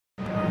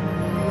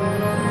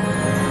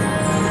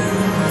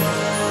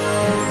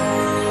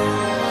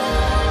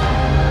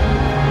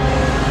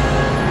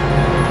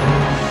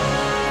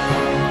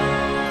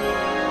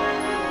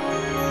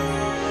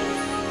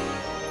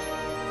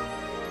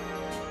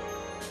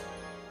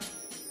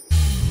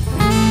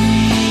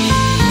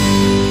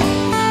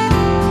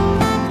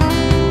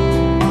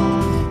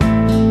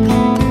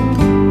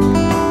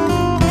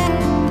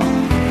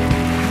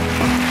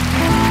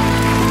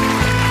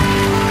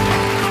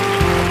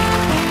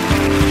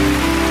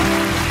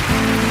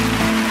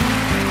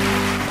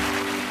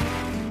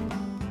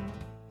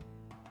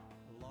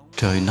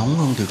Trời nóng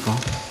không tụi con?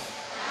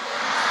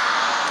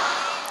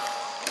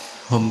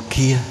 Hôm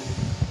kia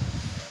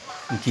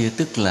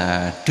tức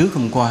là trước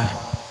hôm qua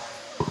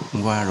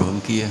rồi hôm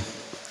kia,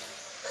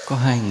 có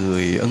hai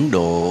người Ấn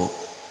Độ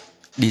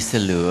đi xe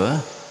lửa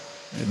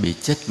bị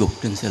chết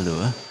gục trên xe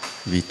lửa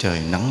vì trời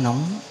nắng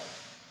nóng.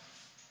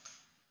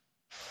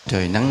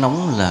 Trời nắng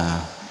nóng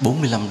là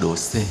 45 độ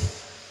C.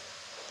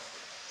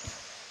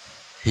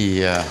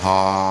 Thì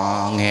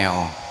họ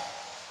nghèo,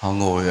 họ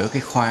ngồi ở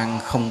cái khoang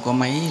không có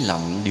máy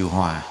lạnh điều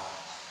hòa.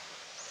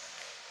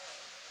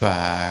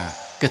 Và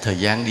cái thời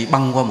gian đi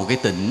băng qua một cái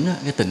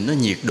tỉnh nó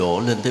nhiệt độ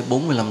lên tới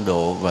 45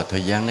 độ và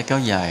thời gian nó kéo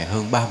dài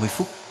hơn 30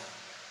 phút.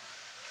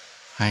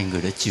 Hai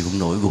người đã chịu không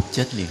nổi, gục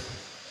chết liền.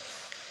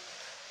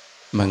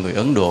 Mà người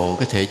Ấn Độ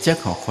cái thể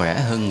chất họ khỏe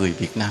hơn người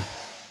Việt Nam,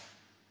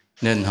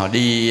 nên họ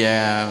đi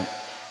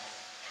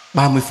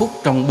 30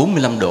 phút trong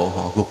 45 độ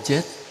họ gục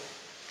chết.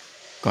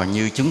 Còn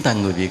như chúng ta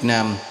người Việt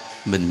Nam,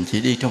 mình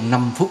chỉ đi trong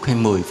 5 phút hay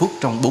 10 phút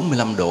trong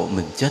 45 độ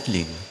mình chết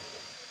liền.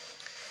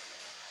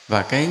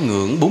 Và cái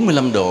ngưỡng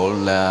 45 độ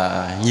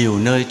là nhiều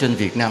nơi trên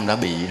Việt Nam đã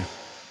bị.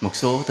 Một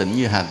số tỉnh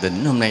như Hà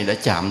Tĩnh hôm nay đã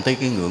chạm tới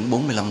cái ngưỡng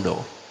 45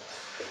 độ.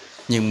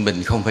 Nhưng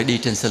mình không phải đi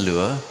trên xe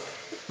lửa.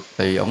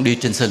 Thì ông đi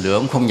trên xe lửa,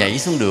 ông không nhảy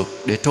xuống được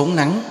để trốn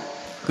nắng.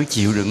 Cứ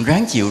chịu đựng,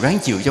 ráng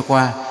chịu cho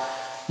qua.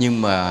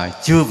 Nhưng mà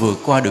chưa vượt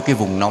qua được cái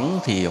vùng nóng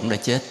thì ông đã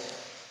chết.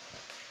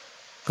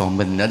 Còn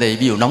mình ở đây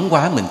ví dụ nóng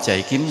quá, mình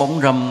chạy kiếm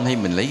bóng râm hay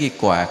mình lấy cái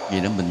quạt gì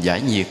đó mình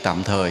giải nhiệt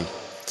tạm thời,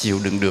 chịu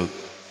đựng được.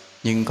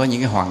 Nhưng có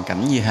những cái hoàn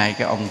cảnh như hai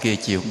cái ông kia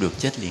chịu không được,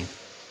 chết liền.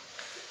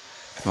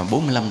 Mà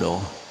 45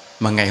 độ.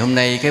 Mà ngày hôm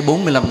nay cái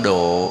 45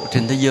 độ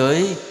trên thế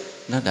giới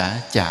nó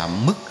đã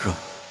chạm mức rồi.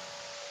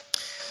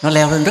 Nó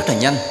leo lên rất là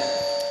nhanh.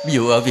 Ví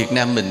dụ ở Việt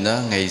Nam mình đó,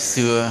 ngày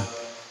xưa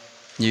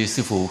như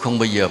sư phụ không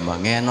bao giờ mà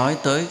nghe nói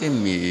tới cái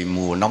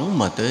mùa nóng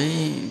mà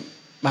tới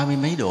 30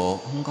 mấy độ,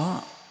 không có.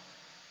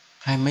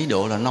 20 mấy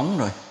độ là nóng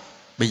rồi.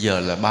 Bây giờ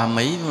là 30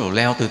 mấy rồi,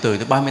 leo từ từ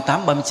tới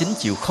 38, 39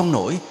 chịu không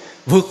nổi.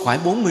 Vượt khỏi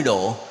 40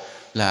 độ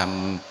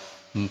làm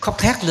khóc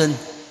thét lên.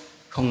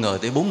 Không ngờ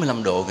tới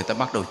 45 độ người ta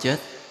bắt đầu chết.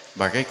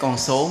 Và cái con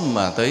số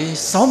mà tới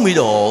 60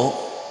 độ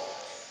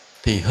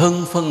thì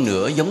hơn phân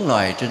nửa giống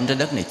loài trên trái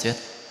đất này chết.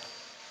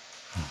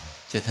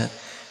 Chết hết.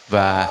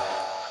 Và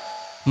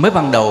mới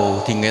ban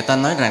đầu thì người ta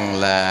nói rằng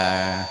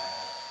là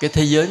cái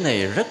thế giới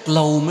này rất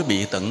lâu mới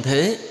bị tận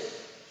thế.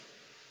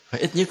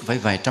 Phải ít nhất phải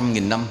vài trăm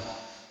nghìn năm.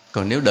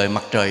 Còn nếu đợi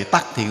mặt trời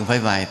tắt thì cũng phải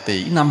vài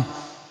tỷ năm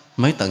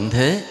mới tận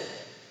thế.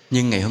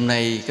 Nhưng ngày hôm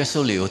nay cái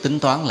số liệu tính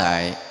toán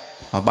lại,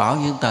 họ báo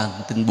với chúng ta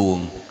tin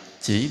buồn,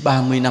 chỉ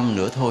 30 năm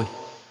nữa thôi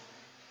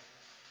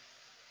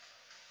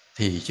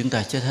thì chúng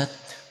ta chết hết.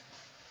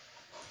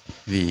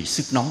 Vì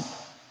sức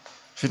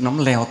nóng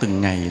leo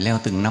từng ngày, leo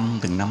từng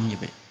năm như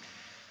vậy.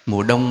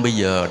 Mùa đông bây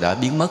giờ đã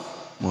biến mất,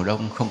 mùa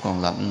đông không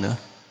còn lạnh nữa,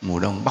 mùa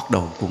đông bắt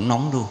đầu cũng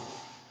nóng luôn.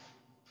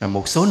 Và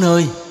một số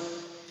nơi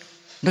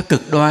nó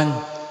cực đoan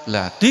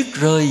là tuyết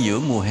rơi giữa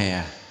mùa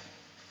hè,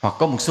 hoặc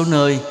có một số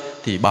nơi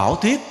thì bão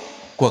tuyết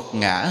quật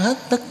ngã hết,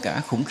 tất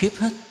cả khủng khiếp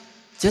hết,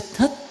 chết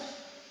hết.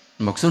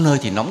 Một số nơi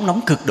thì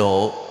nóng cực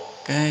độ.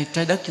 Cái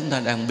trái đất chúng ta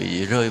đang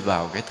bị rơi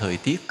vào cái thời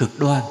tiết cực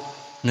đoan,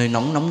 nơi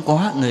nóng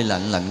quá, nơi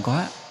lạnh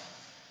quá.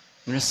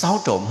 Nó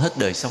xáo trộn hết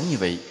đời sống như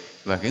vậy.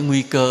 Và cái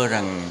nguy cơ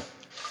rằng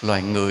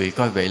loài người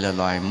coi vậy là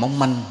loài mong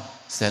manh,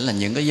 sẽ là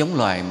những cái giống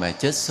loài mà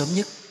chết sớm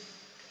nhất.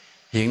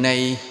 Hiện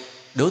nay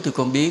đố tụi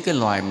con biết cái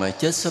loài mà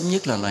chết sớm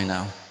nhất là loài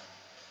nào?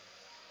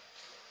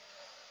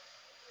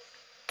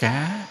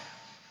 Cá.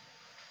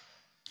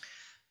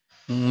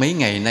 Mấy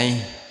ngày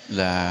nay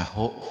là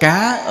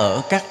cá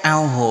ở các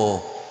ao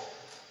hồ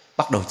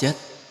bắt đầu chết.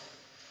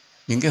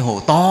 Những cái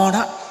hồ to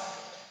đó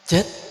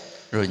chết.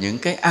 Rồi những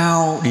cái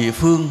ao địa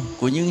phương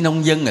của những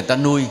nông dân người ta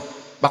nuôi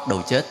bắt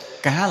đầu chết.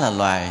 Cá là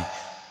loài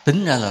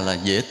tính ra là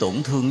dễ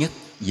tổn thương nhất,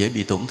 dễ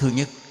bị tổn thương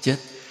nhất, chết.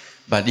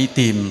 Và đi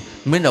tìm,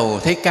 mới đầu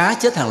thấy cá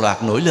chết hàng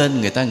loạt nổi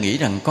lên, người ta nghĩ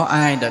rằng có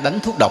ai đã đánh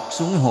thuốc độc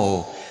xuống cái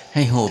hồ,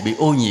 hay hồ bị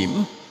ô nhiễm.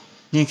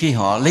 Nhưng khi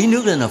họ lấy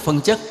nước lên là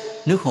phân chất,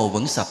 nước hồ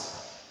vẫn sạch.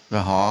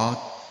 Và họ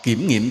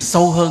kiểm nghiệm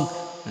sâu hơn,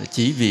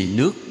 chỉ vì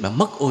nước đã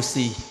mất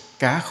oxy,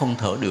 cá không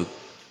thở được.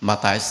 Mà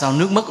tại sao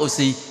nước mất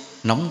oxy?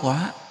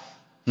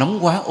 Nóng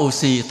quá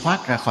oxy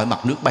thoát ra khỏi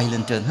mặt nước bay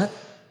lên trên hết.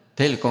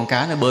 Thế là con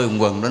cá nó bơi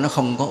quần đó, nó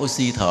không có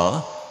oxy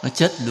thở, nó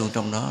chết luôn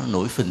trong đó,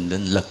 nổi phình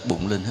lên, lật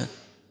bụng lên hết.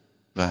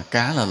 Và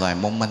cá là loài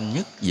mong manh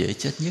nhất, dễ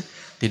chết nhất.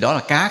 Thì đó là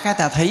cá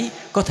ta thấy.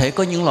 Có thể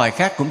có những loài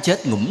khác cũng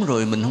chết ngủm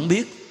rồi mình không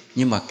biết,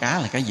 nhưng mà cá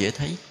là cái dễ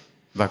thấy.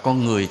 Và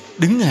con người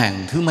đứng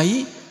hàng thứ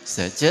mấy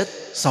sẽ chết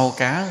sau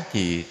cá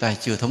thì ta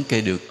chưa thống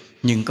kê được.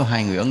 Nhưng có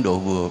hai người Ấn Độ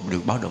vừa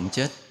được báo động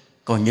chết.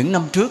 Còn những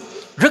năm trước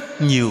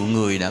rất nhiều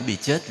người đã bị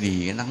chết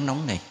vì cái nắng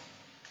nóng này.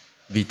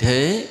 Vì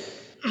thế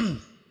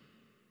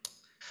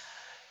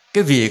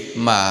cái việc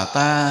mà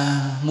ta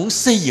muốn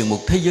xây dựng một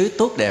thế giới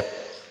tốt đẹp,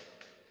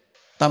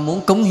 ta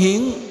muốn cống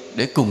hiến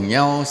để cùng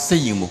nhau xây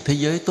dựng một thế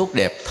giới tốt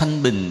đẹp,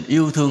 thanh bình,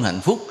 yêu thương,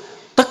 hạnh phúc,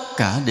 tất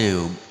cả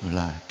đều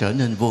là trở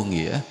nên vô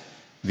nghĩa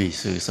vì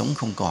sự sống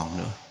không còn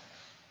nữa.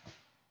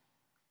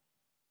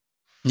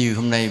 Như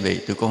hôm nay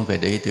vậy, tụi con về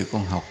đây tụi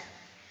con học.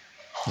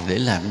 Để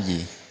làm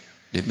gì?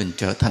 Để mình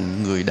trở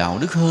thành người đạo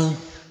đức hơn,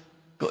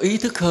 có ý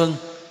thức hơn,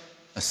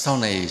 sau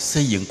này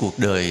xây dựng cuộc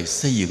đời,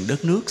 xây dựng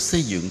đất nước,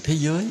 xây dựng thế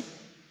giới.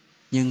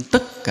 Nhưng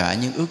tất cả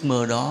những ước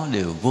mơ đó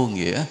đều vô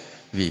nghĩa,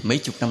 vì mấy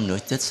chục năm nữa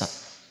chết sạch.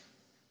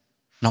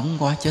 Nóng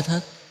quá chết hết.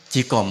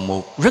 Chỉ còn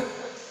một rất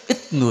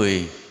ít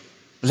người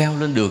leo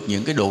lên được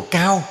những cái độ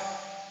cao,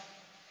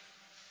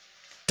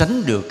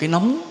 tránh được cái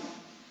nóng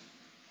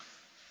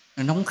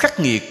khắc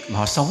nghiệt mà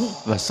họ sống,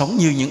 và sống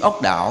như những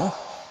ốc đảo.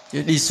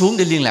 Chứ đi xuống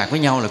để liên lạc với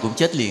nhau là cũng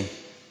chết liền.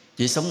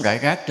 Chỉ sống rải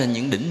rác trên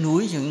những đỉnh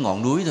núi, những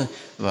ngọn núi thôi,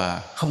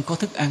 và không có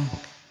thức ăn,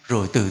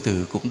 rồi từ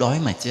từ cũng đói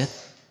mà chết.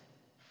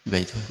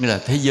 Vậy thôi. Nghĩa là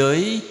thế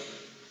giới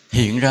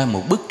hiện ra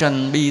một bức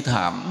tranh bi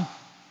thảm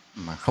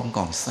mà không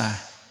còn xa.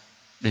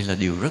 Đây là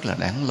điều rất là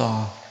đáng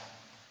lo.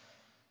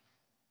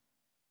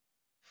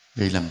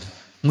 Vậy là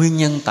nguyên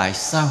nhân tại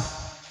sao?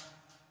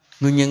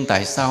 Nguyên nhân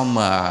tại sao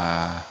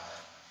mà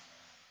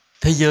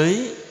thế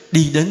giới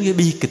đi đến cái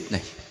bi kịch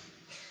này?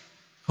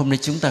 Hôm nay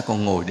chúng ta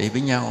còn ngồi đây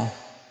với nhau,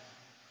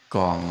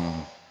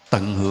 còn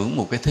tận hưởng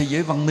một cái thế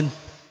giới văn minh,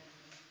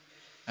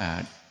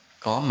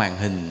 có màn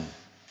hình,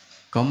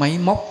 có máy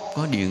móc,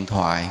 có điện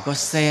thoại, có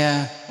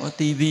xe, có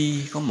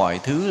tivi, có mọi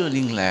thứ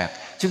liên lạc.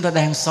 Chúng ta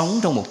đang sống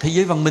trong một thế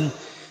giới văn minh.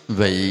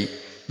 Vậy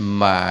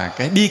mà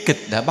cái bi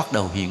kịch đã bắt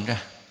đầu hiện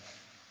ra,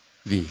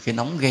 vì cái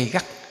nóng gay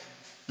gắt,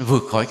 nó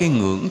vượt khỏi cái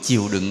ngưỡng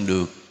chịu đựng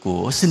được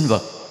của sinh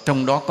vật,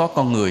 trong đó có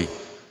con người,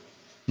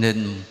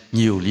 nên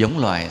nhiều giống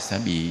loài sẽ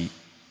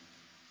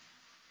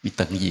bị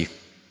tận diệt.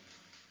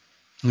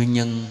 Nguyên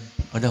nhân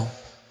ở đâu?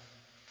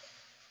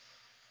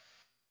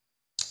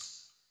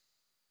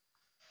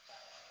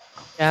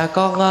 Dạ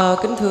con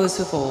kính thưa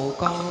sư phụ,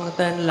 con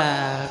tên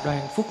là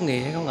Đoàn Phúc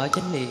Nghĩa, con ở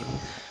Chánh Niệm.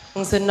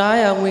 Con xin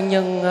nói nguyên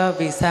nhân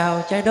vì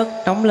sao trái đất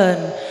nóng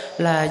lên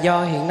là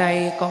do hiện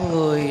nay con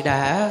người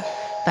đã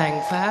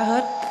tàn phá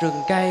hết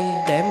rừng cây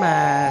để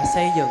mà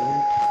xây dựng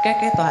các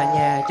cái tòa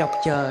nhà chọc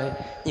trời,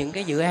 những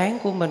cái dự án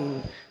của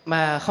mình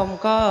mà không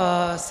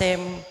có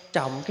xem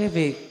trọng cái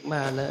việc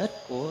mà lợi ích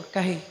của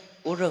cây,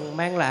 của rừng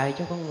mang lại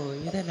cho con người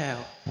như thế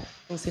nào.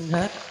 Con xin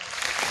hết.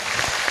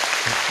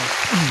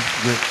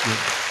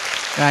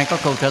 Ai có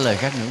câu trả lời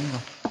khác nữa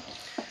không?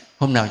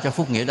 Hôm nào cho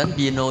Phúc Nghĩa đánh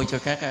piano cho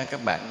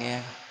các bạn nghe.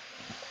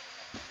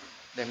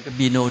 Đem cái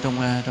piano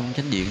trong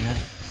chánh điện ra,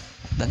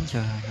 đánh cho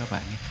các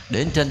bạn nghe.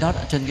 Để trên đó,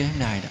 trên cái khán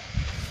đài đó.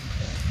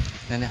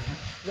 Đây nè.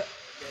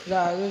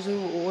 Dạ, thưa sư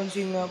phụ, con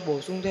xin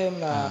bổ sung thêm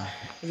là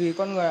vì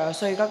con người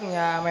xây các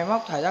nhà máy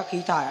móc thải ra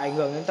khí thải ảnh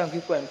hưởng đến tầng khí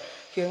quyển,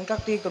 khiến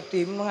các tia cực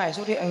tím nó ngày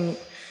xuất hiện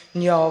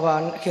nhiều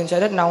và khiến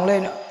trái đất nóng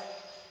lên ạ.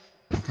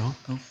 Tốt.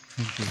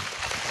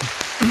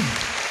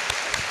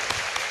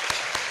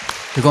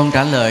 Thì con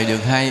trả lời được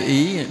hai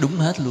ý đúng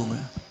hết luôn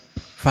đó.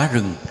 Phá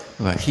rừng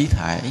và khí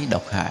thải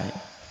độc hại,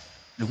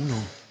 đúng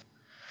luôn.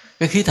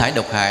 Cái khí thải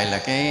độc hại là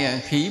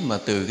cái khí mà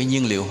từ cái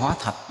nhiên liệu hóa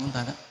thạch chúng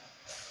ta đó.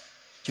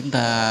 Chúng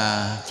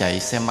ta chạy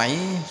xe máy,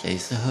 chạy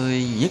xe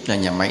hơi, nhất là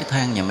nhà máy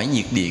than, nhà máy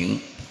nhiệt điện,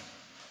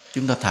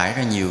 chúng ta thải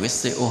ra nhiều cái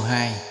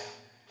CO2.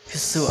 Cái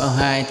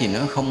CO2 thì nó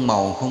không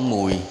màu, không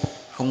mùi,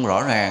 không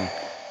rõ ràng,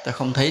 ta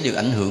không thấy được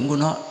ảnh hưởng của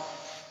nó.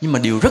 Nhưng mà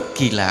điều rất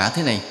kỳ lạ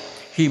thế này,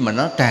 khi mà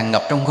nó tràn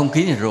ngập trong không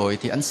khí này rồi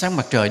thì ánh sáng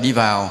mặt trời đi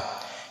vào.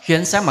 Khi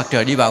ánh sáng mặt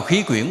trời đi vào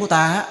khí quyển của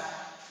ta,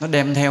 nó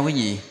đem theo cái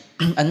gì?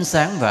 Ánh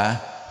sáng và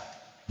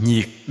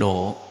nhiệt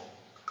độ.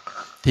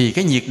 Thì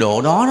cái nhiệt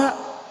độ đó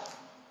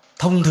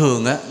thông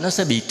thường nó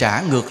sẽ bị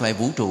trả ngược lại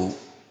vũ trụ,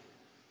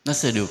 nó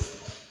sẽ được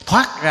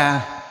thoát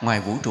ra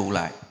ngoài vũ trụ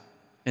lại.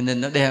 Cho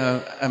nên nó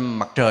đem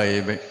mặt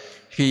trời,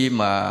 khi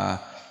mà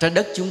trái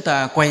đất chúng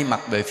ta quay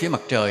mặt về phía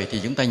mặt trời thì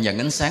chúng ta nhận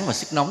ánh sáng và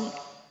sức nóng.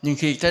 Nhưng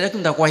khi trái đất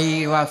chúng ta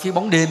quay qua phía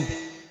bóng đêm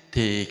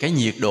thì cái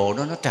nhiệt độ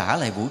đó nó trả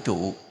lại vũ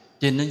trụ,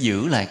 cho nên nó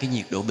giữ lại cái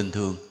nhiệt độ bình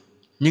thường.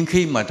 Nhưng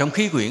khi mà trong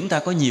khí quyển ta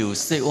có nhiều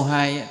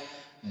CO2,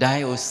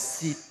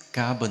 dioxide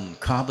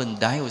carbon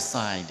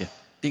dioxide,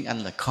 tiếng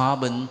Anh là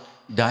carbon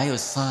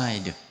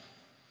dioxide,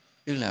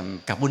 tức là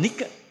carbonic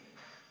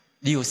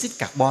dioxide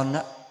carbon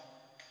đó,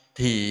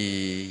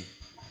 thì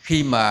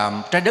khi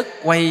mà trái đất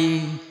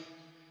quay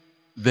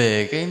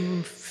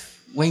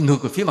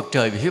ngược về phía mặt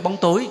trời, về phía bóng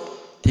tối,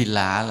 thì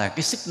lạ là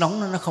cái sức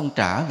nóng nó không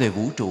trả về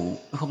vũ trụ,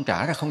 nó không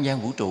trả ra không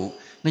gian vũ trụ,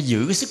 nó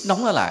giữ cái sức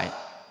nóng đó lại.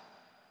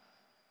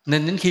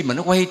 Nên đến khi mà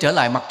nó quay trở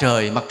lại mặt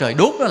trời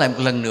đốt nó lại một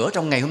lần nữa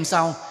trong ngày hôm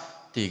sau,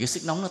 thì cái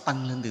sức nóng nó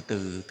tăng lên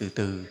từ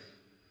từ,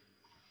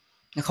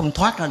 nó không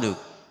thoát ra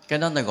được. Cái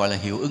đó ta gọi là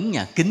hiệu ứng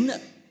nhà kính.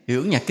 Hiệu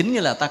ứng nhà kính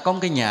nghĩa là ta có một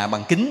cái nhà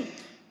bằng kính,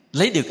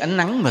 lấy được ánh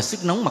nắng và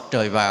sức nóng mặt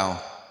trời vào,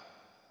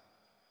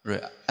 rồi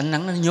ánh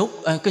nắng nó nhốt,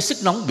 cái sức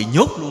nóng bị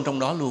nhốt luôn trong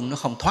đó luôn, nó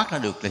không thoát ra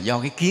được, là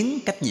do cái kiến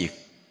cách nhiệt.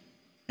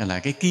 Là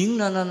cái kiến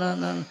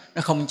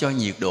nó không cho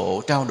nhiệt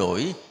độ trao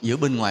đổi giữa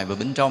bên ngoài và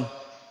bên trong,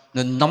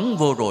 nên nóng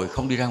vô rồi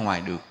không đi ra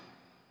ngoài được.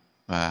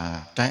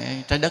 Và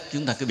trái đất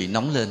chúng ta cứ bị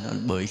nóng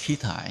lên bởi khí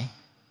thải.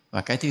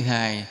 Và cái thứ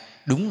hai,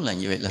 đúng là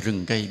như vậy, là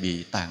rừng cây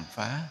bị tàn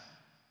phá.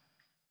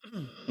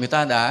 Người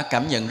ta đã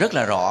cảm nhận rất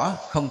là rõ,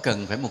 không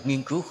cần phải một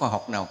nghiên cứu khoa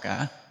học nào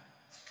cả,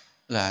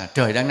 là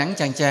trời đang nắng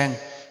chang chang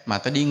mà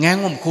ta đi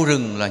ngang qua một khu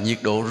rừng là nhiệt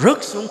độ rớt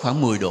xuống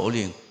khoảng 10 độ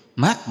liền.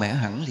 mát mẻ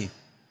hẳn liền.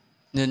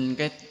 Nên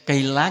cái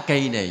cây lá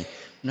cây này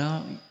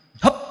nó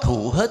hấp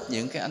thụ hết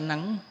những cái ánh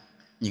nắng,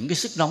 những cái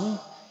sức nóng,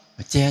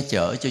 và che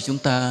chở cho chúng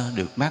ta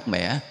được mát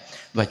mẻ.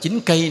 Và chính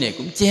cây này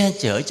cũng che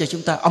chở cho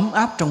chúng ta ấm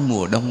áp trong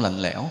mùa đông lạnh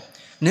lẽo.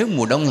 Nếu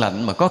mùa đông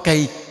lạnh mà có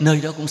cây,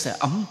 nơi đó cũng sẽ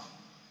ấm.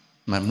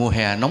 Mà mùa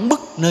hè nóng bức,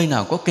 nơi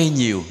nào có cây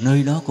nhiều,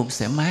 nơi đó cũng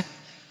sẽ mát.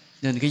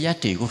 Nên cái giá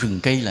trị của rừng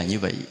cây là như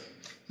vậy.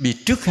 Vì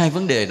trước hai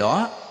vấn đề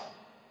đó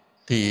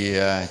thì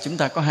chúng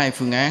ta có hai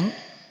phương án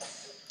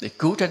để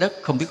cứu trái đất.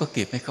 Không biết có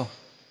kịp hay không.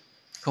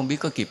 Không biết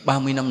có kịp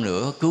 30 năm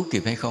nữa có cứu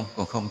kịp hay không.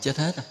 Còn không chết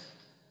hết.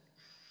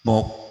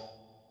 Một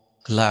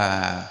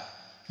là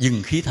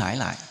dừng khí thải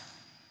lại.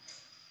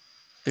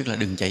 Tức là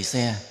đừng chạy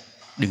xe,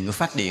 đừng có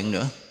phát điện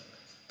nữa.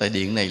 Tại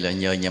điện này là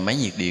nhờ nhà máy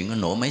nhiệt điện nó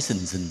nổ máy xình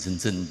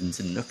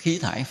nó khí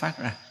thải phát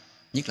ra.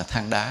 Nhất là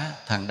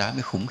than đá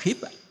mới khủng khiếp.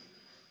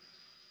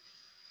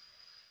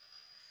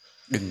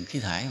 Đừng khí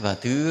thải. Và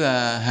thứ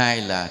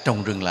hai là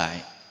trồng rừng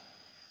lại.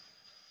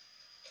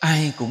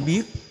 Ai cũng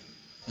biết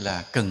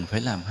là cần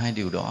phải làm hai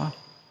điều đó,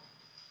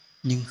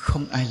 nhưng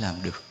không ai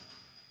làm được.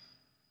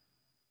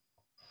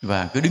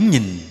 Và cứ đứng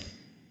nhìn,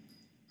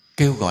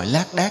 kêu gọi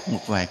lác đác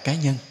một vài cá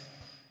nhân,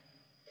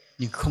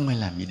 nhưng không ai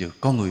làm gì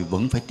được. Con người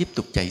vẫn phải tiếp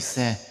tục chạy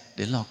xe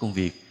để lo công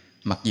việc,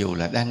 mặc dù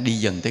là đang đi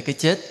dần tới cái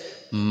chết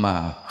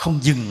mà không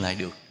dừng lại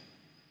được.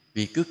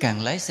 Vì cứ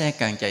càng lái xe,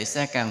 càng chạy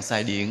xe, càng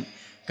xài điện,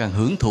 càng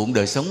hưởng thụ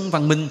đời sống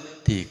văn minh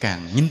thì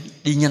càng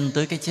đi nhanh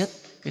tới cái chết,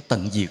 cái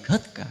tận diệt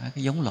hết cả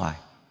cái giống loài.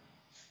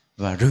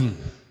 Và rừng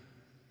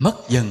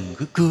mất dần,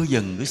 cứ cưa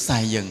dần, cứ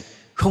xài dần,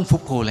 không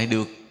phục hồi lại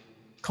được,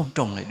 không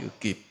trồng lại được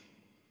kịp.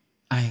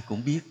 Ai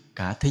cũng biết,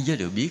 cả thế giới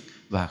đều biết,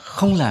 và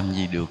không làm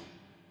gì được.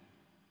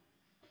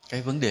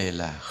 Cái vấn đề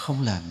là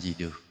không làm gì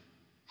được.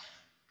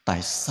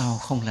 Tại sao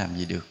không làm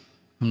gì được?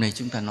 Hôm nay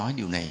chúng ta nói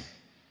điều này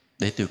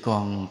để tụi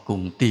con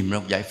cùng tìm ra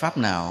một giải pháp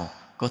nào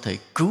có thể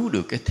cứu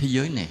được cái thế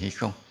giới này hay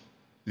không.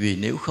 Vì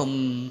nếu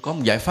không có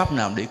một giải pháp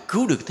nào để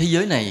cứu được thế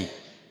giới này,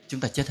 chúng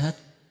ta chết hết.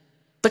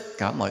 Tất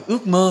cả mọi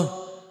ước mơ,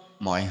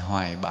 mọi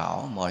hoài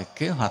bão, mọi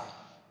kế hoạch,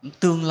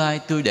 tương lai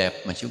tươi đẹp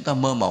mà chúng ta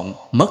mơ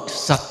mộng mất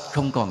sạch,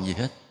 không còn gì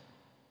hết.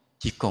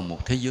 Chỉ còn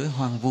một thế giới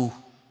hoang vu,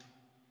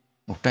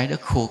 một trái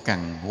đất khô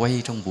cằn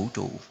quay trong vũ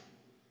trụ.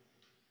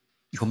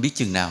 Không biết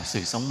chừng nào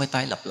sự sống mới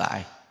tái lập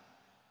lại.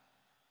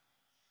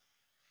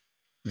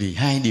 Vì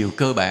hai điều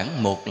cơ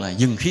bản, một là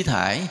dừng khí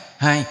thải,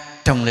 hai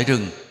trồng lại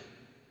rừng.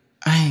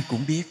 Ai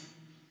cũng biết,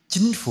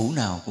 chính phủ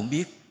nào cũng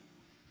biết.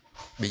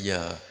 Bây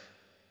giờ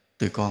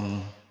tụi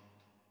con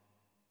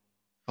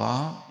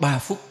có 3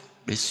 phút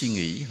để suy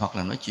nghĩ hoặc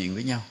là nói chuyện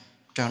với nhau,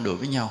 trao đổi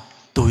với nhau.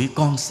 Tụi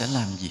con sẽ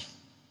làm gì?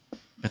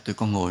 Để tụi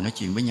con ngồi nói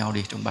chuyện với nhau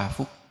đi trong 3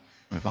 phút,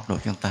 rồi bắt đầu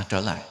chúng ta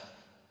trở lại.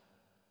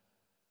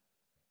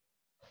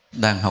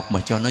 Đang học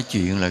mà cho nói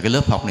chuyện là cái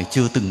lớp học này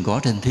chưa từng có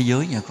trên thế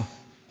giới nha con.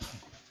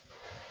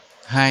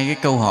 Hai cái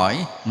câu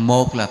hỏi,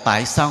 một là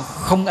tại sao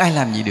không ai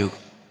làm gì được,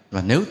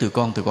 và nếu tụi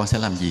con sẽ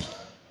làm gì?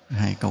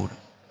 Hai câu đó.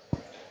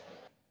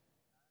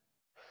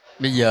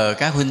 Bây giờ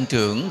các huynh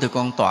trưởng tụi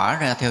con tỏa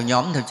ra theo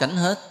nhóm, theo chánh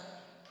hết,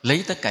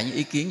 lấy tất cả những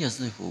ý kiến cho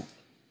sư phụ.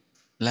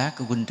 Lát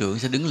các huynh trưởng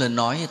sẽ đứng lên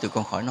nói, tụi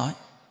con khỏi nói.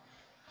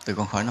 Tụi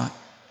con khỏi nói.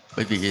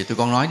 Bởi vì tụi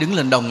con nói đứng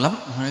lên đông lắm,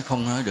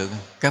 không nói được.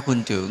 Các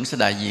huynh trưởng sẽ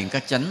đại diện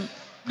các chánh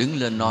đứng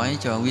lên nói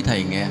cho quý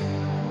thầy nghe.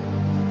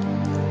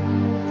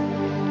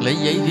 Lấy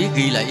giấy viết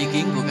ghi lại ý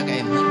kiến của các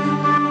em hết.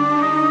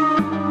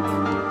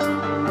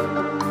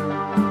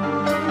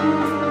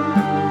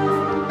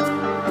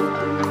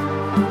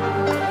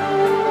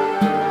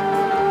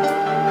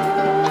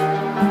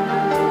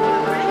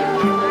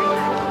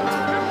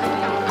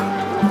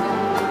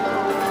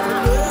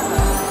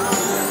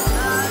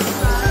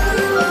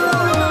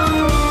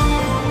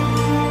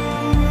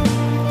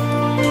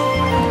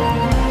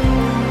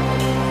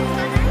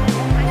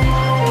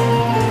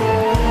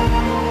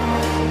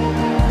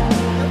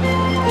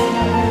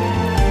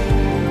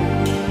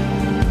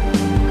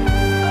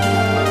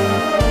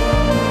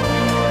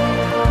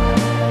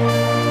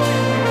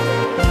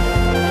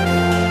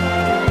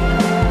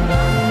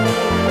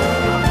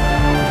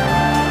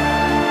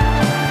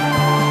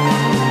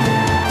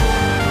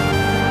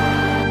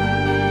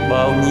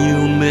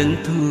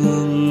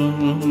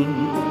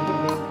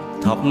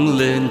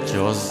 Lên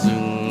cho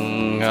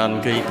rừng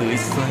ngàn cây tươi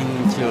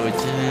xanh chở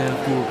che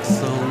cuộc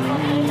sống,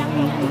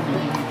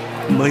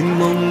 mênh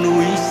mông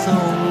núi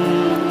sông,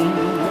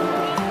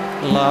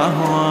 lá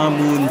hoa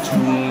muôn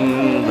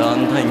trùng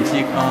đan thành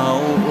chiếc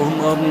áo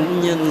ôm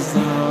ấm nhân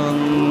gian.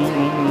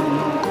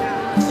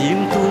 Chim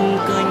tung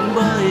cánh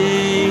bay,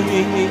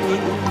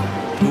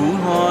 thú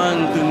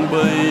hoang từng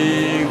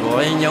bầy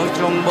gọi nhau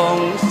trong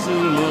bóng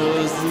sương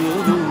mờ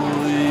giữa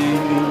đồi.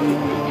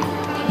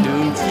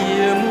 Đường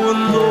chia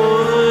muôn lối,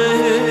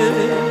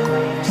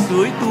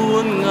 suối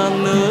tuôn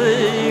ngàn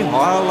nơi,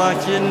 hoa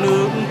lạc trên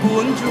nước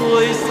cuốn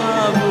trôi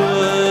xa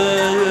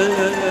vời.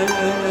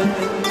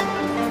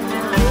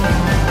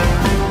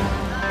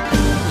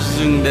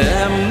 Rừng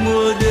đem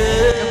mưa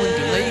đến. Các huynh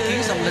trưởng lấy ý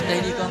kiến xong lên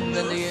đây đi con,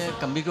 lên đi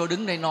cầm micro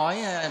đứng đây nói,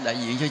 đại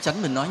diện cho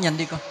chánh mình nói nhanh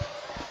đi con.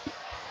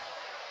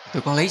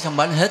 Tụi con lấy xong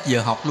bán hết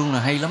giờ học luôn là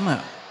hay lắm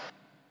à.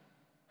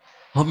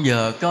 Hôm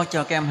giờ có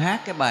cho các em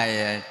hát cái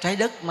bài Trái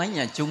Đất Mái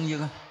Nhà Chung chưa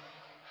con?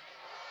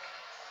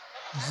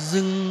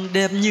 Rừng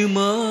đẹp như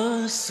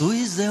mơ, suối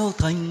reo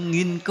thành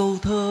nghìn câu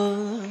thơ.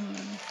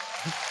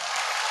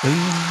 Từng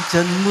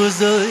trận mưa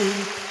rơi,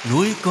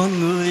 nuôi con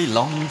người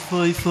lòng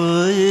phơi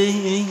phới.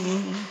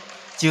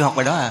 Chưa học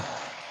bài đó à?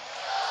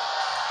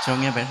 Cho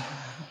nghe bài đó.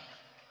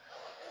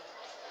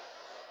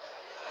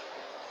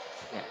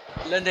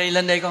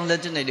 Lên đây con, lên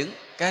trên này đứng.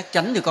 Các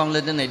chánh thì con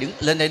lên trên này đứng.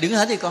 Lên đây đứng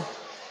hết đi con.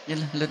 Lên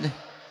đây.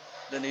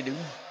 Lên đây đứng.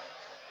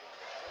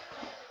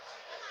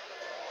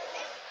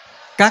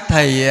 Các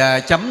thầy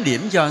chấm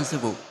điểm cho anh sư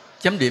phụ.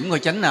 Chấm điểm ngôi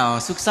chánh nào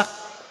xuất sắc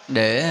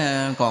để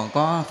còn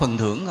có phần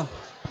thưởng không?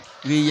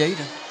 Ghi giấy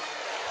rồi.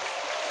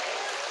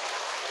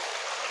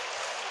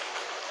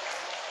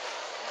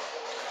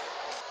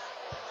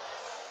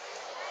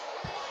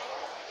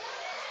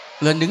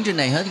 Lên đứng trên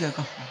này hết kìa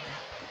con.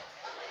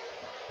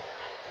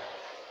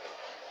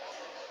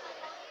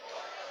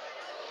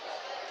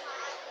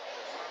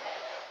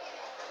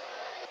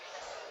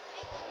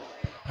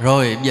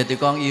 Rồi bây giờ tụi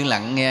con yên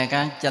lặng nghe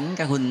các chánh,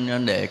 các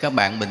huynh đệ, các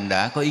bạn mình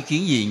đã có ý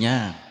kiến gì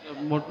nha.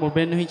 Một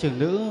bên huynh trưởng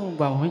nữ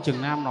và một huynh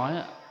trưởng nam nói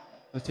ạ.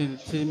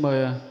 Xin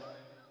mời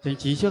chánh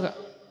trí trước ạ.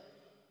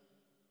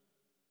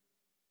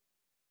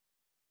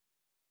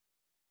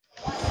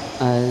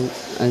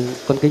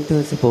 Con kính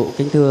thưa sư phụ,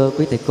 kính thưa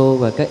quý thầy cô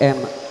và các em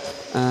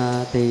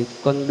ạ. Thì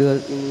con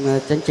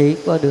chánh trí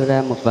có đưa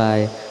ra một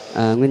vài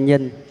nguyên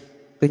nhân.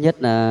 Thứ nhất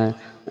là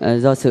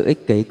do sự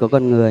ích kỷ của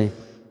con người.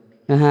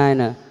 Thứ hai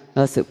là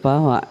do sự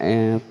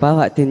phá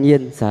hoại thiên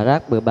nhiên, xả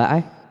rác bừa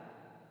bãi.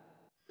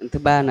 Thứ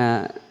ba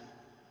là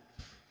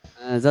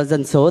do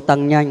dân số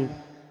tăng nhanh.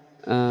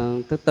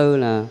 Thứ tư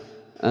là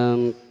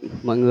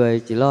mọi người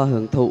chỉ lo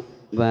hưởng thụ,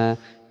 và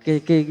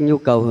cái nhu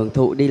cầu hưởng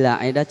thụ đi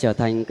lại đã trở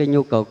thành cái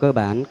nhu cầu cơ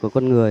bản của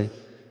con người.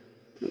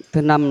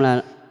 Thứ năm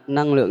là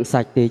năng lượng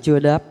sạch thì chưa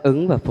đáp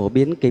ứng và phổ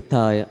biến kịp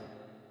thời.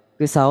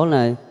 Thứ sáu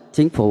là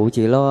chính phủ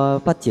chỉ lo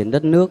phát triển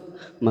đất nước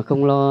mà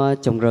không lo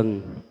trồng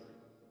rừng.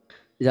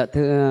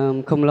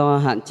 Không lo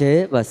hạn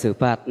chế và xử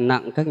phạt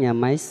nặng các nhà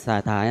máy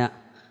xả thải ạ.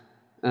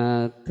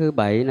 Thứ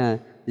bảy là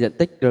diện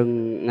tích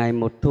rừng ngày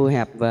một thu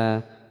hẹp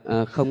và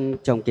không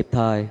trồng kịp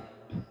thời.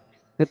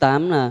 Thứ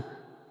tám là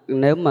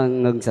nếu mà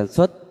ngừng sản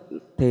xuất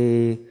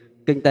thì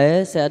kinh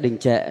tế sẽ đình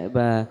trệ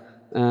và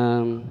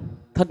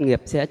thất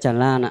nghiệp sẽ tràn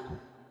lan ạ.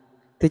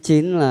 Thứ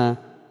chín là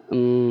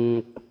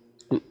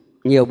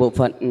nhiều bộ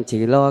phận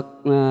chỉ lo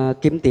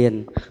kiếm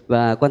tiền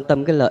và quan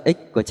tâm cái lợi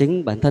ích của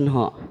chính bản thân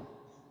họ.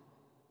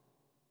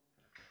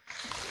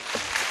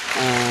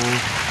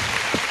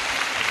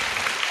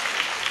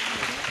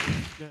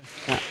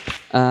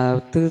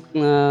 Thứ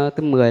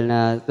 10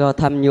 là do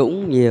tham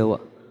nhũng nhiều ạ.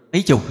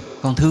 Mấy chục,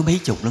 con thứ mấy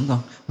chục lắm con.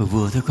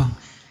 Vừa thôi con,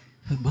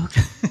 hơi bớt.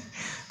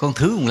 Con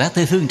thứ một lát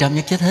tới thứ 100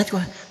 nhất chết hết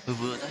quá.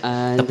 Vừa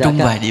thôi. Tập trung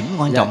vài điểm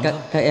quan trọng.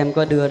 Các em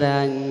có đưa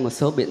ra một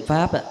số biện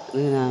pháp ạ.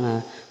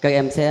 Là các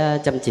em sẽ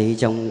chăm chỉ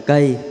trồng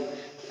cây.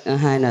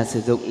 Hai là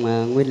sử dụng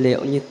nguyên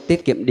liệu như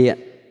tiết kiệm điện,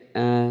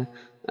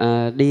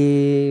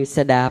 đi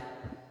xe đạp.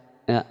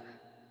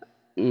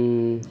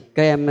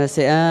 Các em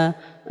sẽ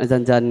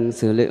dần dần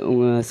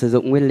sử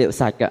dụng nguyên liệu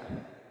sạch ạ.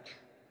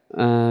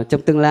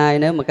 Trong tương lai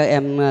nếu mà các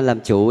em làm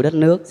chủ đất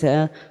nước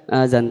sẽ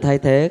dần thay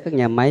thế các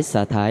nhà máy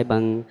xả thải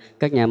bằng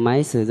các nhà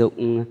máy sử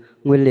dụng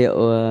nguyên liệu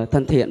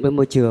thân thiện với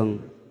môi trường.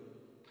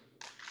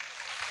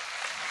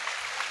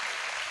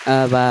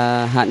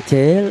 Và hạn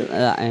chế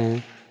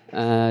lại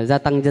gia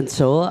tăng dân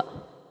số ạ.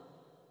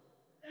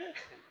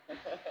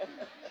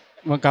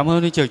 Vâng, cảm ơn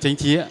huynh trưởng chánh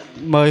trí ạ.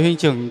 Mời huynh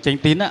trưởng chánh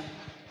tín ạ.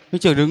 Huynh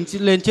trưởng đứng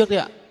lên trước đi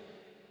ạ.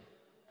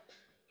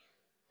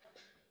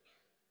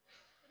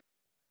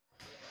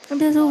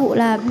 Thưa sư phụ,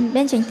 là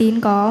bên chánh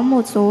tín có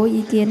một số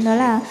ý kiến, đó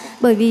là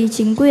bởi vì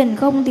chính quyền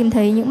không tìm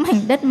thấy những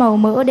mảnh đất màu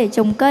mỡ để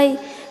trồng cây,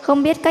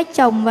 không biết cách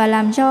trồng và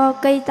làm cho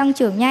cây tăng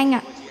trưởng nhanh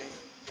ạ.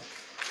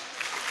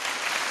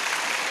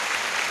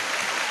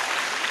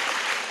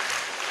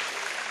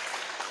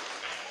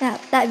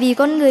 Tại vì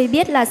con người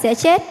biết là sẽ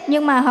chết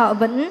nhưng mà họ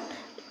vẫn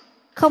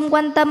không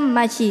quan tâm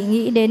mà chỉ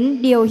nghĩ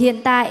đến điều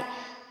hiện tại,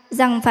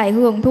 rằng phải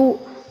hưởng thụ.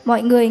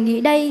 Mọi người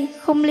nghĩ đây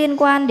không liên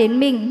quan đến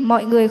mình,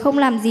 mọi người không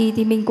làm gì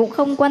thì mình cũng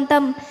không quan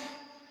tâm.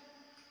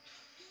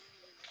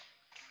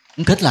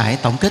 Tổng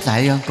kết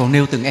lại còn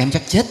nêu từng em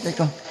chắc chết đấy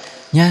con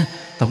nha.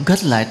 Tổng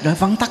kết lại nói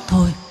vắn tắt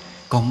thôi.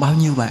 Còn bao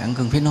nhiêu bạn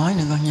cần phải nói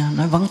nữa con nha,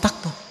 nói vắn tắt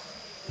thôi.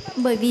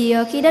 Bởi vì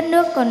khi đất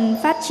nước còn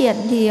phát triển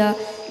thì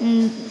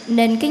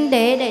nền kinh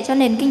tế, để cho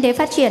nền kinh tế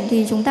phát triển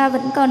thì chúng ta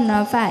vẫn còn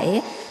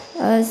phải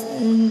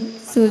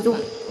sử dụng,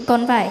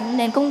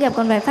 nền công nghiệp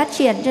còn phải phát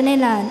triển, cho nên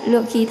là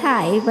lượng khí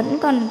thải vẫn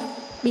còn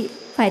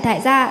phải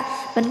thải ra,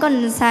 vẫn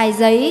còn xài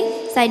giấy,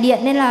 xài điện,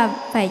 nên là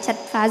phải chặt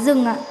phá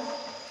rừng ạ.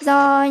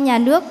 Do nhà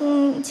nước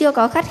chưa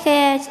có khắt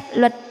khe,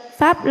 luật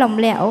pháp lỏng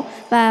lẻo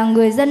và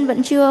người dân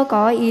vẫn chưa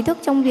có ý thức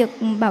trong việc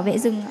bảo vệ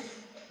rừng ạ.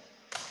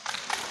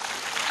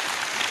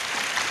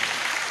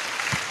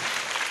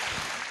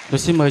 Tôi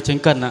xin mời chánh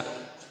Cần ạ.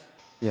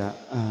 Dạ,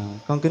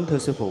 con kính thưa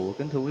sư phụ,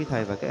 kính thưa quý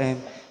thầy và các em.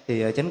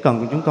 Thì chánh Cần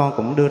của chúng con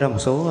cũng đưa ra một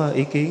số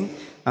ý kiến.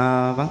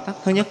 vắn tắt.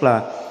 Thứ nhất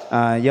là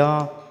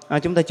do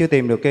chúng ta chưa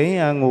tìm được cái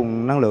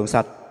nguồn năng lượng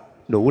sạch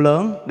đủ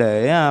lớn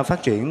để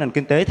phát triển nền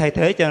kinh tế, thay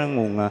thế cho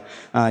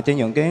cho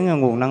những cái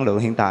nguồn năng lượng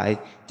hiện tại.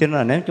 Cho nên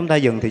là nếu chúng ta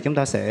dừng thì chúng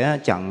ta sẽ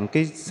chặn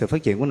cái sự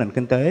phát triển của nền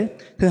kinh tế.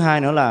 Thứ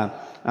hai nữa là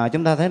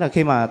chúng ta thấy là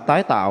khi mà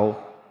tái tạo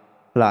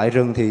lại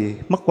rừng thì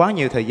mất quá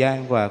nhiều thời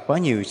gian và quá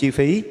nhiều chi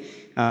phí.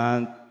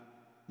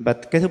 Và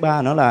cái thứ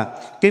ba nữa là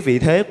cái vị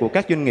thế của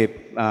các doanh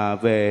nghiệp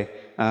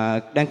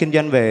đang kinh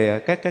doanh về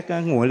các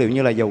nguồn nguyên liệu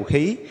như là dầu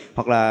khí,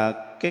 hoặc là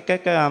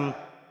các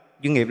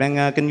doanh nghiệp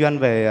đang kinh doanh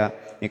về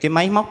những cái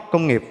máy móc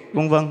công nghiệp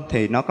vân vân,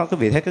 thì nó có cái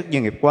vị thế các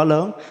doanh nghiệp quá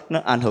lớn,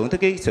 nó ảnh hưởng tới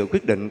cái sự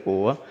quyết định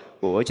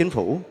của chính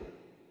phủ.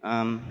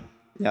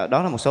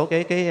 Đó là một số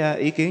cái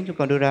ý kiến chúng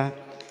con đưa ra.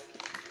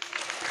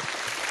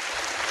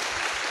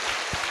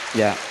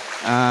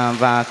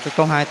 Và cái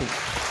câu 2 thì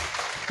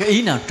cái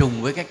ý nào trùng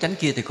với các chánh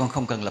kia thì con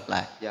không cần lặp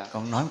lại.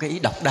 Con nói cái ý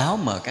độc đáo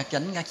mà các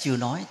chánh các chưa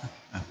nói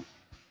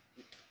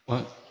thôi.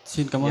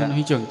 Xin cảm ơn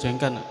Huynh trưởng Chánh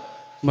Cần ạ.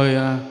 Mời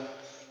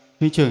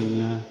Huynh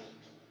trưởng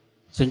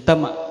Chánh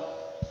Tâm ạ.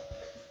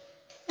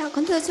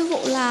 Con thưa sư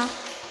phụ là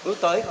bước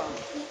tới con.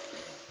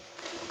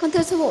 Con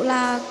thưa sư phụ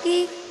là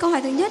cái câu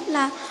hỏi thứ nhất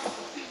là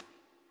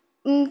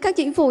các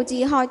chính phủ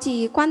họ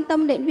chỉ quan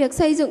tâm đến việc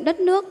xây dựng đất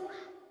nước,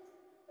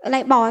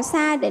 lại bỏ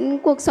xa đến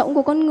cuộc sống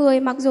của con người,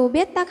 mặc dù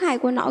biết tác hại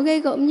của nó ghê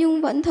gớm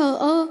nhưng vẫn thờ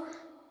ơ.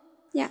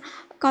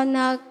 Còn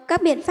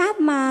các biện pháp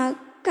mà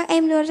các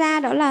em đưa ra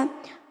đó là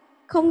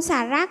không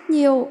xả rác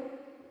nhiều,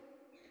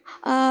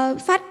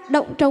 phát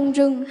động trồng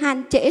rừng,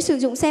 hạn chế sử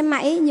dụng xe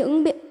máy,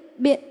 những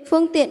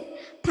phương tiện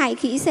thải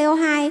khí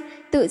CO2,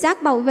 tự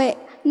giác bảo vệ,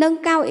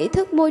 nâng cao ý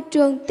thức môi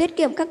trường, tiết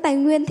kiệm các tài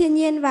nguyên thiên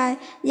nhiên và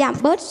giảm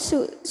bớt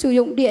sử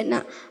dụng điện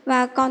ạ.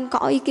 Và còn có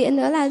ý kiến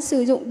nữa là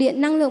sử dụng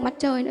điện năng lượng mặt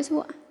trời nữa sư phụ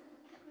ạ.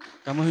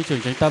 Cảm ơn Huynh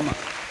trưởng Chánh Tâm ạ.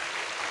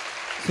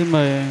 Xin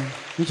mời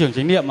Huynh trưởng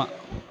Chánh Niệm ạ.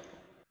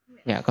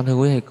 Dạ,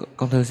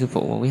 con thưa sư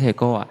phụ và quý thầy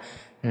cô ạ.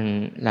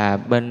 Là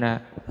bên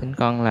tính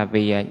con là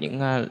vì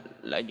những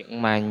lợi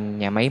nhuận mà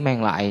nhà máy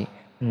mang lại,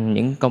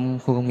 những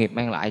khu công nghiệp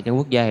mang lại cho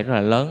quốc gia thì rất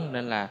là lớn,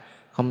 nên là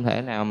không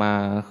thể nào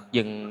mà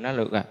dừng nó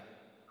được ạ.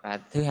 Và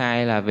thứ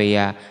hai là vì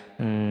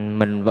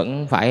mình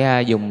vẫn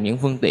phải dùng những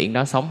phương tiện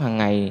đó sống hàng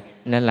ngày,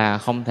 nên là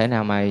không thể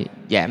nào mà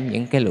giảm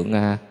những cái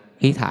lượng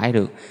khí thải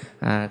được.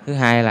 Thứ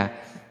hai là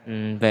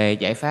về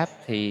giải pháp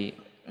thì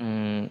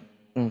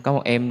có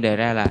một em đề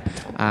ra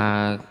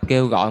là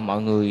kêu gọi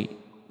mọi người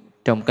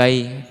trồng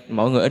cây,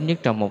 mỗi người ít nhất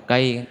trồng một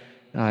cây.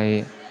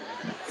 Rồi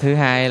thứ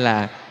hai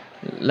là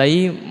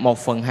lấy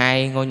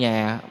 1/2 ngôi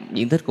nhà,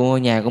 diện tích của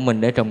ngôi nhà của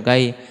mình để trồng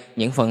cây.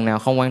 Những phần nào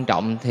không quan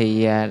trọng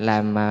thì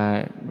làm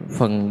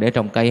phần để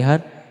trồng cây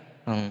hết.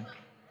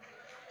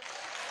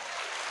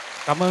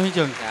 Cảm ơn Huynh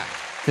trưởng.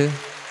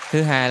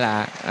 Thứ hai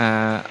là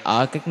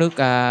ở các nước,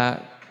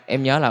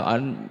 em nhớ là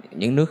ở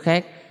những nước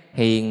khác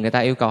thì người ta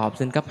yêu cầu học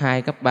sinh cấp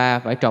 2, cấp 3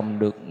 phải trồng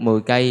được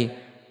 10 cây.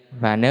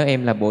 Và nếu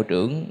em là bộ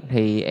trưởng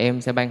thì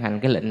em sẽ ban hành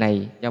cái lệnh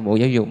này cho Bộ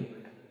Giáo dục.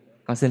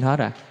 Con xin hết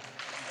ạ.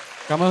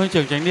 Cảm ơn Huynh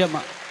trưởng Chánh Niệm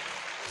ạ.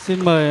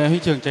 Xin mời Huynh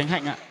trưởng Chánh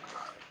Hạnh ạ.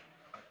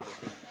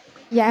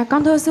 Dạ,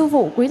 con thưa sư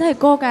phụ, quý thầy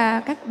cô và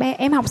các bé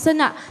em học sinh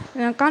ạ.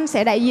 Con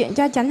sẽ đại diện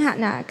cho Chánh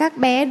Hạnh ạ. Các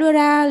bé đưa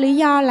ra lý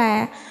do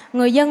là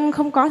người dân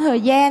không có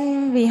thời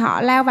gian vì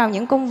họ lao vào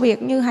những công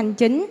việc như hành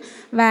chính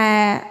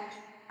và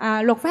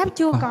luật pháp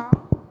chưa có.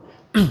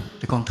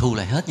 Thì con thu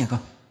lại hết nha con.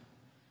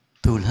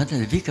 Thu lại hết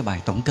để viết cái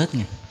bài tổng kết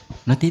nha.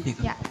 Nói tiếp đi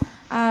con.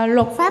 Dạ.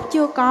 Luật pháp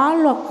chưa có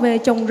luật về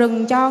trồng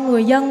rừng cho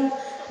người dân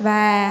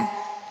và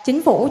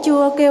chính phủ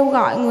chưa kêu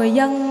gọi người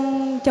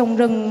dân trồng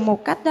rừng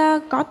một cách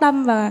có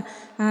tâm và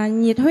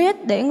nhiệt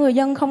huyết để người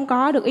dân không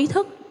có được ý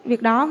thức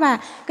việc đó. Và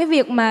cái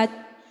việc mà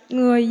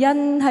người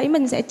dân thấy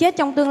mình sẽ chết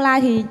trong tương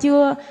lai thì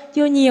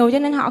chưa nhiều, cho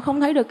nên họ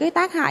không thấy được cái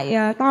tác hại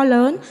to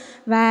lớn.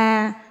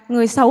 Và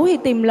người xấu thì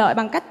tìm lợi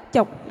bằng cách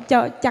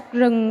chặt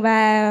rừng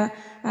và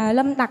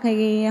lâm tặc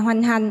thì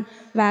hoành hành.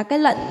 Và cái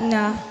lệnh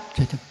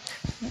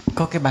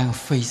có cái ban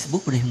Facebook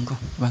ở đây không con?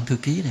 Ban thư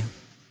ký đây không?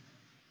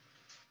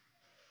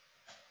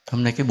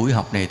 Hôm nay cái buổi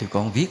học này tụi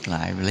con viết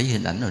lại và lấy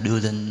hình ảnh rồi đưa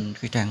lên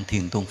cái trang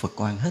Thiền Tôn Phật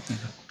Quang hết nha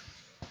con.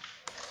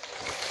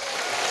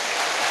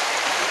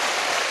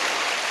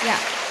 Dạ.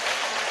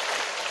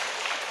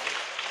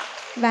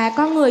 Và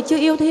con người chưa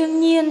yêu thiên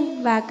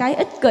nhiên và cái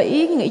ích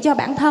kỷ nghĩ cho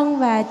bản thân,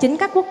 và chính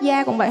các quốc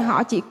gia cũng vậy,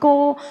 họ chỉ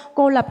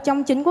cô lập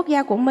trong chính quốc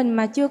gia của mình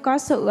mà chưa có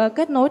sự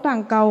kết nối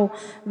toàn cầu.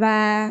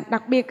 Và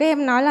đặc biệt các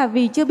em nói là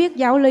vì chưa biết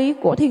giáo lý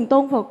của Thiền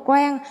Tôn Phật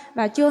Quang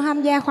và chưa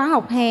tham gia khóa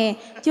học hè,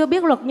 chưa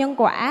biết luật nhân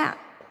quả.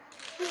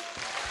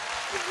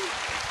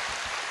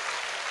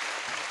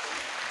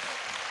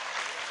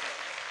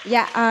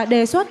 Dạ,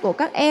 đề xuất của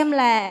các em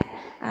là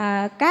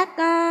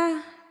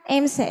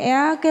em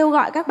sẽ kêu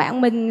gọi các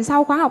bạn mình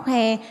sau khóa học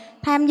hè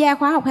tham gia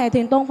khóa học hè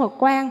Thiền Tôn Phật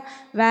Quang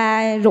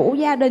và rủ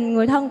gia đình,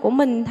 người thân của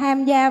mình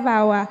tham gia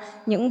vào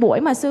những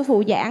buổi mà sư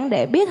phụ giảng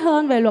để biết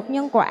hơn về luật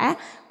nhân quả,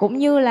 cũng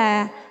như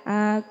là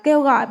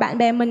kêu gọi bạn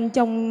bè mình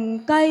trồng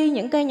cây,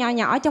 những cây nhỏ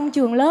nhỏ trong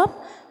trường lớp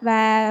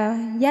và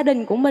gia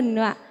đình của mình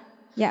nữa ạ.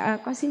 Dạ,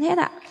 con xin hết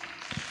ạ.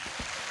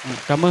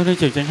 Cảm ơn Huynh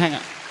trưởng Chánh Hạnh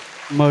ạ.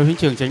 Mời Huynh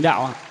trưởng Chánh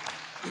Đạo ạ.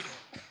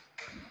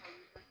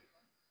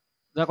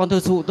 Dạ con thưa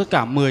sư phụ tất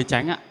cả 10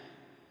 chánh ạ.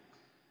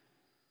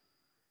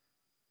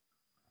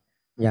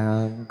 Dạ,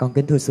 con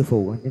kính thưa sư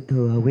phụ, kính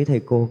thưa quý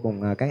thầy cô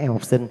cùng các em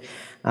học sinh.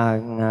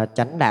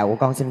 Chánh đạo của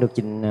con xin được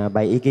trình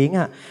bày ý kiến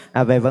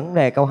về vấn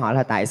đề câu hỏi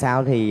là tại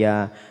sao thì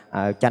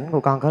chánh của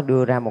con có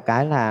đưa ra một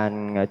cái là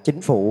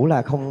chính phủ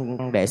là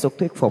không đề xuất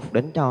thuyết phục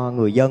đến cho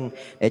người dân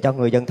để cho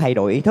người dân thay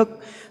đổi ý thức.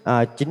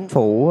 Chính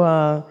phủ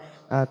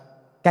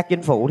các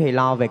chính phủ thì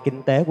lo về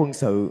kinh tế quân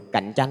sự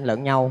cạnh tranh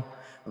lẫn nhau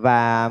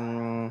và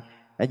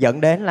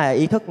dẫn đến là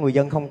ý thức người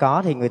dân không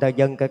có thì người ta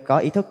dân có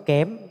ý thức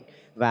kém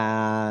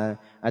và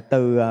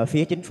từ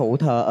phía chính phủ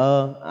thờ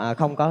ơ,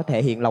 không có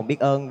thể hiện lòng biết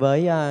ơn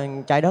với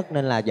trái đất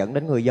nên là dẫn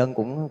đến người dân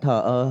cũng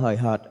thờ ơ hời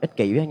hợt ích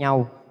kỷ với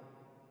nhau.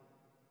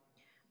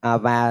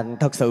 Và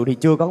thật sự thì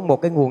chưa có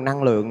một cái nguồn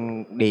năng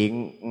lượng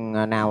điện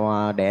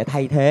nào để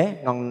thay thế,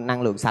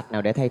 năng lượng sạch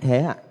nào để thay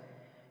thế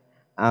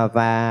ạ.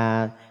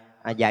 Và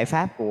giải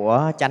pháp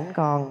của chánh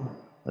con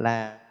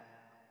là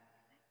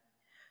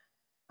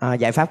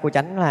giải pháp của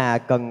chánh là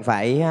cần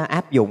phải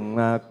áp dụng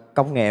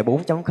công nghệ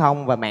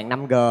 4.0 và mạng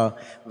 5G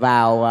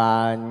vào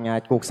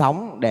cuộc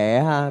sống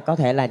để có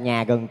thể là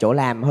nhà gần chỗ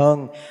làm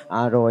hơn,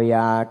 rồi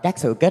các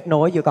sự kết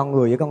nối giữa con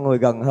người với con người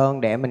gần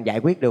hơn để mình giải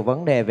quyết được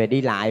vấn đề về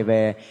đi lại,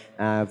 về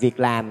việc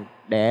làm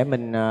để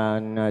mình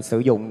sử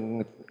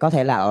dụng có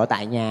thể là ở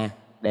tại nhà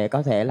để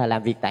có thể là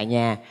làm việc tại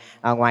nhà.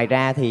 Ngoài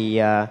ra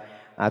thì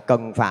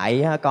cần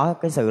phải có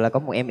cái sự là có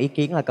một em ý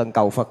kiến là cần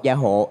cầu Phật gia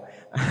hộ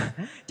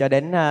cho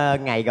đến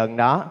ngày gần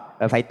đó,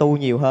 rồi phải tu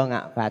nhiều hơn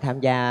ạ, và tham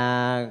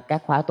gia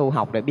các khóa tu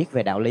học để biết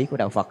về đạo lý của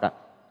đạo Phật ạ.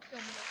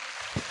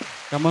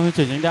 Cảm ơn huynh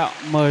trưởng chánh đạo.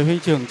 Mời huynh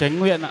trưởng chánh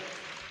nguyện ạ.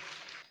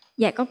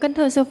 Dạ con kính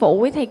thưa sư phụ,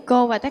 quý thầy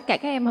cô và tất cả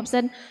các em học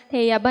sinh.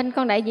 Thì bên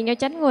con đại diện cho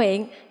chánh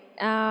nguyện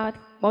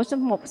bổ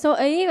sung một số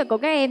ý của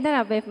các em, đó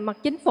là về mặt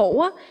chính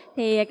phủ á,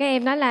 thì các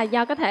em nói là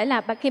do có thể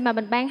là khi mà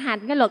mình ban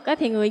hành cái luật á,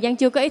 thì người dân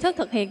chưa có ý thức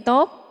thực hiện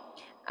tốt.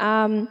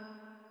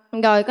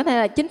 Rồi có thể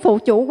là chính phủ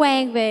chủ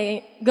quan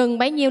về rừng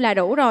bấy nhiêu là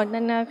đủ rồi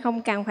nên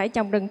không cần phải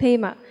trồng rừng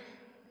thêm ạ.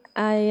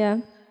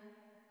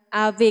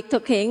 Việc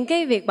thực hiện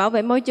cái việc bảo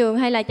vệ môi trường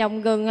hay là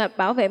trồng rừng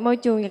bảo vệ môi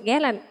trường ghé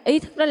là ý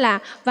thức đó là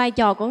vai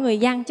trò của người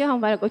dân chứ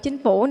không phải là của chính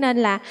phủ, nên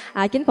là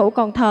chính phủ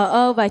còn thờ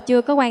ơ và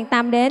chưa có quan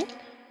tâm đến.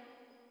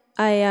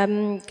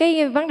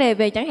 Cái vấn đề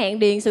về chẳng hạn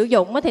điện sử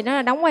dụng thì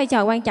nó đóng vai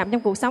trò quan trọng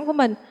trong cuộc sống của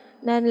mình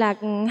nên là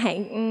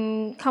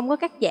không có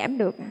cắt giảm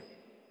được.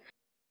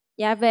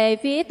 Dạ về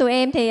phía tụi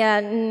em thì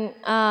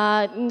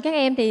các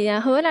em thì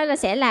hứa đó là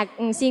sẽ là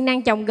siêng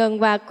năng trồng rừng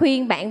và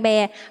khuyên bạn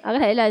bè có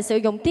thể là sử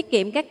dụng tiết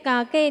kiệm các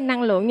cái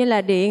năng lượng như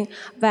là điện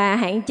và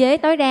hạn chế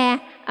tối đa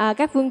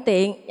các phương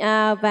tiện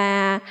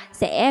và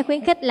sẽ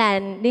khuyến khích là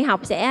đi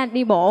học sẽ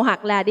đi bộ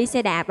hoặc là đi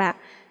xe đạp ạ.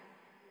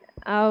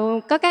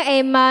 Có các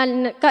em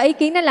có ý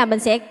kiến đó là mình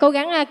sẽ cố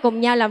gắng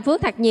cùng nhau làm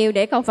phước thật nhiều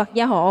để cầu Phật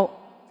gia hộ.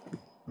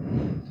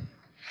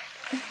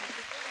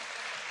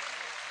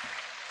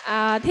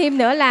 Thêm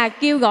nữa là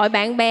kêu gọi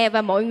bạn bè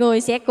và mọi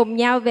người sẽ cùng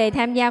nhau về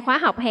tham gia khóa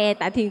học hè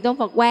tại Thiền Tôn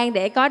Phật Quang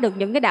để có được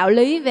những cái đạo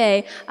lý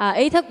về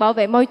ý thức bảo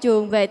vệ môi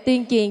trường, về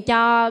tuyên truyền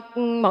cho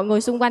mọi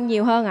người xung quanh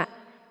nhiều hơn ạ.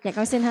 Dạ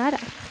con xin hết ạ.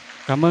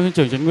 Cảm ơn huynh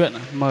trưởng chánh nguyện.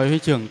 Mời huynh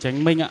trưởng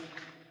chánh minh ạ.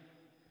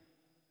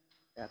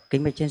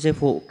 Kính bạch trên sư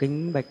phụ,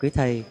 kính bạch quý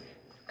thầy,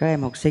 các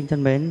em học sinh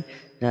thân mến.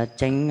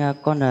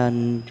 Con là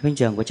huynh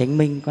trưởng của chánh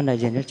minh, con đại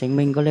diện cho chánh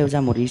minh có nêu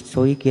ra một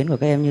số ý kiến của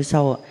các em như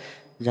sau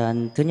ạ.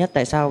 Thứ nhất,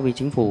 tại sao vì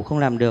chính phủ không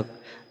làm được?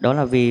 Đó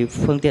là vì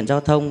phương tiện giao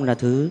thông là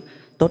thứ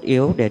tốt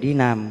yếu để đi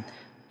làm,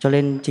 cho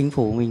nên chính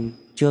phủ mình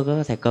chưa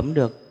có thể cấm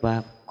được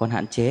và còn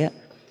hạn chế.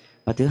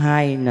 Và thứ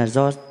hai là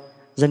do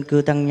dân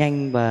cư tăng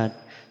nhanh và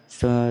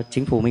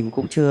chính phủ mình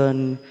cũng chưa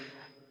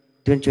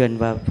tuyên truyền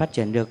và phát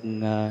triển được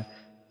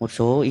một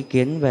số ý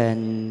kiến về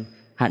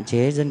hạn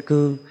chế dân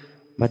cư.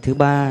 Và thứ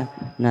ba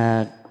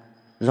là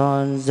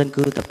do dân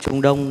cư tập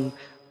trung đông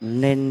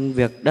nên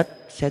việc đất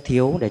sẽ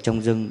thiếu để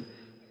trồng rừng.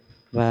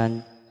 Và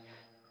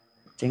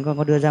chính con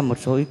có đưa ra một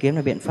số ý kiến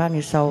và biện pháp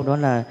như sau, đó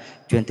là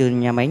chuyển từ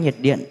nhà máy nhiệt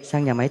điện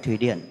sang nhà máy thủy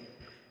điện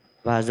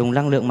và dùng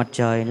năng lượng mặt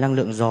trời, năng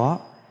lượng gió.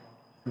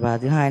 Và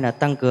thứ hai là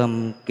tăng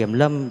cường kiểm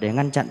lâm để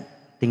ngăn chặn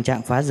tình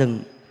trạng phá rừng.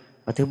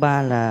 Và thứ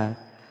ba là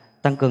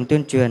tăng cường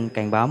tuyên truyền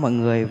cảnh báo mọi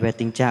người về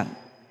tình trạng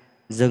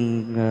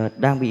rừng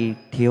đang bị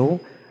thiếu.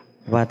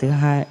 Và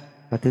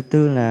thứ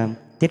tư là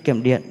tiết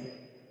kiệm điện.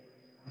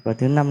 Và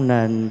thứ năm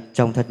là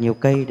trồng thật nhiều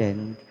cây để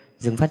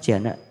rừng phát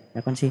triển ạ.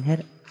 Con xin hết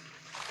ạ.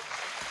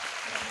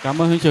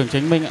 Cảm ơn huynh trưởng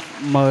chánh minh ạ.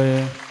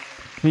 Mời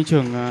huynh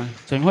trưởng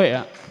chánh huệ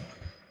ạ.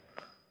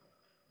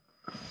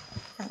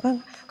 Vâng,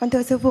 con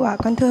thưa sư phụ ạ,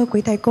 con thưa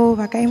quý thầy cô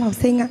và các em học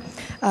sinh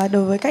ạ.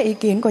 Đối với các ý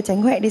kiến của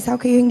chánh huệ thì sau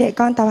khi huynh đệ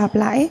con tập hợp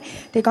lại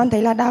thì con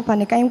thấy là đa phần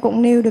thì các em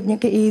cũng nêu được những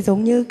cái ý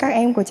giống như các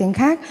em của chánh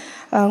khác.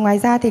 Ngoài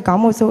ra thì có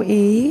một số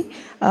ý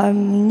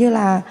như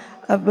là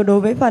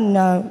đối với phần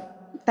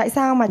tại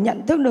sao mà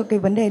nhận thức được cái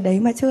vấn đề đấy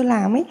mà chưa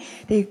làm ấy,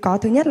 thì có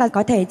thứ nhất là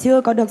có thể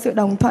chưa có được sự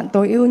đồng thuận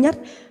tối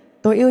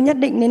ưu nhất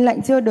định nên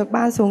lệnh chưa được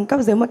ban xuống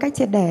cấp dưới một cách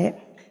triệt để.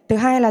 Thứ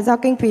hai là do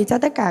kinh phí cho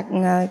tất cả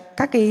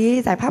các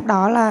cái giải pháp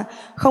đó là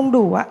không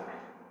đủ ạ.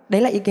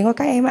 đấy là ý kiến của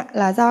các em ạ,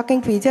 là do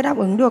kinh phí chưa đáp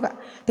ứng được ạ.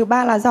 Thứ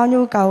ba là do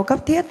nhu cầu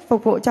cấp thiết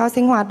phục vụ cho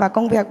sinh hoạt và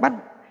công việc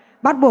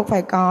bắt buộc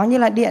phải có, như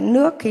là điện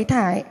nước, khí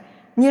thải.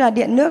 Như là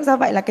điện nước, do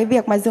vậy là cái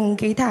việc mà dừng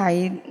khí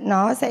thải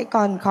nó sẽ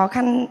còn khó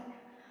khăn.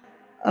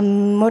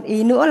 Một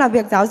ý nữa là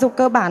việc giáo dục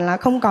cơ bản là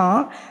không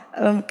có,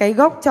 cái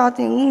gốc cho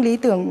những lý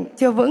tưởng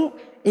chưa vững.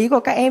 Ý của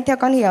các em theo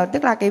con hiểu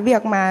tức là cái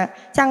việc mà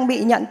trang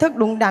bị nhận thức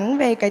đúng đắn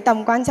về cái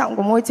tầm quan trọng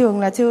của môi trường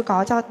là chưa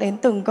có cho đến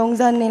từng công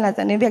dân, nên là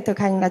dẫn đến việc thực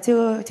hành là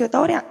chưa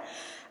tốt đấy ạ.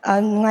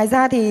 Ngoài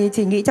ra thì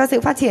chỉ nghĩ cho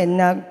sự phát triển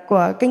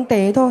của kinh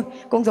tế thôi,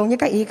 cũng giống như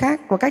các ý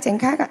khác của các chánh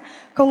khác ạ.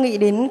 Không nghĩ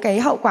đến cái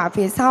hậu quả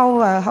phía sau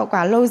và hậu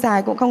quả lâu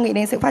dài, cũng không nghĩ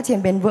đến sự phát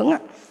triển bền vững ạ.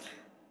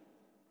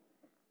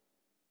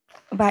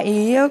 Và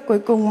ý cuối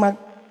cùng mà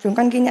chúng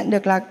con ghi nhận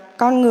được là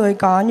con người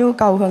có nhu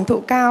cầu hưởng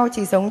thụ cao,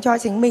 chỉ sống cho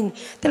chính mình.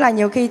 Tức là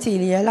nhiều khi chỉ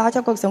lo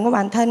cho cuộc sống của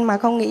bản thân mà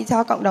không nghĩ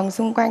cho cộng đồng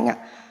xung quanh ạ.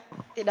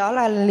 Thì đó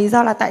là lý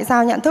do là tại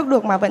sao nhận thức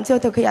được mà vẫn chưa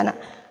thực hiện ạ.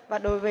 Và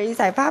đối với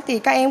giải pháp thì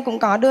các em cũng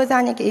có đưa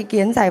ra những cái ý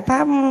kiến giải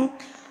pháp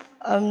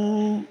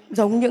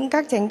giống những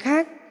các chánh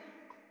khác.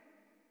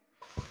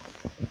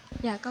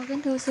 Dạ, con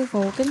kính thưa sư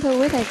phụ, kính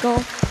thưa quý thầy cô.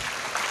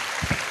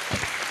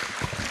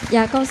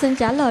 Dạ, con xin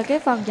trả lời cái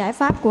phần giải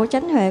pháp của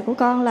chánh huệ của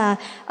con là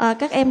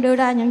các em đưa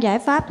ra những giải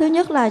pháp. Thứ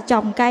nhất là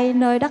trồng cây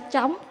nơi đất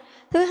trống.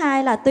 Thứ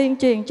hai là tuyên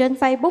truyền trên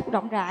Facebook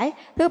rộng rãi.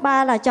 Thứ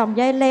ba là trồng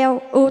dây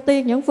leo, ưu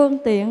tiên những phương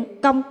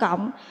tiện công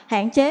cộng,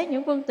 hạn chế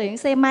những phương tiện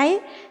xe máy,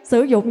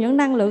 sử dụng những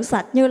năng lượng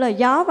sạch như là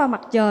gió và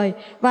mặt trời,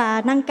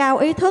 và nâng cao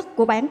ý thức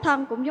của bản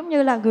thân cũng giống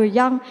như là người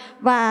dân,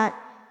 và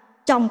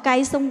trồng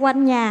cây xung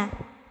quanh nhà.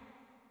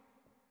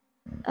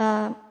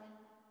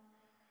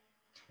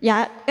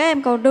 Dạ, các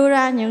em còn đưa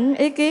ra những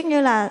ý kiến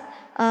như là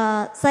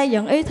xây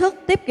dựng ý thức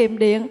tiết kiệm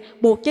điện,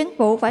 buộc chính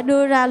phủ phải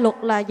đưa ra luật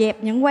là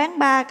dẹp những quán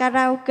bar,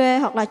 karaoke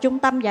hoặc là trung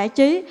tâm giải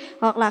trí,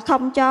 hoặc là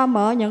không cho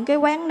mở những cái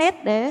quán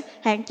net để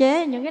hạn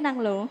chế những cái năng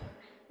lượng.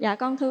 Dạ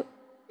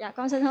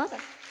con xin hết ạ.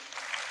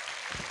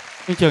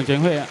 Huynh trưởng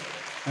Chánh Huệ ạ,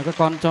 các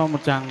con cho một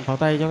tràng pháo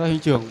tay cho các huynh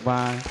trưởng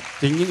và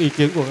chính những ý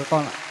kiến của các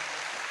con ạ.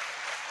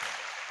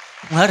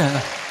 Hết rồi.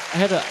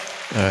 Hết rồi ạ.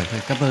 Rồi,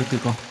 cảm ơn tụi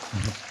con.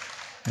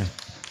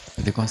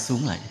 Tụi con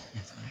xuống lại.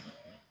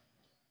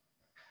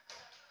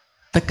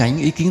 Tất cả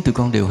những ý kiến tụi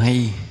con đều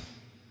hay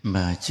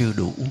mà chưa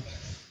đủ.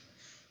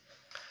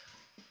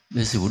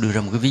 Để sư phụ đưa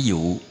ra một cái ví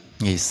dụ.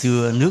 Ngày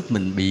xưa nước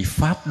mình bị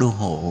Pháp đô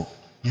hộ.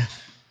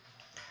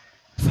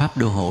 Pháp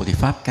đô hộ thì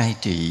Pháp cai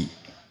trị,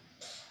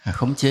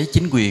 khống chế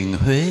chính quyền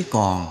Huế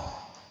còn,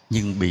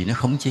 nhưng bị nó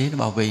khống chế, nó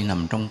bao vây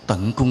nằm trong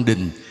tận cung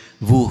đình.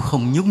 Vua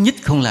không nhúc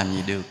nhích, không làm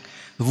gì được.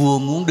 Vua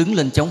muốn đứng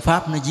lên chống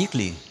Pháp nó giết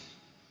liền.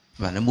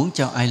 Và nó muốn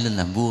cho ai lên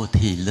làm vua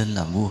thì lên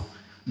làm vua.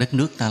 Đất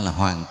nước ta là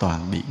hoàn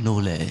toàn bị nô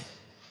lệ,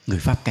 người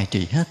Pháp cai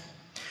trị hết.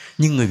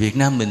 Nhưng người Việt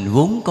Nam mình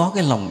vốn có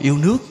cái lòng yêu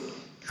nước,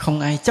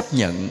 không ai chấp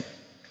nhận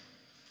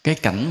cái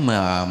cảnh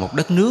mà một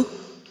đất nước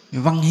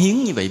văn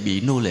hiến như vậy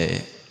bị nô lệ.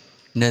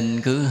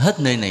 Nên cứ hết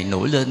nơi này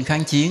nổi lên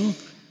kháng chiến,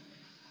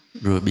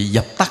 rồi bị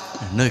dập tắt,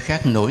 nơi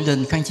khác nổi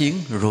lên kháng chiến,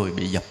 rồi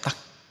bị dập tắt.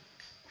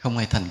 Không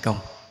ai thành công.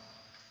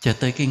 Cho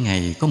tới cái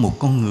ngày có một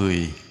con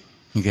người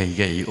gầy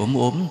gầy ốm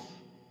ốm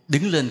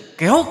đứng lên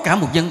kéo cả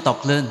một dân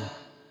tộc lên,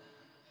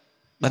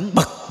 đánh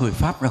bật người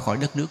Pháp ra khỏi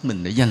đất nước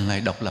mình để giành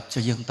lại độc lập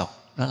cho dân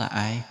tộc. Đó là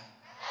ai?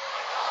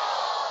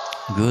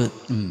 Good.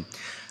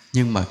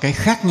 Nhưng mà cái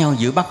khác nhau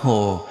giữa Bác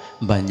Hồ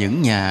và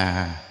những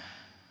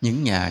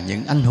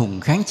anh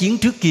hùng kháng chiến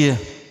trước kia,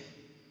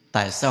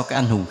 tại sao cái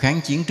anh hùng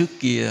kháng chiến trước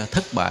kia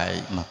thất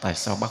bại mà tại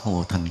sao Bác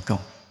Hồ thành công?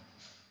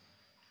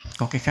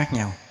 Có cái khác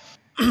nhau.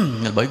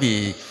 Là bởi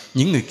vì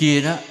những người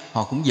kia đó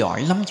họ cũng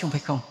giỏi lắm chứ không phải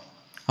không.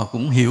 Họ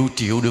cũng hiệu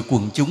triệu được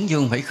quần chúng chứ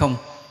không phải không.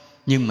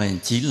 Nhưng mà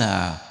chỉ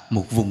là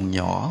một vùng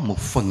nhỏ, một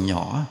phần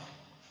nhỏ.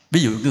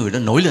 Ví dụ người đó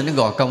nổi lên ở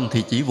Gò Công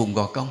thì chỉ vùng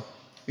Gò Công.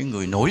 Cái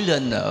người nổi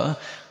lên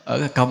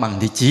ở Cao Bằng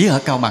thì chỉ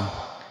ở Cao Bằng.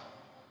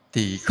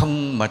 Thì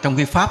không, mà trong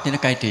cái Pháp thì nó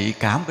cai trị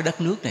cả một cái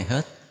đất nước này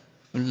hết.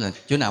 Là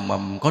chỗ nào mà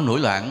có nổi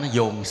loạn nó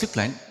dồn sức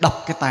lại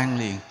đập cái tan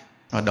liền.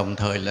 Và đồng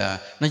thời là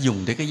nó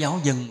dùng để cái giáo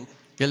dân.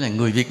 Cái là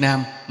người Việt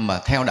Nam mà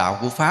theo đạo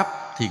của Pháp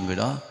thì người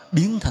đó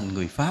biến thành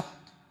người Pháp,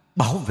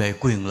 bảo vệ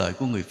quyền lợi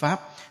của người Pháp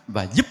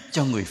và giúp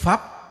cho người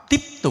Pháp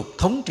tiếp tục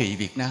thống trị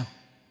Việt Nam.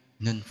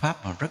 Nên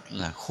Pháp họ rất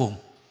là khôn.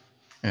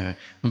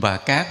 Và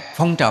các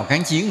phong trào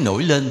kháng chiến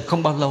nổi lên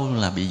không bao lâu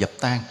là bị dập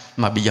tan.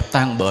 Mà bị dập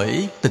tan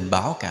bởi tình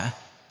báo cả.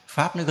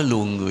 Pháp nó có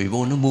luồng người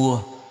vô nó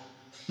mua.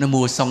 Nó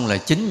mua xong là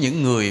chính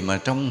những người mà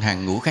trong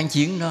hàng ngũ kháng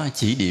chiến nó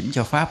chỉ điểm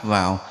cho Pháp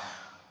vào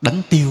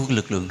đánh tiêu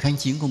lực lượng kháng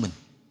chiến của mình.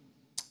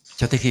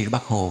 Cho tới khi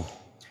Bác Hồ.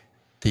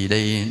 Thì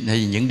đây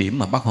những điểm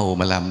mà Bác Hồ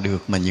mà làm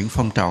được mà những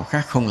phong trào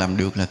khác không làm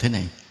được là thế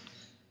này.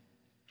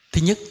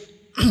 Thứ nhất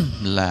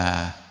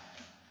là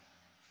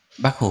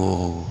Bác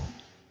Hồ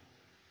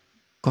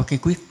có cái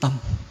quyết tâm,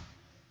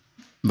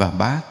 và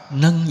bác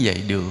nâng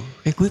dậy được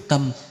cái quyết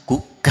tâm của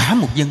cả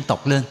một dân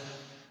tộc lên,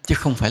 chứ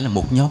không phải là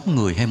một nhóm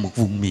người hay một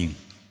vùng miền.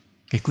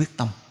 Cái quyết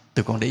tâm,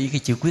 tụi con để ý cái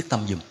chữ quyết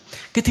tâm dùm.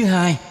 Cái thứ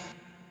hai,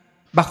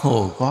 Bác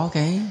Hồ có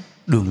cái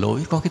đường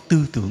lối, có cái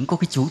tư tưởng, có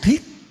cái chủ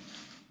thuyết.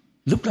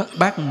 Lúc đó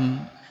bác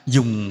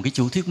dùng cái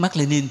chủ thuyết Mác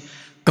Lênin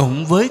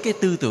cộng với cái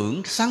tư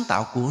tưởng sáng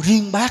tạo của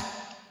riêng Bác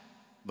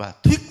và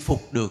thuyết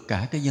phục được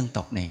cả cái dân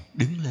tộc này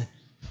đứng lên.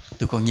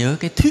 Tôi còn nhớ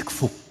cái thuyết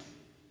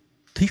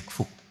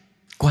phục,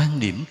 quan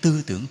điểm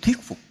tư tưởng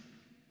thuyết phục.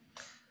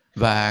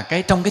 Và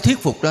trong cái thuyết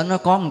phục đó nó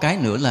có một cái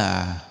nữa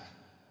là,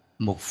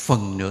 một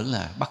phần nữa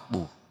là bắt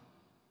buộc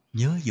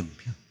nhớ giùm.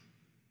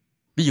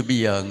 Ví dụ bây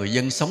giờ người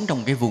dân sống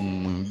trong cái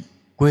vùng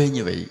quê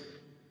như vậy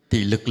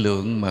thì lực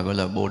lượng mà gọi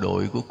là bộ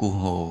đội của Cụ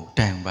Hồ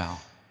tràn vào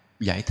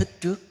giải thích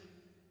trước,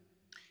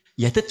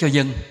 giải thích cho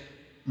dân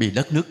bị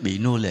đất nước bị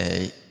nô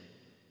lệ,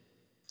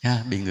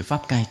 bị người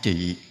Pháp cai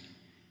trị.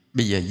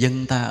 Bây giờ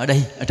dân ta ở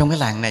đây, ở trong cái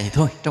làng này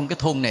thôi, trong cái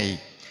thôn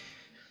này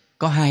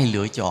có hai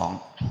lựa chọn.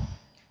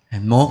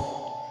 Một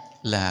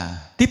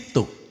là tiếp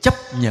tục chấp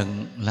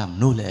nhận làm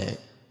nô lệ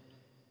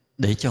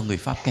để cho người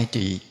Pháp cai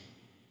trị.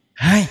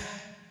 Hai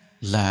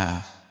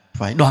là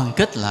phải đoàn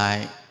kết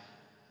lại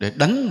để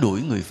đánh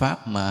đuổi người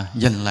Pháp mà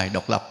giành lại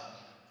độc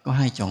lập. Có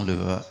hai chọn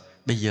lựa.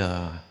 Bây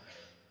giờ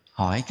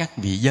hỏi các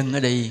vị dân ở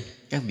đây,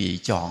 các vị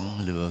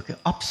chọn lựa cái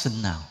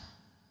option nào?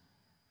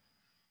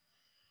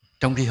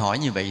 Trong khi hỏi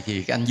như vậy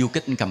thì cái anh du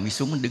kích anh cầm cái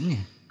súng anh đứng nè.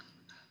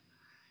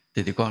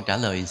 Thì tụi con trả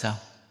lời làm sao?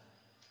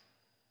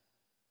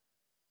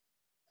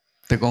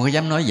 Tụi con có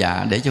dám nói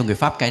dạ để cho người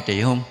Pháp cai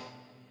trị không?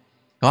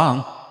 Có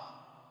không?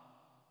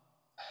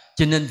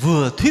 Cho nên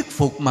vừa thuyết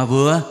phục mà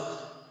vừa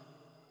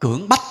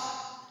cưỡng bách.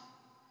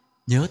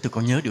 Nhớ, tụi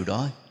con nhớ điều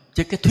đó.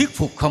 Chứ cái thuyết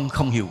phục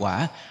không hiệu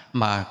quả.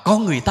 Mà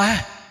con người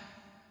ta,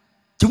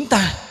 chúng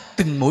ta,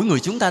 từng mỗi người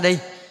chúng ta đây,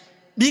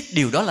 biết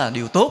điều đó là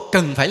điều tốt,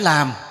 cần phải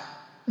làm,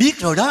 biết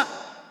rồi đó,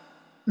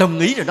 đồng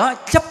ý rồi đó,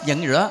 chấp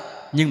nhận rồi đó,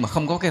 nhưng mà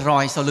không có cái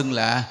roi sau lưng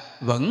là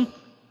vẫn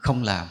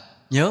không làm.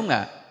 Nhớ không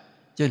ạ?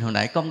 Cho nên hồi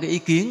nãy có một cái ý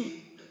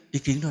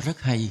kiến đó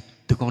rất hay.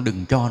 Tụi con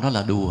đừng cho nó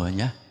là đùa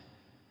nhé.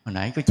 Hồi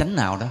nãy có chánh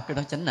nào đó, cái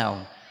đó chánh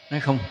nào nói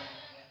không?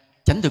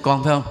 Chánh tụi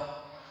con phải không?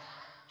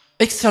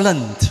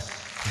 Excellent.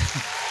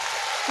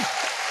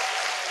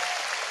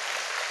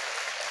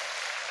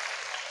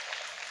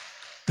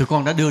 Tụi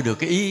con đã đưa được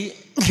cái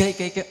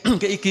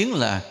ý kiến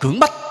là cưỡng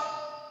bách,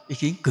 ý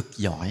kiến cực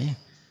giỏi.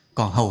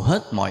 Còn hầu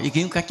hết mọi ý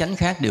kiến của các chánh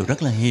khác đều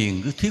rất là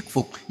hiền, cứ thuyết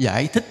phục,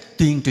 giải thích,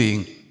 tuyên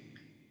truyền.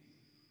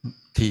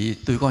 Thì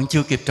tụi con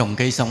chưa kịp trồng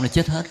cây xong nó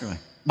chết hết rồi.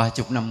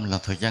 30 năm là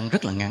thời gian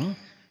rất là ngắn.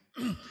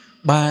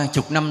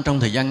 30 năm trong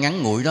thời gian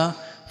ngắn ngủi đó,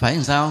 phải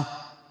làm sao?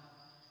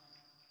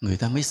 Người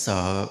ta mới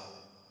sợ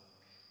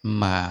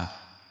mà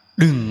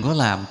đừng có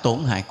làm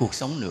tổn hại cuộc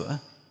sống nữa.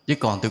 Chứ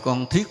còn tụi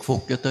con thuyết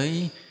phục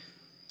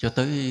cho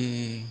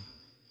tới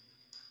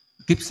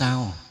kiếp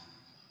sau.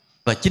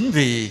 Và chính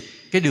vì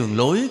cái đường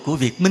lối của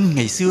Việt Minh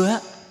ngày xưa á,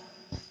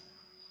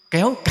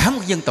 kéo cả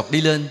một dân tộc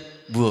đi lên,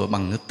 vừa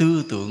bằng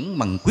tư tưởng,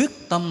 bằng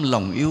quyết tâm,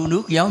 lòng yêu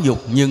nước, giáo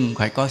dục, nhưng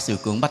phải có sự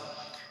cưỡng bách.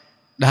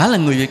 Đã là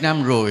người Việt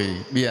Nam rồi,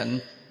 bị anh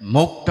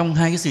một trong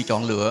hai cái sự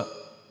chọn lựa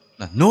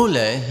là nô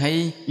lệ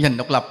hay giành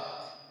độc lập.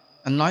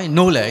 Anh nói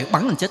nô lệ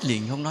bắn anh chết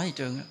liền, không nói gì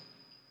trơn á.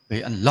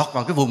 Vì anh lọt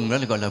vào cái vùng đó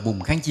là gọi là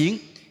vùng kháng chiến,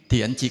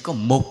 thì anh chỉ có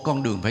một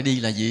con đường phải đi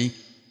là gì?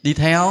 Đi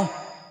theo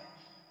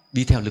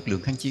lực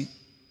lượng kháng chiến.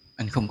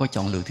 Anh không có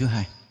chọn lựa thứ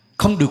hai,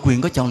 không được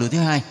quyền có chọn lựa thứ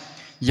hai.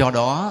 Do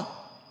đó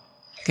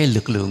cái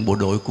lực lượng bộ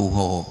đội Cụ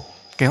Hồ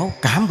kéo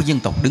cả một dân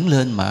tộc đứng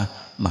lên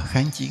mà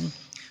kháng chiến.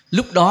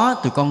 Lúc đó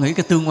tụi con nghĩ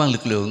cái tương quan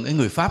lực lượng ở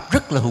người Pháp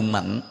rất là hùng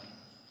mạnh,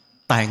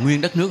 tài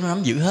nguyên đất nước nó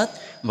nắm giữ hết,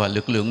 và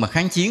lực lượng mà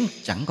kháng chiến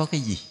chẳng có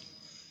cái gì.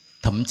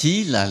 Thậm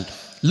chí là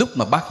lúc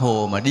mà Bác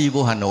Hồ mà đi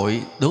vô Hà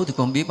Nội, đố tụi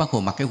con biết Bác Hồ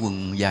mặc cái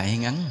quần dài hay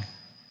ngắn?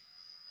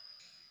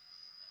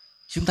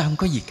 Chúng ta không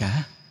có gì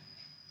cả.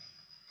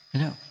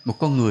 Một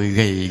con người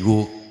gầy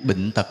guộc,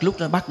 bệnh tật, lúc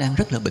đó Bác đang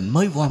rất là bệnh,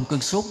 mới qua một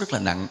cơn sốt rất là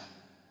nặng.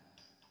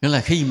 Nghĩa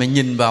là khi mà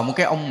nhìn vào một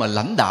cái ông mà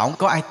lãnh đạo,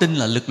 có ai tin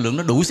là lực lượng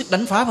nó đủ sức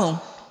đánh Pháp không?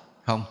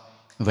 Không.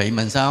 Vậy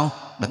mà sao?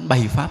 Đánh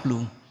bay Pháp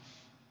luôn.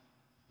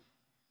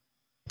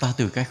 Ta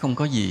từ cái không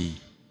có gì,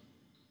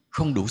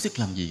 không đủ sức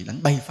làm gì,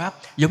 đánh bay Pháp.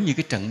 Giống như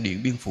cái trận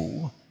Điện Biên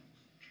Phủ.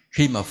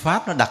 Khi mà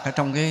Pháp nó đặt ở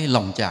trong cái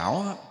lòng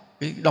chảo,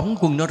 cái đóng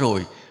quân đó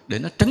rồi, để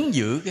nó trấn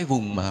giữ cái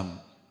vùng mà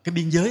cái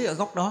biên giới ở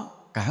góc đó,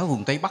 cả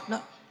vùng Tây Bắc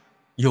đó,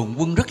 dồn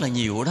quân rất là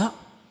nhiều đó,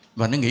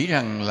 và nó nghĩ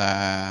rằng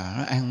là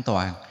nó an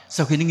toàn.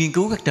 Sau khi nó nghiên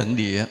cứu các trận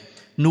địa,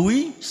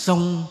 núi,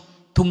 sông,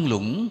 thung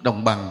lũng,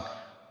 đồng bằng,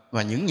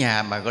 và những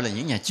nhà mà gọi là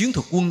những nhà chiến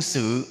thuật quân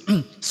sự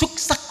xuất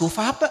sắc của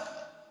Pháp á,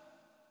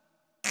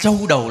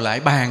 châu đầu lại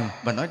bàn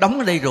và nói đóng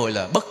ở đây rồi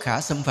là bất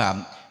khả xâm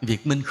phạm,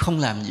 Việt Minh không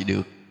làm gì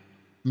được.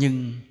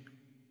 Nhưng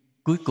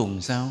cuối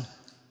cùng sao?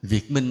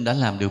 Việt Minh đã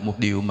làm được một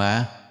điều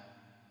mà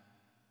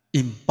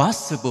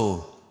impossible,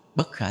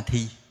 bất khả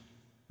thi,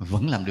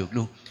 vẫn làm được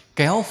luôn.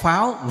 Kéo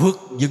pháo vượt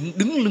dựng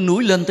đứng lưng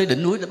núi lên tới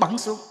đỉnh núi để bắn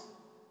xuống,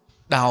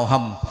 đào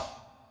hầm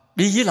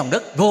đi dưới lòng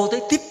đất, vô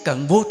tới tiếp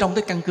cận, vô trong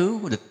tới căn cứ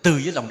của địch, từ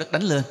dưới lòng đất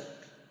đánh lên.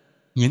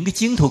 Những cái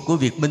chiến thuật của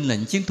Việt Minh là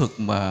những chiến thuật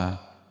mà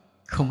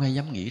không ai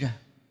dám nghĩ ra.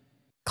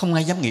 Không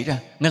ai dám nghĩ ra.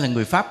 Nghĩa là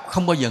người Pháp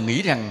không bao giờ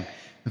nghĩ rằng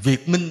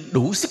Việt Minh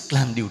đủ sức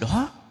làm điều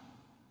đó,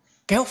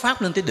 kéo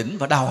Pháp lên tới đỉnh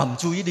và đào hầm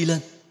chui đi lên.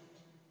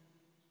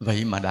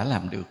 Vậy mà đã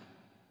làm được.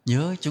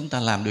 Nhớ, chúng ta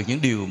làm được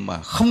những điều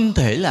mà không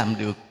thể làm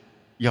được,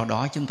 do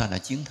đó chúng ta đã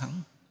chiến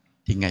thắng.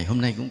 Thì Thì ngày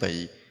hôm nay cũng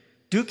vậy.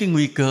 Trước cái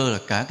nguy cơ là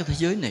cả cái thế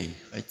giới này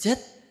phải chết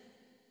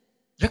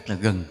rất là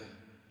gần,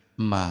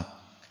 mà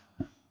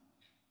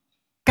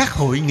các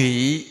hội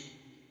nghị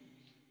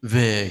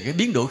về cái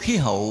biến đổi khí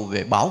hậu,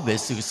 về bảo vệ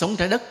sự sống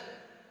trái đất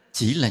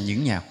chỉ là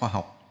những nhà khoa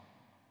học,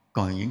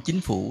 còn những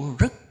chính phủ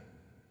rất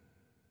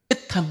ít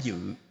tham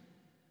dự.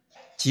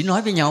 Chỉ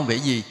nói với nhau về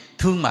gì?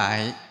 Thương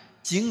mại,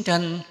 chiến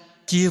tranh,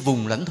 chia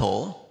vùng lãnh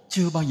thổ,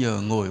 chưa bao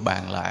giờ ngồi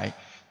bàn lại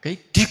cái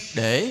triệt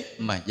để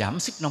mà giảm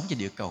sức nóng trên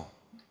địa cầu.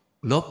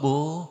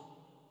 Global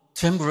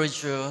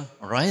temperature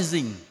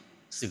rising,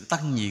 sự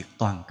tăng nhiệt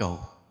toàn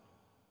cầu,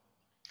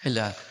 hay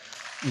là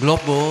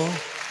global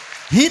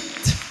heat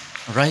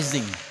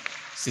rising,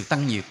 sự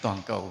tăng nhiệt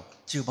toàn cầu,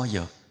 chưa bao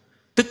giờ.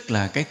 Tức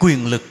là cái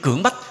quyền lực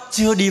cưỡng bách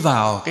chưa đi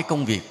vào cái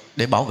công việc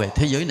để bảo vệ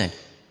thế giới này.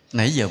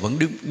 Nãy giờ vẫn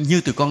đứng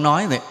như tụi con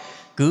nói vậy,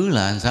 cứ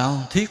là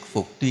sao thuyết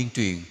phục tuyên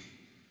truyền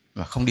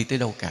và không đi tới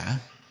đâu cả.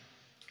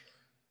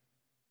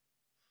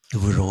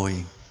 Vừa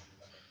rồi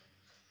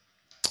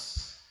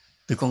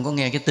tụi con có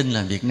nghe cái tin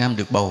là Việt Nam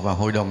được bầu vào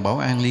Hội đồng Bảo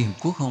an Liên Hợp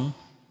Quốc không?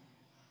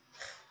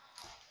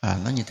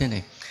 Nó như thế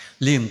này.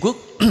 Liên Hợp Quốc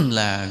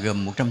là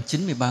gồm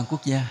 193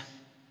 quốc gia.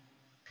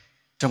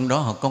 Trong đó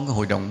họ có cái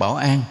Hội đồng Bảo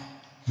an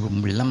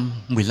gồm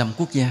 15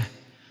 quốc gia.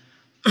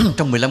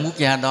 Trong 15 quốc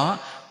gia đó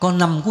có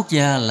 5 quốc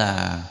gia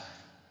là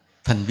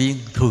thành viên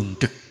thường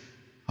trực.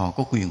 Họ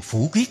có quyền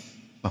phủ quyết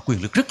và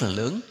quyền lực rất là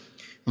lớn.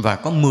 Và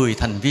có 10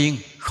 thành viên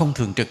không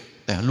thường trực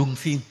tại luân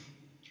phiên.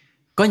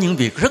 Có những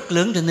việc rất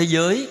lớn trên thế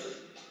giới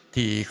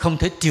thì không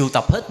thể triệu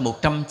tập hết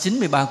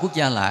 193 quốc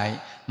gia lại,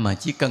 mà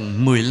chỉ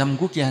cần 15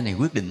 quốc gia này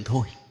quyết định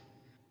thôi.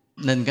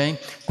 Nên cái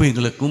quyền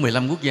lực của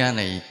 15 quốc gia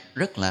này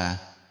rất là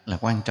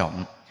quan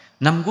trọng.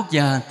 5 quốc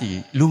gia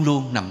thì luôn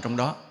luôn nằm trong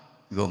đó,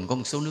 gồm có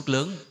một số nước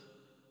lớn.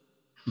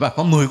 Và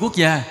có 10 quốc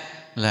gia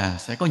là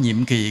sẽ có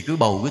nhiệm kỳ cứ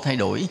bầu cứ thay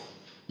đổi.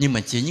 Nhưng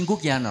mà chỉ những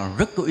quốc gia nào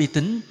rất có uy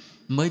tín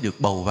mới được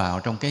bầu vào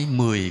trong cái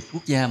 10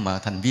 quốc gia mà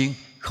thành viên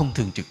không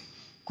thường trực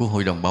của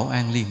Hội đồng Bảo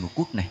an Liên Hợp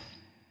Quốc này.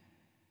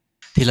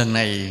 Thì lần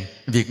này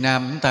Việt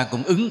Nam chúng ta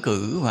cũng ứng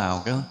cử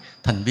vào cái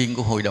thành viên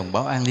của Hội đồng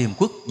Bảo an Liên Hợp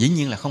Quốc, dĩ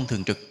nhiên là không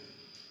thường trực.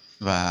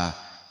 Và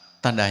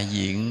ta đại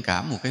diện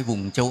cả một cái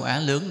vùng châu Á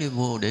lớn để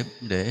vô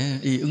để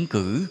đi ứng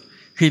cử.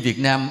 Khi Việt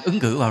Nam ứng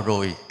cử vào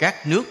rồi,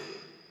 các nước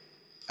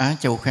Á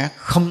châu khác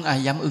không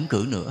ai dám ứng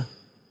cử nữa.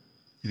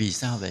 Vì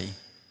sao vậy?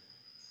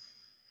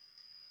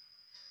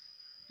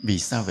 Vì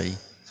sao vậy?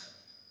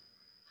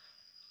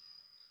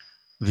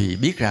 Vì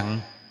biết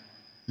rằng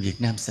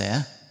Việt Nam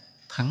sẽ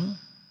thắng.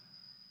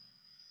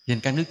 Nên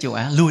các nước châu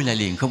Á lui lại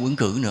liền, không ứng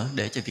cử nữa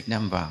để cho Việt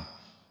Nam vào.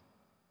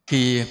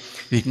 Khi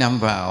Việt Nam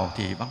vào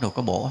thì bắt đầu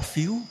có bỏ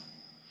phiếu.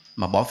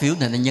 Mà bỏ phiếu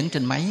này nó nhấn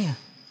trên máy.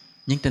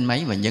 Nhấn trên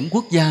máy và nhấn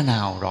quốc gia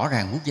nào, rõ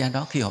ràng quốc gia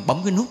đó. Khi họ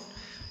bấm cái nút,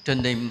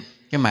 trên đây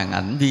cái màn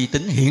ảnh vi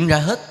tính hiện ra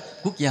hết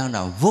quốc gia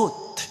nào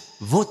vote,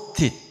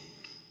 voted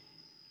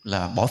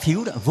là bỏ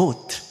phiếu đó,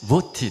 vote,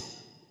 voted.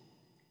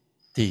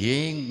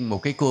 Thì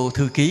một cái cô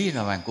thư ký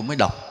là bạn cũng mới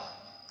đọc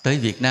tới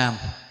Việt Nam.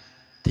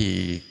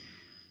 Thì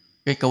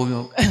cái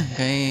câu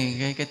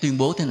cái tuyên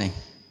bố thế này: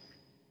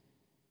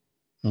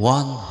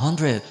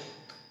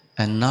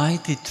 193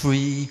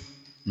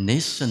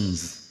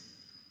 nations,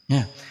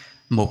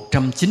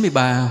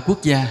 193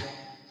 quốc gia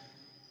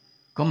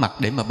có mặt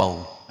để mà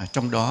bầu.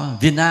 Trong đó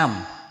Việt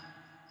Nam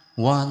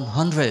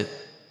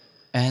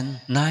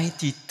 192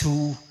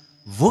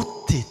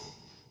 voted,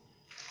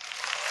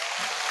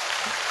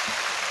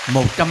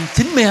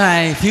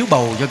 192 phiếu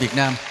bầu cho Việt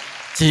Nam.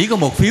 Chỉ có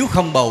một phiếu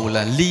không bầu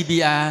là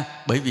Libya,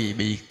 bởi vì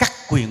bị cắt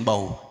quyền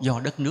bầu do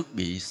đất nước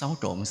bị xáo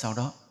trộn sau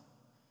đó.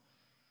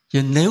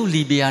 Cho nên nếu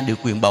Libya được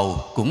quyền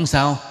bầu cũng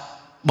sao?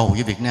 Bầu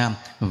cho Việt Nam.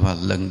 Và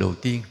lần đầu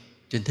tiên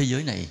trên thế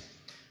giới này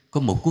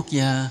có một quốc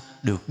gia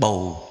được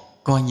bầu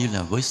coi như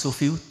là với số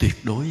phiếu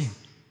tuyệt đối.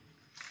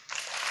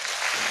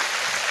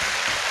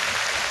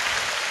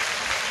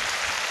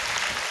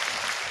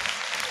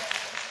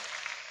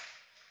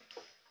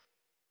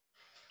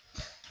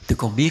 Tụi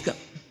con biết á,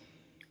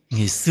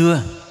 ngày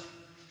xưa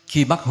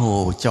khi Bác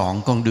Hồ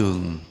chọn con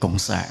đường cộng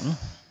sản,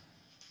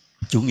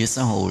 chủ nghĩa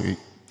xã hội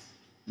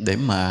để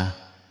mà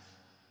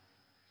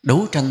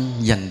đấu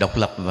tranh giành độc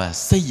lập và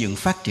xây dựng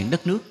phát triển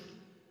đất nước,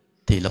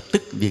 thì lập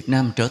tức Việt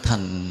Nam trở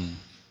thành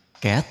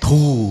kẻ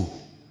thù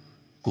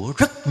của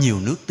rất nhiều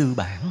nước tư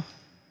bản.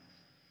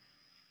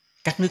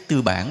 Các nước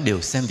tư bản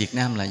đều xem Việt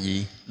Nam là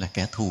gì? Là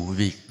kẻ thù,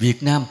 vì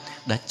Việt Nam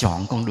đã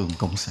chọn con đường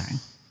cộng sản.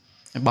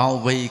 Bao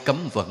vây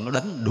cấm vận, nó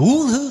đánh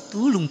đủ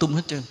thứ lung tung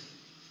hết trơn.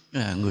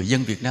 Người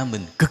dân Việt Nam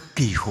mình cực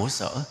kỳ khổ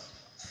sở.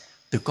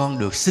 Tụi con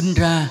được sinh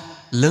ra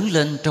lớn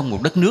lên trong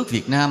một đất nước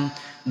Việt Nam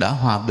đã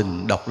hòa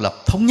bình, độc lập,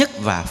 thống nhất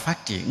và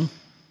phát triển.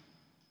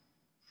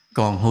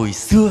 Còn hồi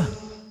xưa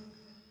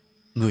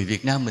người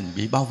Việt Nam mình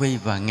bị bao vây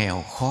và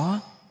nghèo khó.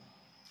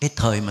 Cái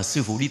thời mà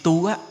sư phụ đi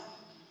tu á,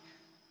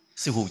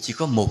 sư phụ chỉ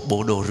có một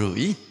bộ đồ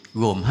rưỡi,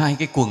 gồm 2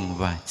 cái quần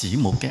và chỉ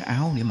một cái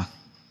áo để mặc,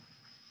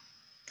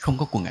 không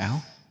có quần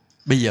áo.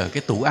 Bây giờ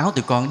cái tủ áo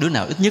tụi con đứa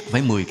nào ít nhất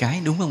phải 10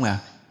 cái, đúng không ạ?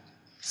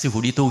 Sư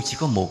phụ đi tu chỉ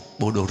có một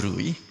bộ đồ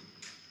rưỡi,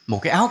 một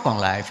cái áo còn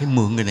lại phải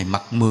mượn người này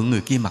mặc, mượn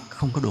người kia mặc,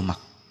 không có đồ mặc.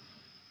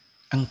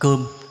 ăn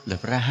cơm là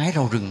ra hái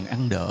rau rừng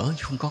ăn đỡ,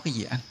 chứ không có cái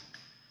gì ăn.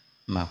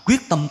 Mà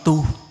quyết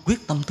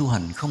tâm tu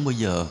hành, không bao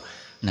giờ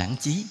nản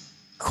chí,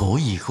 khổ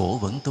gì khổ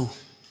vẫn tu.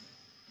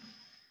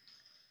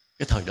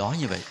 Cái thời đó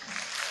như vậy,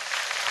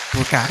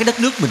 rồi cả cái đất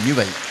nước mình như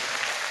vậy,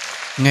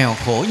 nghèo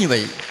khổ như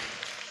vậy,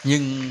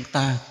 nhưng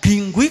ta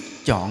kiên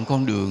quyết chọn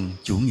con đường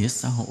chủ nghĩa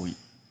xã hội.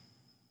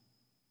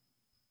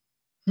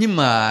 Nhưng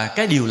mà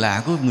cái điều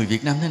lạ của người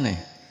Việt Nam thế này,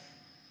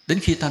 đến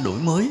khi ta đổi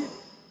mới,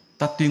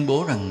 ta tuyên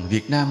bố rằng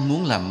Việt Nam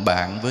muốn làm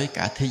bạn với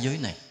cả thế giới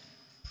này,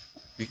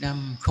 Việt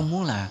Nam không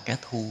muốn là kẻ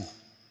thù.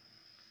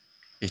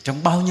 Thì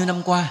trong bao nhiêu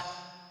năm qua,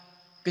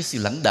 cái sự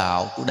lãnh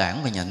đạo của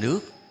Đảng và Nhà nước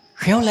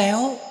khéo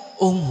léo,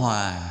 ôn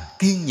hòa,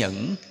 kiên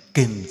nhẫn,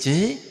 kiềm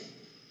chế,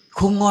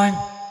 khôn ngoan,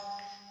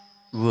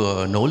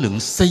 vừa nỗ lực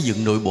xây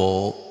dựng nội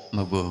bộ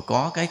mà vừa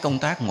có cái công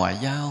tác ngoại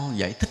giao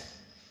giải thích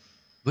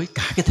với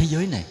cả cái thế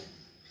giới này.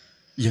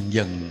 Dần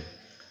dần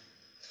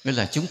nghĩa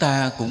là chúng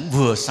ta cũng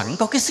vừa sẵn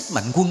có cái sức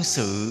mạnh quân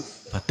sự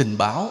và tình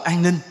báo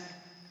an ninh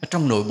ở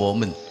trong nội bộ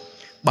mình.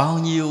 Bao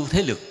nhiêu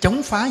thế lực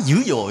chống phá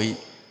dữ dội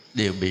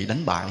đều bị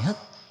đánh bại hết.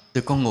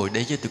 Tụi con ngồi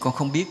đây chứ tụi con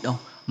không biết đâu,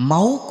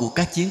 máu của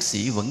các chiến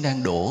sĩ vẫn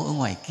đang đổ ở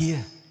ngoài kia.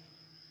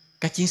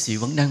 Các chiến sĩ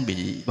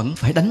vẫn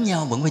phải đánh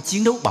nhau, vẫn phải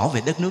chiến đấu bảo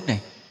vệ đất nước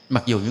này,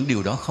 mặc dù những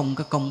điều đó không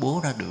có công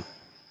bố ra được.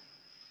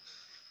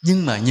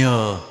 Nhưng mà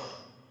nhờ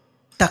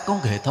ta có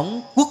hệ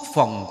thống quốc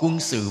phòng quân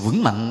sự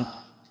vững mạnh,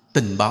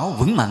 tình báo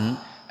vững mạnh,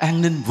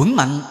 an ninh vững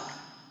mạnh,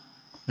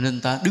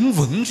 nên ta đứng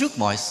vững trước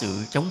mọi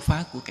sự chống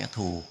phá của kẻ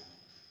thù.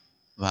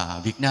 Và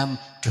Việt Nam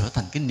trở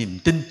thành cái niềm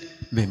tin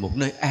về một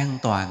nơi an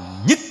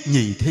toàn nhất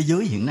nhì thế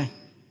giới hiện nay.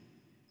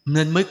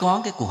 Nên mới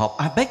có cái cuộc họp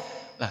APEC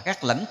và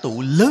các lãnh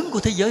tụ lớn của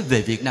thế giới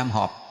về Việt Nam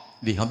họp.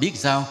 Vì họ biết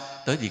sao?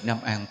 Tới Việt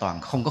Nam an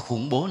toàn, không có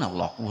khủng bố nào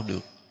lọt vô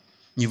được.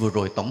 Như vừa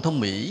rồi Tổng thống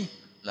Mỹ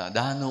là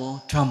Donald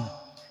Trump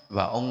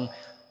và ông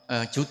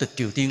Chủ tịch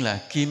Triều Tiên là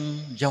Kim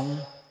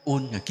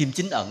Jong-un, Kim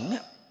Chính Ẩn,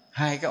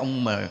 hai cái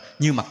ông mà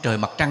như mặt trời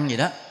mặt trăng vậy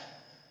đó,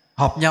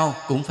 họp nhau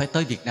cũng phải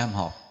tới Việt Nam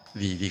họp.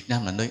 Vì Việt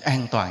Nam là nơi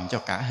an toàn cho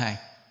cả hai.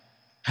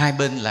 Hai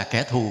bên là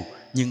kẻ thù,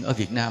 nhưng ở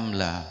Việt Nam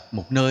là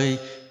một nơi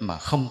mà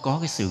không có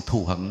cái sự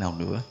thù hận nào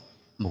nữa.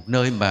 Một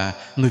nơi mà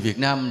người Việt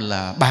Nam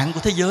là bạn của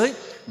thế giới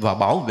và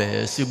bảo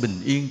vệ sự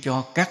bình yên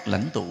cho các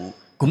lãnh tụ.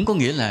 Cũng có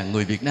nghĩa là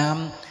người Việt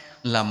Nam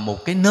là một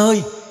cái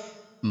nơi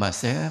mà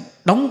sẽ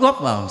đóng góp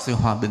vào sự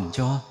hòa bình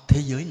cho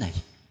thế giới này.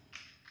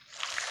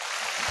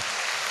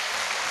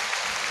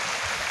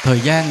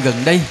 Thời gian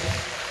gần đây,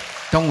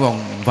 trong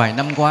vòng vài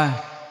năm qua,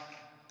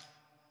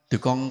 tụi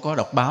con có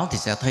đọc báo thì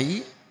sẽ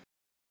thấy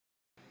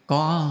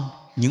có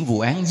những vụ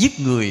án giết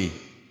người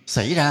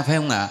xảy ra, phải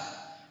không ạ?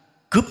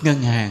 Cướp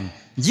ngân hàng,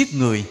 giết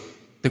người,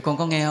 tụi con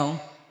có nghe không?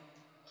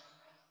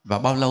 Và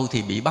bao lâu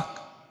thì bị bắt?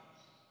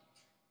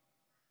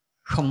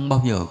 Không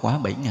bao giờ quá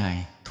 7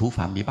 ngày thủ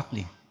phạm bị bắt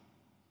liền.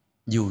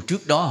 Dù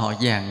trước đó họ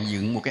dàn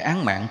dựng một cái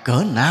án mạng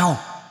cỡ nào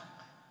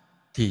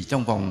thì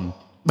trong vòng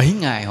 7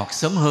 ngày hoặc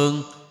sớm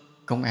hơn,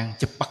 công an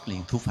chụp bắt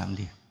liền thủ phạm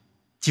liền.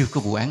 Chưa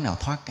có vụ án nào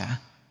thoát cả.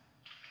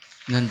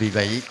 Nên vì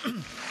vậy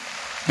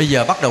bây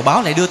giờ bắt đầu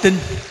báo lại đưa tin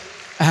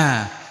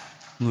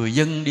người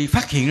dân đi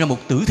phát hiện ra một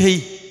tử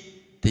thi,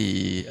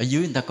 thì ở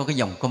dưới người ta có cái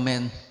dòng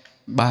comment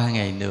 3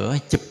 ngày nữa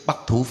chụp bắt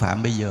thủ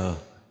phạm. Bây giờ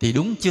thì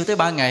đúng chưa tới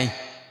 3 ngày,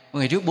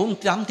 ngày trước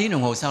 48 tiếng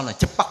đồng hồ sau là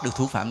chụp bắt được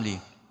thủ phạm liền.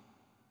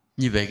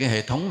 Như vậy cái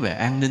hệ thống về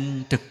an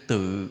ninh trật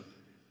tự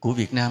của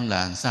Việt Nam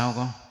là làm sao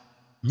con?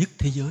 Nhất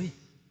thế giới.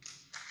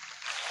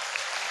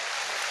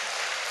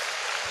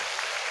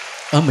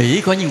 Ở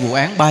Mỹ có những vụ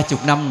án 30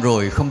 năm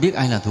rồi không biết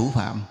ai là thủ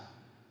phạm,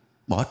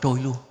 bỏ trôi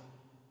luôn.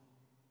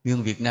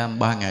 Nhưng Việt Nam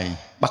 3 ngày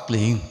bắt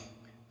liền.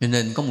 Cho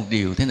nên có một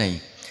điều thế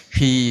này,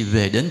 khi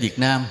về đến Việt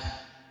Nam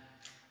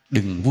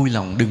đừng vui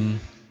lòng,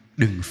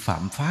 đừng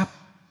phạm pháp.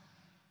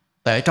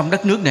 Tại trong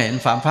đất nước này anh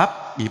phạm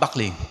pháp bị bắt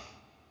liền.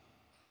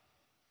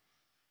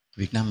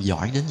 Việt Nam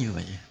giỏi đến như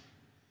vậy.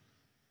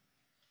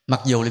 Mặc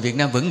dù là Việt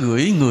Nam vẫn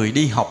gửi người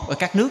đi học ở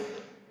các nước.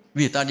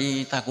 Vì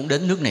ta cũng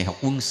đến nước này học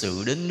quân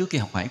sự, đến nước kia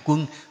học hải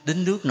quân,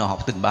 đến nước nào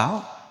học tình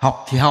báo.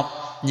 Học thì học,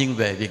 nhưng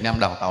về Việt Nam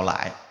đào tạo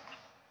lại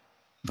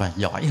và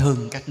giỏi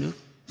hơn các nước.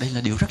 Đây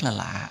là điều rất là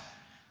lạ.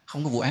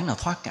 Không có vụ án nào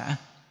thoát cả.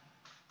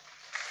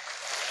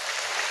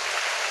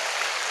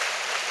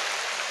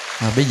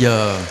 Mà bây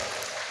giờ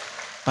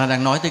ta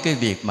đang nói tới cái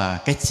việc mà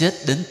cái chết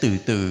đến từ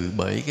từ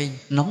bởi cái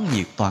nóng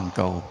nhiệt toàn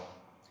cầu.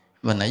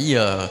 Và nãy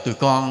giờ tụi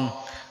con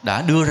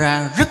đã đưa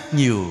ra rất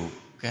nhiều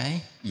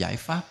cái giải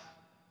pháp,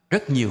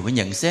 rất nhiều cái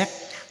nhận xét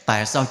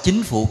tại sao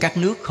chính phủ các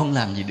nước không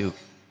làm gì được.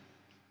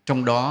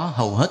 Trong đó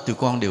hầu hết tụi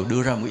con đều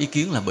đưa ra một ý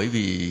kiến là bởi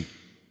vì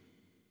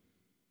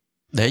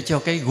để cho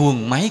cái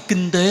guồng máy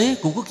kinh tế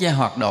của quốc gia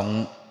hoạt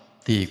động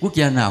thì quốc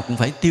gia nào cũng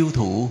phải tiêu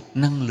thụ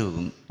năng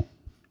lượng.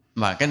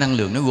 Mà cái năng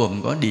lượng nó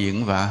gồm có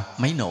điện và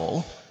máy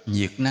nổ,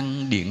 nhiệt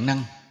năng, điện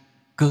năng,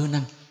 cơ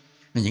năng.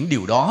 Những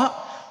điều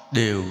đó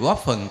đều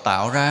góp phần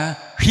tạo ra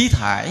khí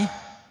thải.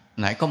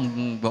 Nãy có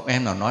một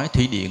em nào nói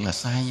thủy điện là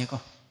sai nha con.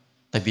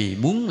 Tại vì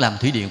muốn làm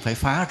thủy điện phải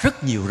phá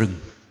rất nhiều rừng.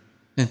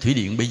 Nên thủy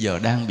điện bây giờ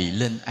đang bị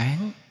lên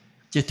án.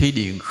 Chứ thủy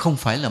điện không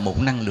phải là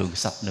một năng lượng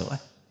sạch nữa.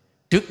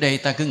 Trước đây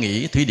ta cứ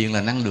nghĩ thủy điện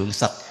là năng lượng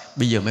sạch,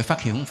 bây giờ mới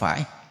phát hiện không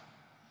phải.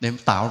 Để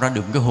tạo ra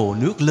được cái hồ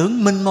nước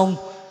lớn mênh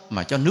mông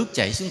mà cho nước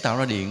chảy xuống tạo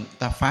ra điện,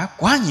 ta phá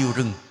quá nhiều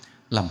rừng,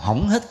 làm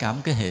hỏng hết cả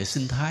một cái hệ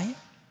sinh thái.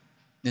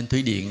 Nên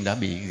thủy điện đã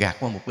bị gạt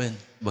qua một bên,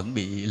 vẫn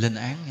bị lên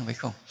án, phải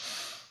không?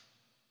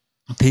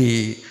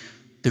 Thì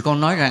tụi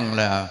con nói rằng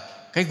là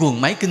cái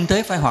guồng máy kinh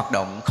tế phải hoạt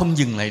động, không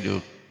dừng lại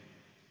được.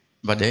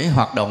 Và để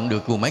hoạt động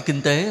được guồng máy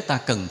kinh tế, ta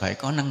cần phải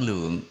có năng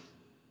lượng.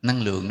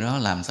 Năng lượng đó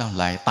làm sao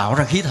lại tạo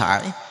ra khí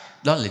thải.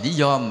 Đó là lý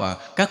do mà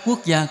các quốc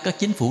gia, các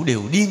chính phủ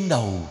đều điên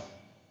đầu.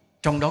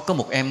 Trong đó có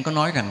một em có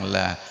nói rằng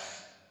là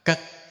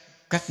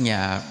các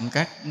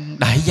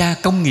đại gia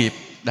công nghiệp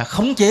đã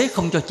khống chế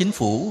không cho chính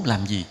phủ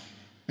làm gì,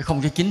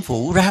 không cho chính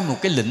phủ ra một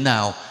cái lệnh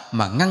nào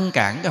mà ngăn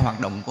cản cái hoạt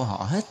động của họ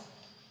hết.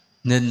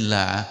 Nên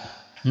là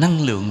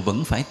năng lượng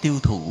vẫn phải tiêu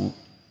thụ,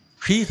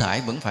 khí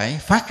thải vẫn phải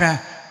phát ra,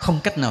 không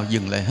cách nào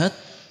dừng lại hết.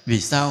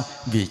 Vì sao?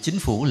 Vì chính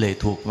phủ lệ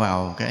thuộc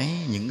vào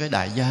những cái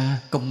đại gia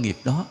công nghiệp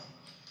đó.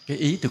 Cái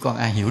ý tụi con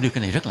ai hiểu được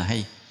cái này rất là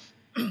hay.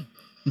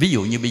 Ví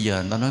dụ như bây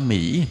giờ ta nói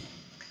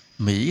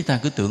Mỹ ta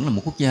cứ tưởng là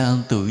một quốc gia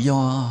tự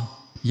do,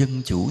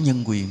 dân chủ,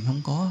 nhân quyền,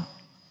 không có.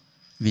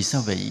 Vì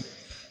sao vậy?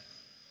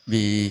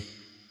 Vì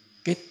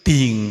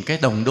cái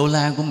đồng đô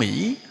la của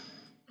Mỹ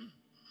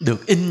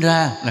được in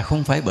ra là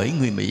không phải bởi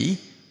người Mỹ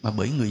mà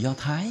bởi người Do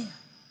Thái.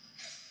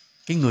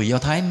 Cái người Do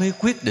Thái mới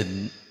quyết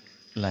định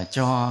là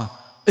cho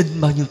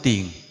in bao nhiêu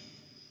tiền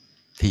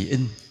thì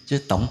in,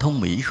 chứ tổng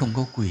thống Mỹ không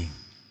có quyền.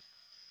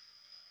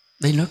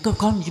 Đây nó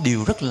có những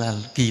điều rất là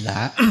kỳ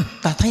lạ.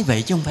 Ta thấy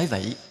vậy chứ không phải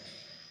vậy.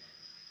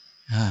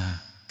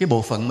 Cái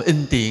bộ phận mà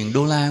in tiền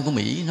đô la của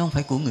Mỹ nó không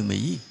phải của người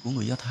Mỹ, của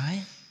người Do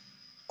Thái.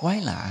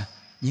 Quái lạ,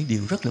 những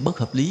điều rất là bất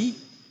hợp lý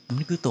nó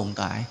cứ tồn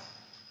tại.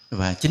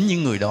 Và chính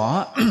những người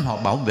đó họ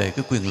bảo vệ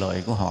cái quyền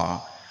lợi của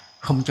họ,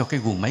 không cho cái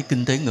guồng máy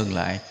kinh tế ngừng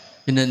lại.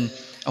 Cho nên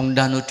ông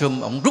Donald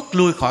Trump ông rút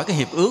lui khỏi cái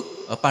hiệp ước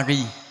ở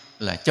Paris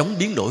là chống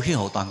biến đổi khí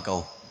hậu toàn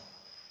cầu.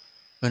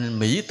 Cho nên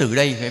Mỹ từ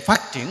đây phải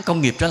phát triển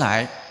công nghiệp trở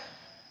lại,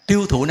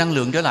 tiêu thụ năng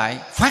lượng trở lại,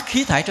 phát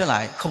khí thải trở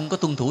lại, không có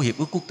tuân thủ hiệp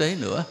ước quốc tế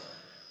nữa.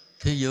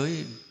 Thế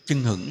giới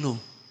chưng hửng luôn.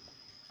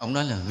 Ông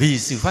nói là vì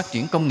sự phát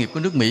triển công nghiệp của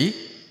nước Mỹ,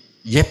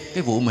 dẹp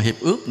cái vụ mà hiệp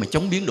ước mà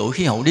chống biến đổi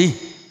khí hậu đi,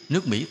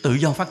 nước Mỹ tự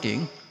do phát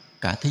triển,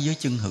 cả thế giới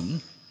chưng hửng.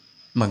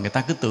 Mà người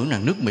ta cứ tưởng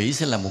rằng nước Mỹ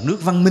sẽ là một nước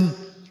văn minh,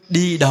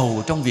 đi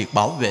đầu trong việc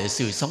bảo vệ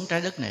sự sống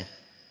trái đất này.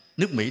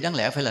 Nước Mỹ đáng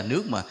lẽ phải là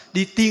nước mà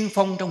đi tiên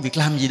phong trong việc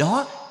làm gì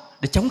đó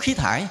để chống khí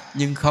thải.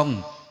 Nhưng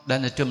không,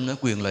 Donald Trump nói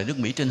quyền lợi nước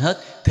Mỹ trên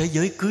hết, thế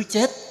giới cứ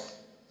chết,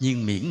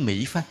 nhưng miễn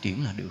Mỹ phát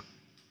triển là được.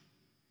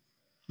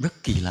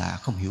 Rất kỳ lạ,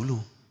 không hiểu luôn.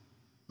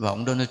 Và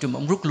ông Donald Trump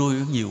ông rút lui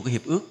nhiều cái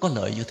hiệp ước có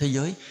lợi cho thế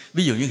giới.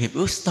 Ví dụ như hiệp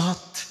ước START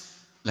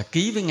là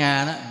ký với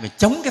Nga đó, về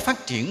chống cái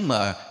phát triển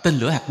mà tên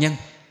lửa hạt nhân,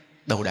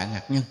 đầu đạn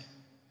hạt nhân,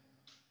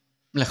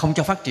 là không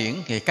cho phát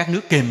triển, thì các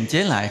nước kiềm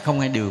chế lại, không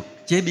ai được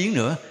chế biến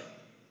nữa.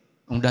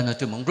 Ông Donald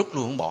Trump ông rút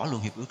luôn, ông bỏ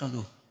luôn hiệp ước đó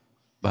luôn.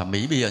 Và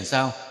Mỹ bây giờ làm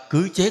sao?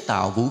 Cứ chế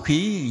tạo vũ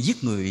khí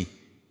giết người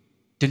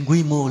trên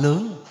quy mô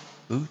lớn,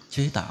 cứ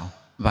chế tạo.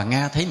 Và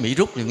Nga thấy Mỹ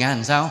rút thì Nga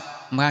làm sao?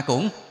 Nga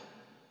cũng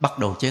bắt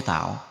đầu chế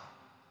tạo.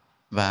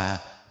 Và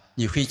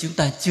nhiều khi chúng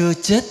ta chưa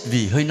chết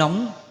vì hơi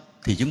nóng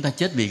thì chúng ta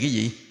chết vì cái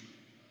gì?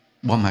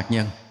 Bom hạt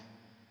nhân.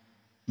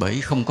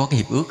 Bởi không có cái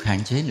hiệp ước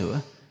hạn chế nữa.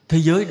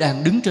 Thế giới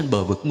đang đứng trên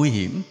bờ vực nguy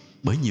hiểm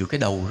bởi nhiều cái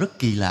đầu rất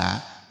kỳ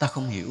lạ, ta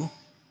không hiểu.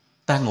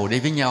 Ta ngồi đây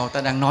với nhau,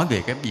 ta đang nói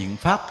về cái biện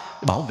pháp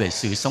bảo vệ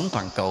sự sống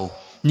toàn cầu,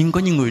 nhưng có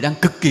những người đang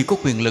cực kỳ có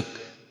quyền lực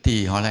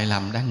thì họ lại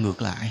làm đang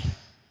ngược lại.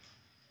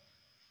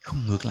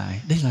 Không ngược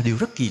lại, đây là điều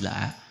rất kỳ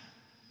lạ.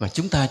 Và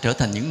chúng ta trở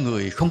thành những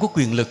người không có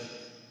quyền lực,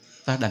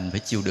 ta đành phải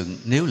chịu đựng.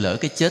 Nếu lỡ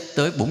cái chết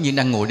tới, bỗng nhiên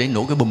đang ngồi đây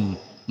nổ cái bùm,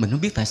 mình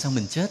không biết tại sao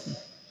mình chết,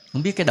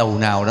 không biết cái đầu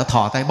nào đã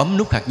thò tay bấm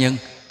nút hạt nhân,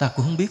 ta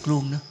cũng không biết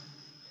luôn đó.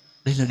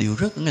 Đây là điều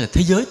rất, nghĩa là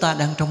thế giới ta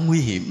đang trong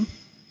nguy hiểm.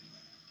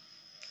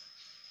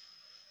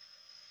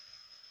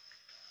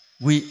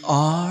 We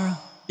are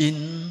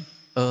in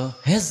a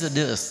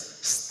hazardous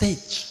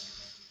stage,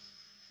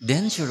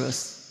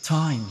 dangerous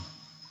time.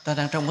 Ta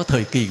đang trong cái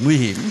thời kỳ nguy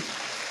hiểm.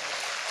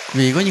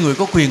 Vì có những người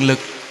có quyền lực,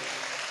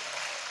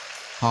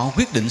 họ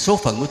quyết định số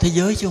phận của thế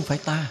giới chứ không phải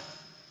ta.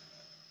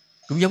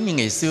 Cũng giống như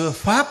ngày xưa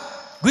Pháp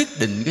quyết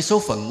định cái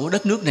số phận của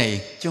đất nước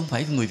này chứ không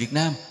phải người Việt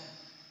Nam.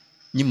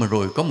 Nhưng mà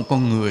rồi có một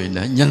con người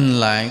đã nhận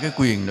lại cái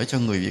quyền đó cho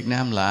người Việt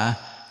Nam là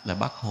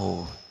Bác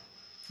Hồ.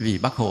 Vì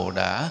Bác Hồ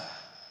đã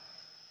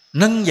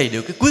nâng dậy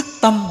được cái quyết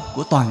tâm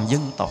của toàn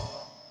dân tộc.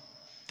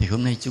 Thì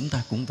hôm nay chúng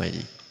ta cũng vậy.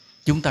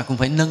 Chúng ta cũng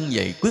phải nâng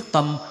dậy quyết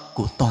tâm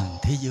của toàn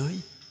thế giới.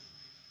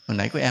 Hồi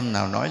nãy có em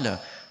nào nói là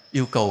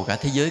yêu cầu cả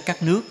thế giới,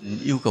 các nước,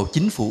 yêu cầu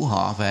chính phủ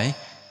họ phải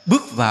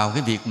bước vào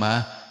cái việc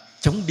mà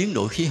chống biến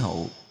đổi khí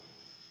hậu.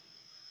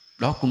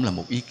 Đó cũng là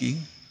một ý kiến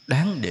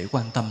đáng để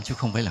quan tâm chứ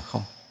không phải là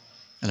không.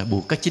 Là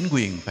buộc các chính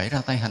quyền phải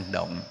ra tay hành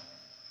động,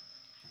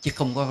 chứ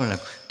không có là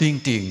tuyên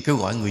truyền kêu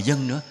gọi người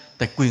dân nữa.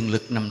 Tại quyền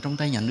lực nằm trong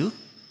tay nhà nước,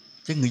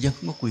 chứ người dân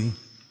không có quyền.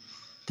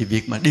 Thì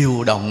việc mà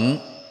điều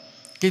động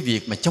cái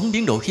việc mà chống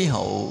biến đổi khí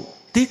hậu,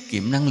 tiết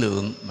kiệm năng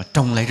lượng và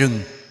trồng lại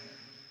rừng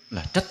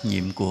là trách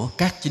nhiệm của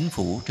các chính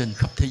phủ trên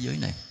khắp thế giới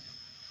này.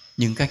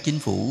 Nhưng các chính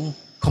phủ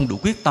không đủ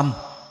quyết tâm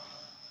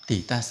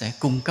thì ta sẽ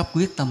cung cấp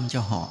quyết tâm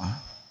cho họ.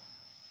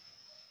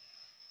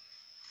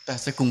 Ta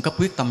sẽ cung cấp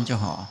quyết tâm cho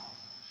họ.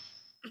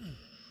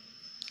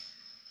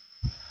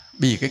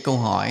 Vì cái câu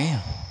hỏi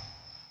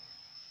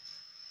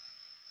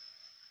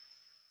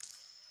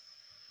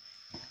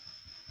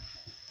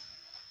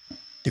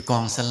thì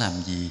con sẽ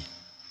làm gì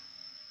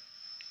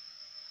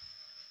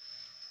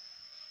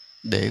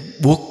để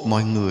buộc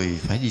mọi người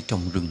phải đi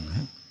trồng rừng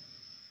hết?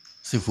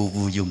 Sư phụ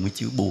vừa dùng cái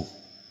chữ buộc,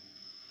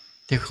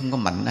 chứ không có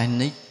mạnh ai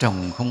nấy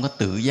trồng, không có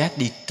tự giác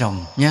đi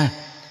trồng nha.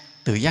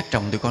 Tự giác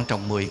trồng, tụi con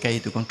trồng 10 cây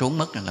tụi con trốn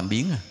mất là làm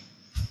biếng à.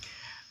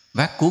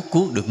 Vác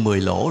cuốc được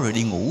 10 lỗ rồi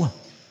đi ngủ à.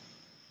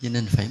 Cho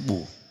nên phải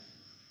buộc,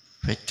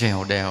 phải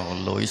trèo đèo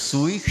lội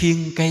suối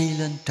khiêng cây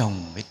lên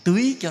trồng, phải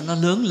tưới cho nó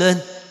lớn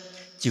lên.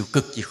 Chịu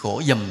cực chịu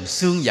khổ, dầm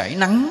sương dãi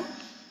nắng,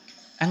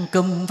 ăn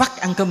cơm vắt,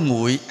 ăn cơm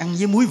nguội, ăn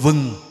với muối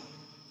vừng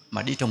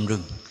mà đi trồng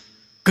rừng.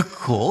 Cực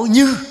khổ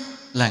như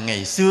là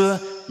ngày xưa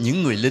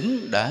những người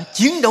lính đã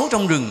chiến đấu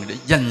trong rừng để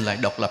giành lại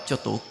độc lập cho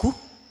Tổ quốc.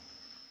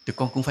 Thì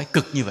con cũng phải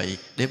cực như vậy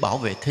để bảo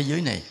vệ thế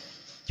giới này.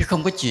 Chứ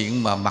không có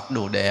chuyện mà mặc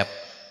đồ đẹp,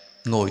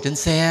 ngồi trên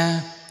xe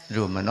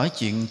rồi mà nói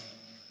chuyện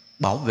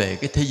bảo vệ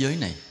cái thế giới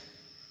này.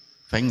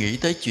 Phải nghĩ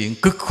tới chuyện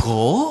cực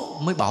khổ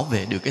mới bảo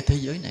vệ được cái thế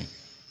giới này.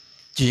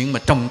 Chuyện mà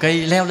trồng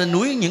cây, leo lên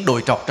núi, những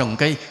đồi trọc trồng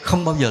cây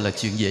không bao giờ là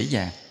chuyện dễ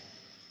dàng.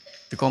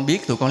 Tụi con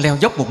biết tụi con leo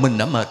dốc một mình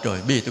đã mệt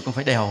rồi, bây giờ tụi con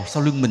phải đèo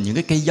sau lưng mình những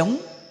cái cây giống,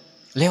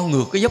 leo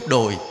ngược cái dốc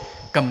đồi,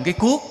 cầm cái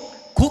cuốc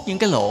những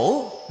cái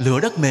lỗ, lựa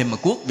đất mềm mà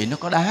cuốc bị nó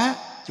có đá,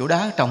 chỗ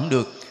đá trồng không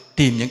được,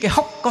 tìm những cái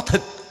hốc có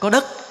thịt, có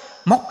đất,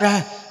 móc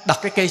ra, đặt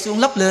cái cây xuống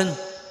lấp lên.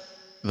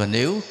 Và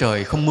nếu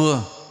trời không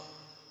mưa,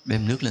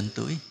 đem nước lên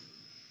tưới.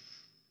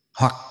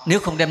 Hoặc nếu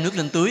không đem nước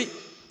lên tưới,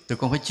 tụi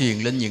con phải truyền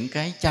lên những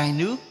cái chai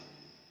nước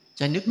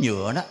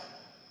nhựa đó,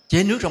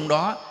 chế nước trong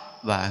đó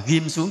và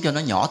ghim xuống cho nó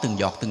nhỏ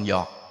từng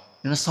giọt,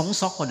 nó sống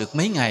sót qua được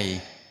mấy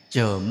ngày,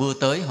 chờ mưa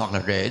tới hoặc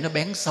là rễ nó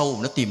bén sâu,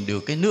 nó tìm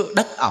được cái nước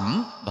đất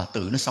ẩm và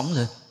tự nó sống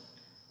lên.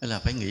 Nên là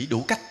phải nghĩ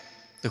đủ cách,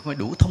 tụi con phải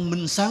đủ thông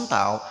minh sáng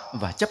tạo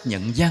và chấp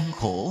nhận gian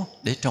khổ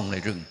để trồng lại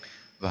rừng.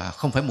 Và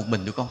không phải một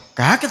mình tụi con,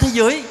 cả cái thế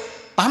giới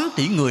 8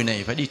 tỷ người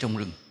này phải đi trồng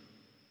rừng.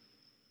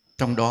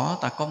 Trong đó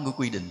ta có một cái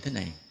quy định thế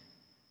này.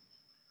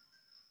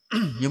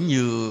 Giống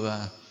như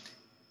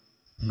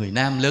người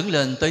nam lớn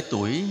lên tới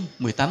tuổi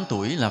 18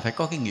 tuổi là phải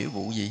có cái nghĩa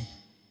vụ gì?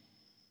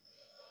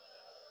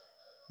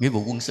 Nghĩa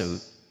vụ quân sự,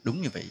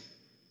 đúng như vậy.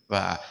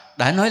 Và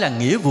đã nói là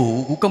nghĩa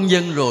vụ của công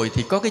dân rồi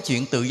thì có cái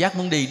chuyện tự giác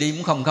muốn đi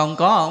muốn không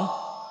có không?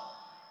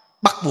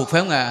 Bắt buộc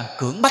phải không à?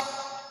 Cưỡng bách.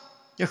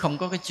 Chứ không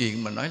có cái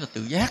chuyện mà nói là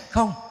tự giác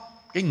không.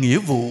 Cái nghĩa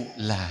vụ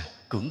là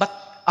cưỡng bách.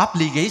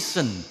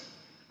 Obligation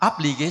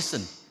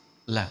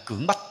là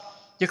cưỡng bách.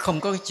 Chứ không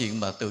có cái chuyện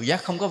mà tự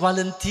giác, không có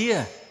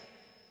volunteer.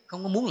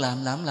 Không có muốn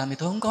làm thì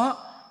thôi không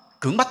có.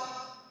 Cưỡng bách.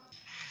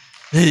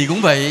 Thì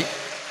cũng vậy,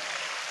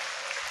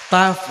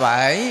 ta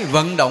phải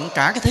vận động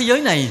cả cái thế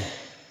giới này.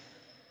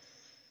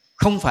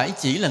 Không phải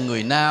chỉ là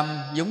người nam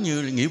giống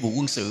như nghĩa vụ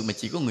quân sự mà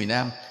chỉ có người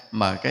nam,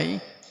 mà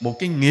một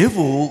cái nghĩa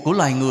vụ của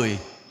loài người.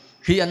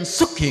 Khi anh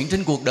xuất hiện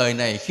trên cuộc đời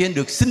này, khi anh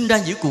được sinh ra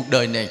giữa cuộc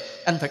đời này,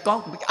 anh phải có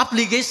một cái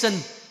obligation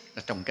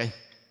là trồng cây.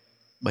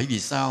 Bởi vì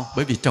sao?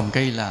 Bởi vì trồng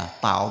cây là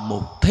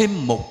tạo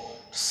thêm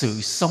một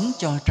sự sống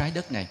cho trái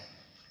đất này.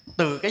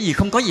 Từ cái gì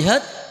không có gì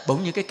hết,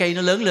 bỗng như cái cây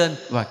nó lớn lên.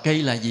 Và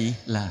cây là gì?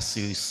 Là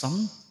sự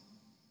sống.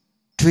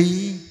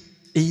 Tree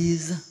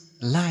is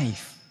life.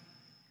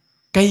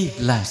 Cây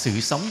là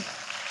sự sống.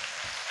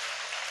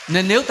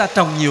 Nên nếu ta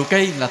trồng nhiều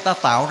cây là ta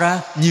tạo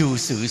ra nhiều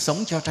sự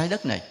sống cho trái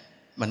đất này.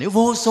 Và nếu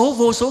vô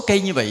số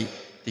cây như vậy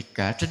thì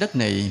cả trái đất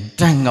này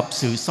tràn ngập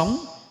sự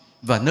sống.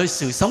 Và nơi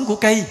sự sống của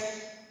cây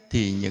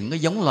thì những cái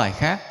giống loài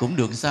khác cũng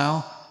được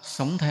sao?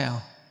 Sống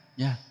theo.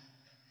 Yeah.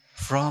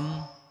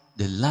 From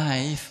the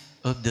life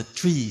of the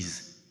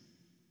trees,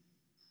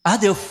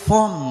 other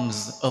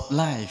forms of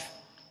life,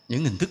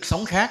 những hình thức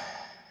sống khác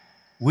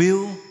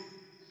will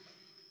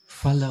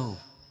follow,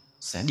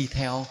 sẽ đi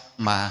theo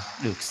mà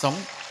được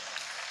sống.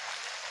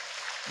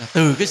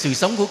 Từ cái sự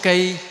sống của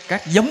cây,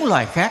 các giống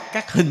loài khác,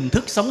 các hình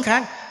thức sống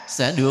khác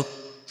sẽ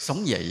được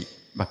sống dậy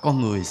và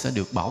con người sẽ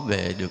được bảo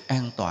vệ, được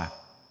an toàn.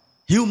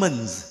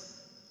 Humans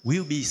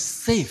will be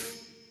safe.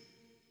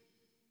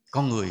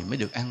 Con người mới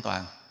được an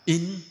toàn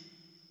in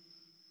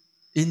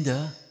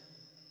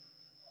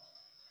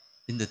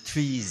the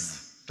trees,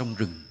 trong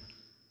rừng.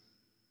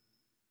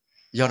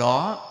 Do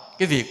đó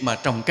cái việc mà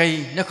trồng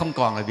cây nó không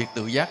còn là việc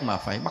tự giác mà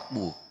phải bắt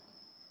buộc.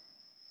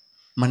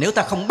 Mà nếu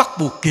ta không bắt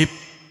buộc kịp,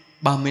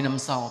 30 năm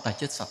sau ta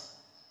chết sạch.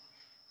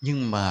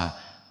 Nhưng mà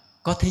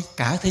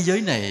cả thế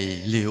giới này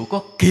liệu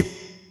có kịp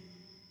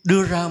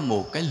đưa ra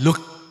một cái luật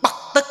bắt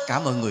tất cả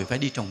mọi người phải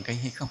đi trồng cây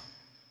hay không?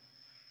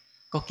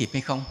 Có kịp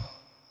hay không?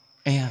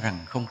 E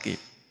rằng không kịp.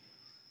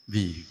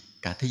 Vì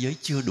cả thế giới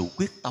chưa đủ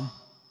quyết tâm.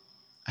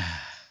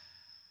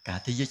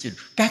 Cả thế giới chưa đủ.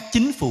 Các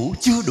chính phủ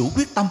chưa đủ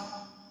quyết tâm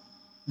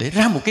để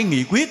ra một cái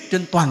nghị quyết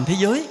trên toàn thế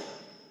giới.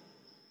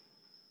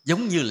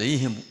 Giống như là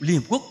Liên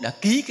Hợp Quốc đã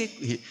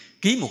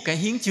ký một cái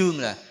hiến chương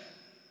là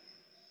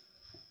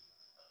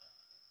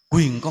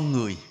quyền con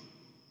người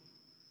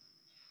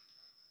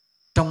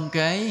trong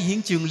cái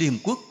hiến chương Liên Hợp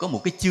Quốc có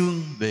một cái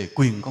chương về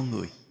quyền con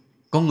người.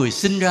 Con người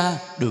sinh ra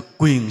được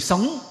quyền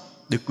sống,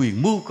 được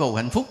quyền mưu cầu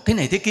hạnh phúc thế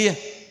này thế kia.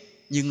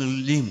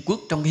 Nhưng Liên Hợp Quốc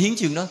trong cái hiến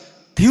chương đó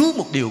thiếu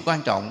một điều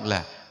quan trọng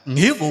là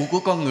nghĩa vụ của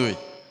con người.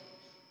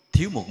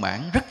 Thiếu một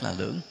mảng rất là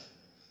lớn,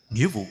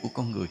 nghĩa vụ của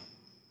con người.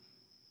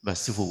 Và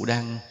sư phụ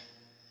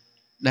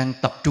đang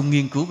tập trung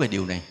nghiên cứu về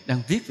điều này,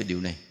 đang viết về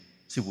điều này.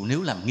 Sư phụ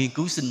nếu làm nghiên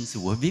cứu sinh, sư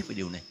phụ phải viết về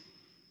điều này.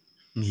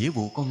 Nghĩa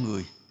vụ con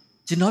người.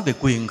 Chứ nói về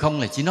quyền không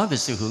là chỉ nói về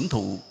sự hưởng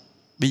thụ.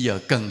 Bây giờ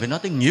cần phải nói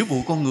tới nghĩa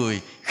vụ con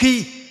người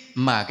khi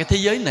mà cái thế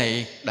giới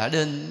này đã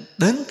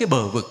đến cái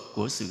bờ vực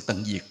của sự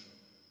tận diệt.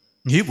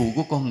 Nghĩa vụ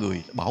của con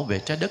người là bảo vệ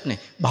trái đất này,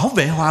 bảo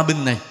vệ hòa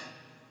bình này.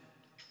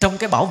 Trong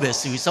cái bảo vệ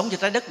sự sống cho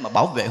trái đất mà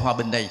bảo vệ hòa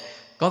bình này,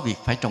 có việc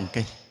phải trồng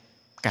cây.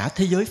 Cả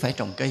thế giới phải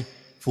trồng cây,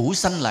 phủ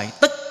xanh lại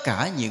tất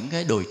cả những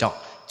cái đồi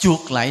trọc,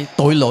 chuộc lại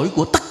tội lỗi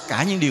của tất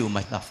cả những điều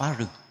mà là phá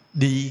rừng.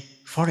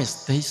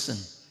 Deforestation.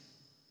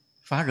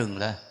 Phá rừng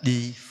là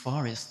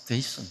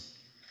deforestation.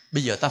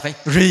 Bây giờ ta phải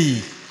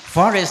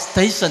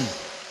reforestation,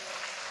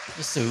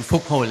 cái sự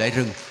phục hồi lại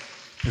rừng.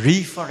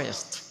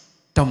 Reforest,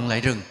 trồng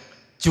lại rừng,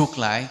 chuộc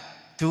lại,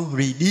 to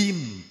redeem,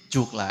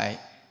 chuộc lại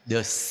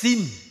the sin,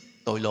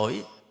 tội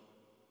lỗi.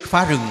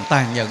 Phá rừng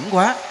tàn nhẫn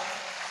quá.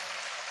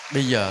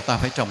 Bây giờ ta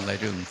phải trồng lại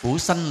rừng, phủ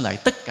xanh lại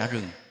tất cả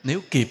rừng.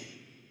 Nếu kịp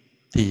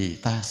thì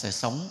ta sẽ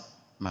sống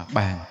mà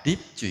bàn tiếp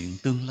chuyện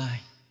tương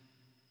lai.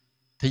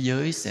 Thế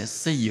giới sẽ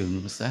xây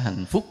dựng, sẽ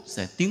hạnh phúc,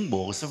 sẽ tiến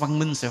bộ, sẽ văn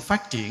minh, sẽ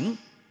phát triển.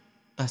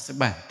 Ta sẽ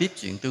bàn tiếp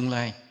chuyện tương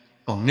lai.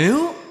 Còn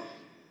nếu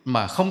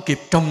mà không kịp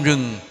trồng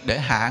rừng để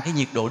hạ cái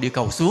nhiệt độ địa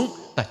cầu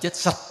xuống, ta chết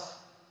sạch.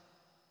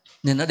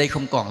 Nên ở đây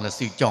không còn là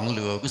sự chọn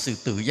lựa của sự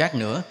tự giác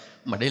nữa,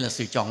 mà đây là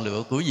sự chọn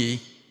lựa của gì?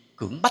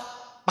 Cưỡng bách,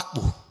 bắt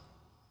buộc.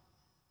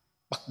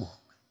 Bắt buộc.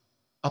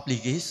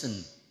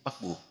 Obligation, bắt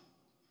buộc.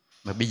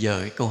 Và bây giờ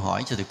cái câu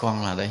hỏi cho tụi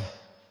con là đây.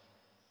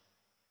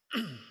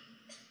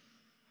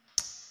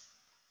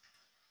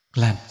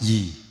 Làm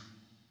gì?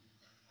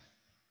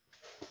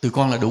 Tụi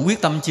con là đủ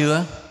quyết tâm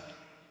chưa?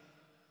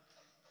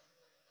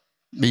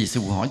 Bây giờ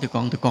sư phụ hỏi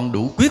tụi con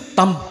đủ quyết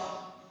tâm.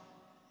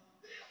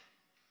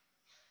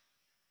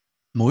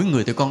 Mỗi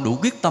người tụi con đủ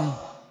quyết tâm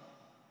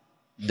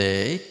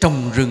để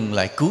trồng rừng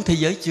lại cứu thế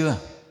giới chưa?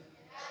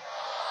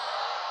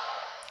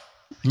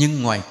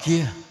 Nhưng ngoài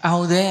kia,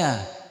 out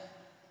there,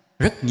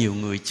 rất nhiều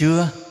người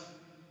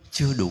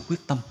chưa đủ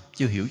quyết tâm,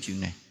 chưa hiểu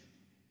chuyện này.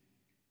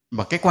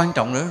 Và cái quan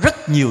trọng nữa,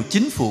 rất nhiều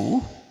chính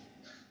phủ,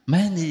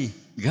 many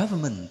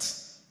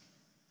governments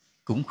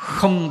cũng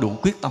không đủ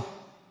quyết tâm.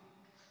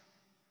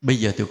 Bây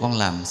giờ tụi con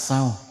làm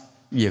sao?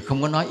 Bây giờ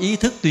không có nói ý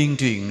thức tuyên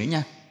truyền nữa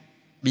nha.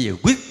 Bây giờ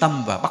quyết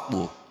tâm và bắt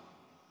buộc.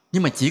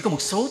 Nhưng mà chỉ có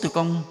một số tụi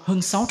con,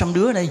 hơn 600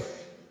 đứa đây.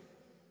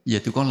 Giờ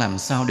tụi con làm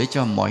sao để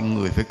cho mọi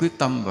người phải quyết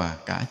tâm và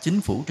cả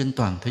chính phủ trên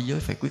toàn thế giới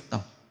phải quyết tâm.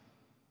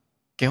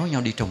 Kéo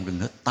nhau đi trồng rừng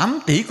hết. 8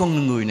 tỷ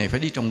con người này phải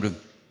đi trồng rừng.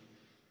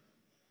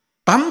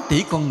 8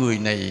 tỷ con người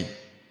này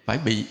phải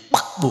bị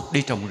bắt buộc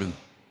đi trồng rừng.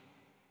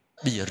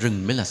 Bây giờ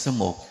rừng mới là số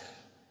 1.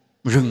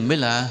 Rừng mới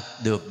là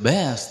the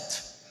best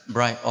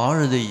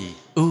priority,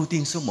 ưu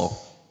tiên số 1.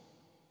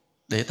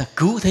 Để ta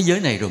cứu thế giới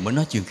này rồi mới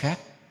nói chuyện khác.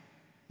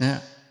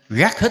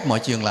 Gác hết mọi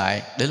chuyện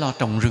lại để lo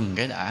trồng rừng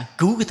cái đã,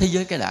 cứu cái thế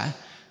giới cái đã.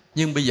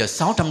 Nhưng bây giờ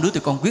 600 đứa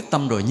tụi con quyết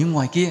tâm rồi, nhưng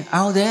ngoài kia,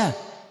 out there,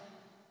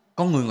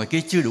 con người ngoài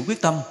kia chưa đủ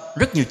quyết tâm.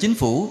 Rất nhiều chính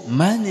phủ,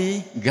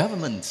 many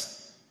governments,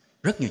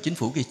 rất nhiều chính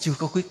phủ kia chưa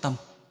có quyết tâm.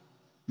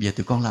 Bây giờ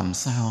tụi con làm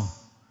sao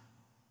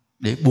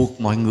để buộc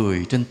mọi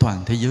người trên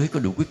toàn thế giới có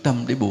đủ quyết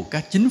tâm, để buộc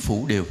các chính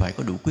phủ đều phải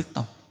có đủ quyết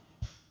tâm?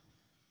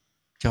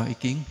 Cho ý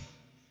kiến.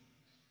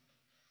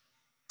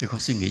 Tụi con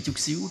suy nghĩ chút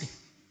xíu đi,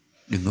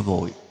 đừng có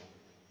vội.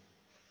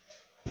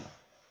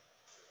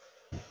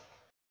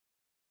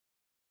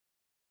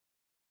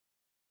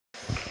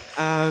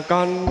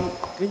 Con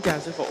kính chào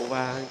sư phụ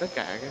và tất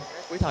cả các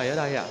quý thầy ở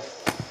đây ạ.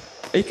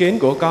 Ý kiến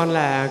của con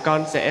là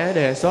con sẽ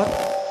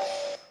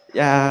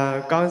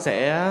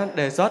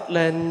đề xuất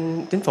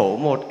lên chính phủ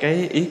một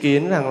cái ý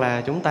kiến rằng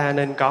là chúng ta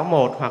nên có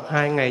 1 hoặc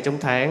 2 ngày trong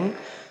tháng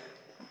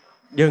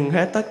dừng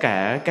hết tất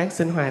cả các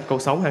sinh hoạt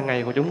cuộc sống hàng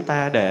ngày của chúng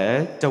ta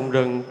để trồng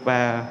rừng,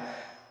 và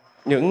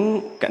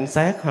những cảnh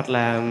sát hoặc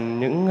là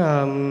những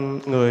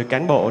người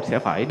cán bộ sẽ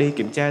phải đi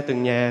kiểm tra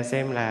từng nhà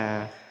xem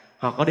là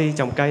họ có đi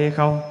trồng cây hay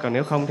không, còn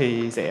nếu không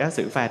thì sẽ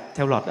xử phạt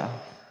theo luật ạ.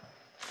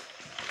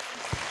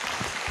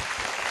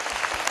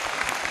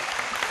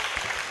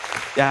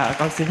 Dạ,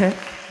 con xin hết.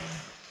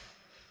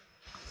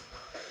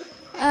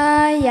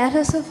 Dạ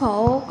thưa sư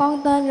phụ,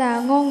 con tên là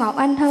Ngô Ngọc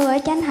Anh Thư ở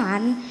Chánh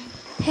Hạnh.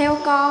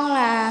 Theo con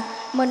là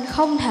mình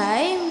không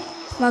thể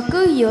mà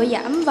cứ dựa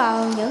dẫm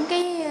vào những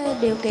cái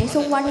điều kiện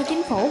xung quanh như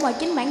chính phủ, mà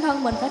chính bản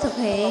thân mình phải thực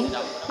hiện.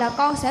 Là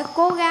con sẽ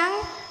cố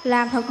gắng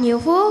làm thật nhiều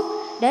phước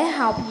để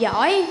học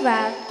giỏi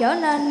và trở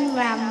nên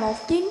làm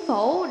một chính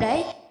phủ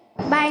để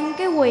ban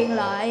cái quyền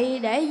lợi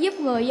để giúp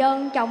người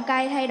dân trồng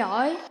cây thay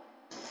đổi.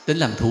 Tính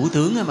làm thủ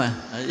tướng á mà,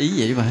 ý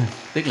vậy mà.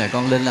 Tức là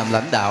con lên làm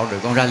lãnh đạo rồi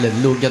con ra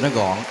lệnh luôn cho nó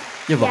gọn.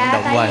 Chứ vận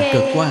động hoài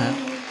cực quá hả?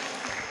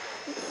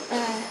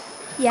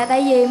 Dạ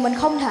tại vì mình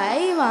không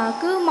thể mà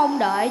cứ mong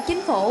đợi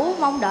chính phủ,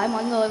 mong đợi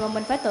mọi người mà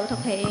mình phải tự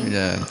thực hiện.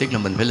 Giờ, tức là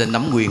mình phải lên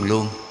nắm quyền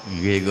luôn,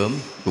 ghê gớm,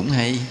 cũng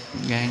hay,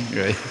 ngang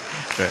rồi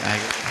ai.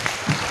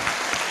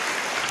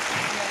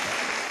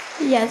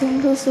 Dạ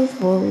thưa sư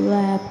phụ,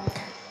 là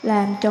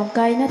làm trồng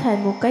cây nó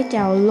thành một cái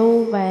trào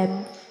lưu, và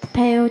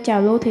theo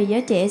trào lưu thì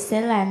giới trẻ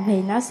sẽ làm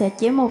thì nó sẽ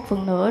chiếm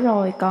 1/2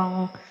 rồi,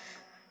 còn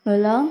người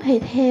lớn thì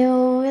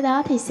theo cái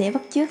đó thì sẽ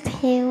bắt chước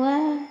theo á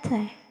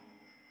thầy.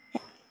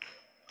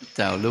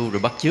 Trào lưu rồi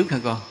bắt chước hả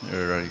con?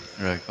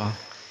 Rồi con.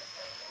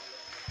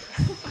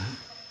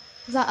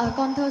 Dạ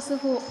con thưa sư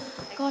phụ,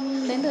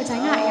 con đến từ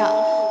Chánh Hại ạ.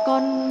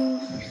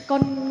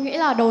 Con nghĩ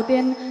là đầu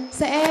tiên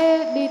sẽ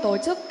đi tổ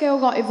chức kêu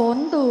gọi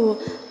vốn từ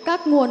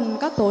các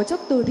tổ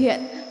chức từ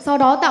thiện, sau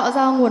đó tạo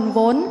ra nguồn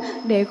vốn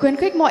để khuyến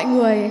khích mọi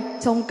người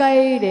trồng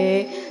cây,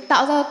 để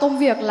tạo ra công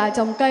việc là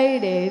trồng cây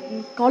để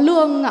có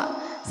lương ạ.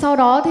 Sau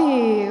đó thì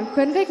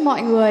khuyến khích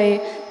mọi người,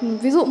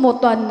 ví dụ một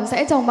tuần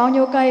sẽ trồng bao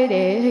nhiêu cây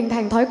để hình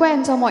thành thói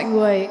quen cho mọi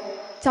người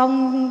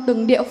trong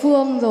từng địa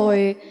phương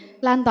rồi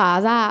lan tỏa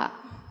ra ạ.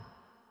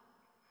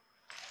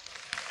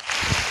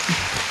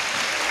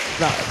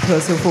 Dạ, thưa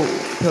sư phụ,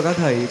 thưa các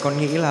thầy, con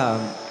nghĩ là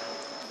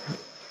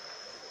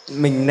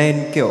mình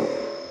nên kiểu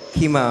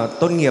khi mà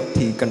tốt nghiệp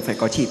thì cần phải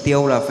có chỉ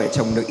tiêu là phải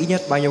trồng được ít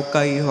nhất bao nhiêu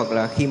cây, hoặc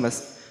là khi mà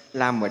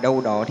làm ở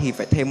đâu đó thì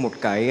phải thêm một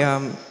cái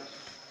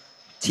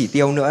chỉ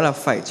tiêu nữa là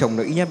phải trồng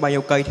được ít nhất bao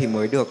nhiêu cây thì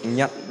mới được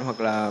nhận, hoặc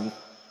là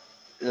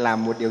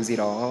làm một điều gì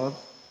đó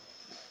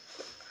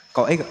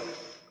có ích ạ.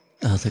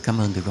 Tôi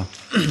cảm ơn tụi con.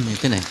 Như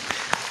thế này.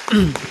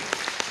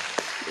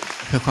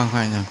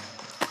 Khoan nào.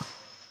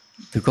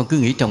 Tụi con cứ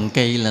nghĩ trồng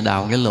cây là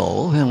đào cái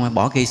lỗ, phải không?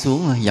 Bỏ cây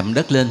xuống, dặm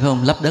đất lên, phải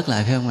không? Lấp đất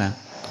lại, phải không ạ?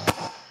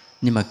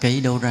 Nhưng mà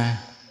cây đâu ra?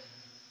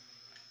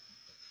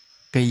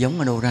 Cây giống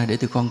ở đâu ra để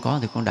tụi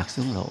con đặt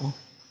xuống lỗ?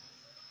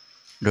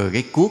 Rồi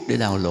cái cuốc để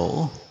đào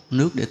lỗ,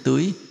 nước để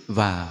tưới,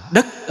 và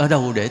đất ở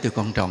đâu để tụi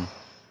con trồng?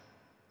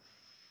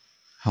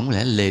 Không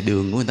lẽ lề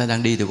đường của người ta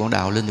đang đi tụi con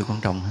đào lên tụi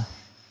con trồng hả?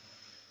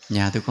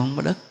 Nhà tụi con không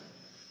có đất.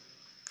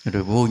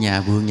 Rồi vô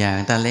nhà vườn nhà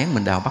người ta lén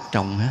mình đào bắt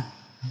trồng hả?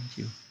 Không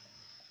chịu.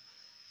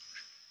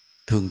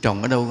 Thường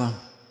trồng ở đâu con?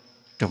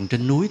 Trồng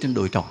trên núi, trên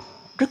đồi trồng,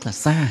 rất là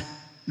xa,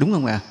 đúng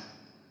không ạ?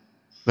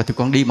 Và tụi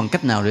con đi bằng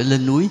cách nào để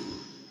lên núi?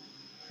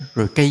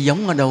 Rồi cây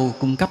giống ở đâu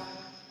cung cấp?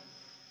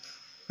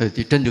 Rồi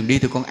thì trên đường đi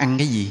tụi con ăn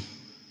cái gì?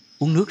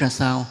 Uống nước ra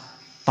sao?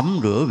 Tắm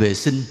rửa vệ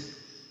sinh.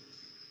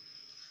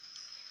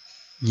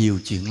 Nhiều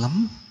chuyện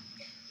lắm.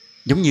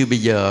 Giống như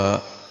bây giờ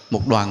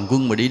một đoàn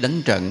quân mà đi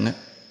đánh trận,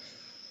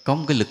 có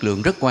một cái lực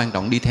lượng rất quan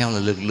trọng đi theo là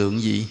lực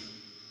lượng gì?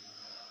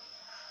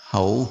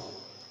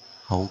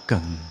 Hậu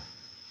cần.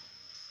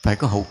 Phải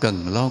có hậu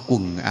cần, lo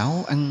quần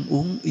áo, ăn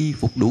uống, y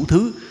phục, đủ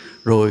thứ.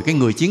 Rồi cái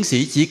người chiến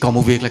sĩ chỉ còn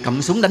một việc là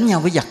cầm súng đánh nhau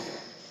với giặc.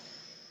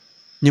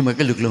 Nhưng mà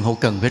cái lực lượng hậu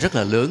cần phải rất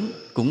là lớn.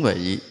 Cũng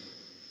vậy,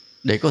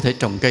 để có thể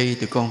trồng cây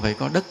tụi con phải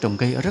có đất trồng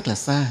cây ở rất là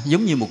xa.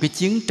 Giống như một cái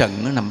chiến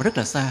trận nó nằm rất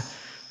là xa.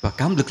 Và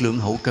cả một lực lượng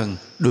hậu cần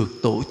được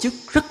tổ chức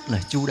rất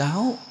là chu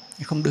đáo,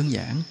 không đơn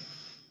giản.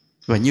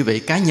 Và như vậy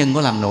cá nhân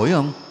có làm nổi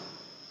không?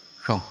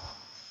 Không.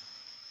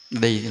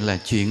 Đây là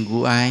chuyện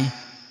của ai?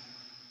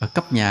 Ở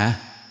cấp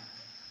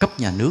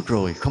nhà nước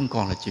rồi, không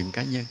còn là chuyện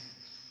cá nhân.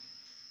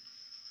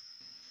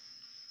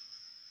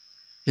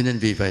 Cho nên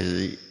vì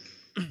vậy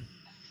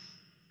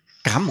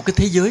cả một cái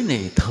thế giới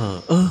này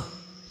thờ ơ.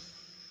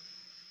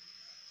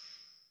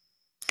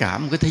 Cả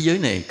một cái thế giới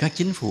này các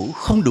chính phủ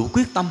không đủ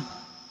quyết tâm.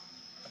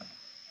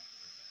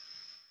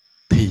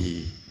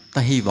 Thì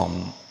ta hy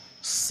vọng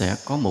sẽ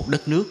có một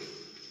đất nước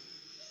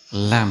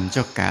làm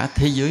cho cả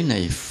thế giới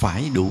này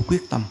phải đủ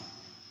quyết tâm.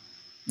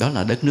 Đó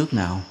là đất nước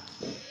nào?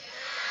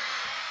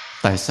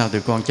 Tại sao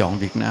tụi con chọn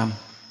Việt Nam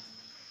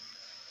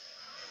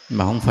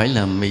mà không phải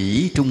là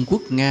Mỹ, Trung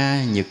Quốc,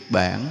 Nga, Nhật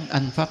Bản,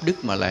 Anh, Pháp,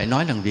 Đức mà lại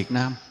nói rằng Việt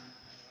Nam?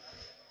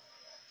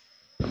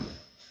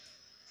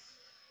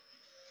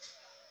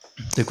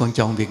 Tụi con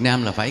chọn Việt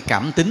Nam là phải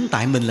cảm tính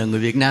tại mình là người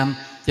Việt Nam,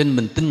 cho nên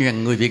mình tin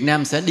rằng người Việt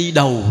Nam sẽ đi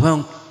đầu, phải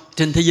không?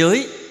 Trên thế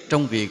giới,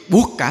 trong việc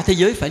buộc cả thế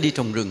giới phải đi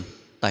trồng rừng.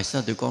 Tại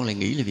sao tụi con lại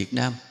nghĩ là Việt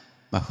Nam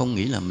mà không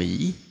nghĩ là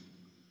Mỹ,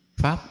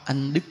 Pháp,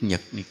 Anh, Đức,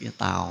 Nhật này kia,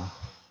 Tàu?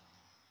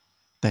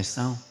 Tại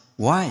sao?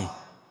 Why?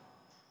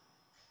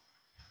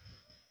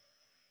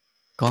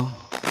 Con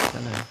trả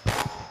lời.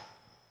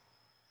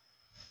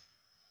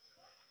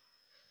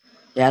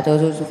 Dạ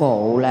thưa sư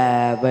phụ,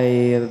 là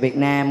vì Việt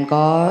Nam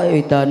có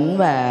uy tín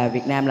và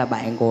Việt Nam là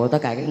bạn của tất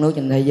cả các nước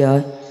trên thế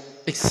giới.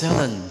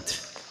 Excellent.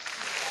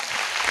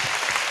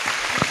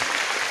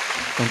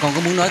 Còn con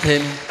có muốn nói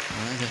thêm?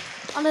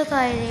 Con thưa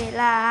thầy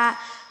là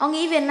con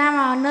nghĩ Việt Nam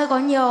là nơi có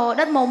nhiều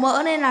đất màu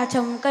mỡ nên là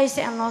trồng cây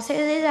nó sẽ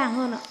dễ dàng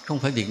hơn ạ. Không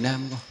phải Việt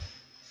Nam con.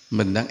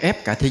 Mình đang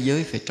ép cả thế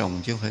giới phải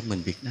trồng chứ không phải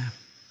mình Việt Nam.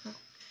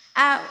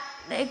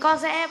 Để con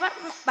sẽ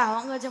bảo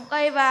mọi người trồng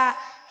cây, và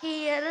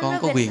khi con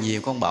có quyền gì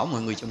con bảo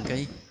mọi người trồng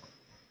cây?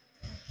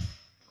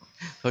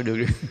 Thôi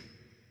được.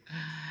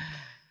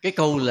 Cái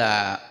câu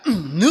là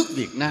nước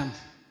Việt Nam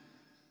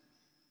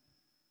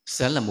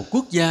sẽ là một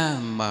quốc gia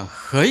mà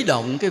khởi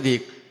động cái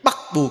việc bắt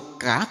buộc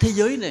cả thế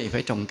giới này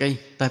phải trồng cây.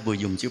 Ta vừa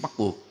dùng chữ bắt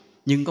buộc.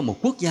 nhưng có một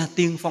quốc gia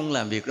tiên phong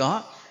làm việc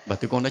đó, và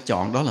tụi con đã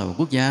chọn đó là một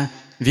quốc gia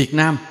Việt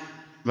Nam.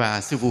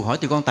 Và sư phụ hỏi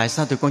tụi con tại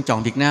sao tụi con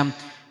chọn Việt Nam?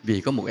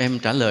 Vì có một em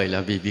trả lời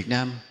là vì Việt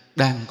Nam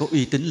đang có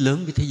uy tín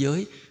lớn với thế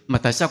giới. Mà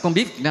tại sao con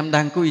biết Việt Nam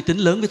đang có uy tín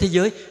lớn với thế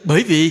giới?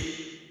 Bởi vì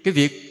cái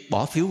việc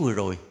bỏ phiếu vừa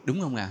rồi,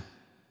 đúng không ạ?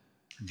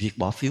 Việc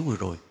bỏ phiếu vừa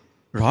rồi,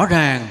 rõ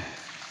ràng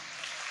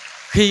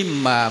khi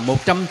mà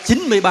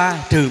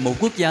 193 trừ một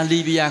quốc gia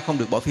Libya không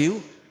được bỏ phiếu,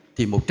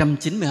 thì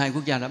 192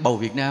 quốc gia đã bầu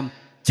Việt Nam,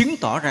 chứng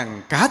tỏ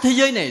rằng cả thế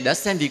giới này đã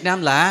xem Việt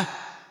Nam là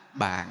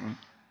bạn.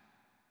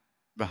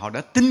 Và họ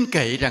đã tin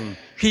cậy rằng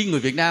khi người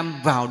Việt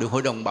Nam vào được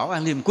Hội đồng Bảo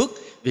an Liên Hợp Quốc,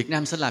 Việt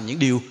Nam sẽ làm những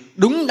điều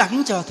đúng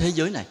đắn cho thế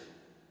giới này.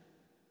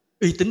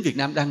 Uy tín Việt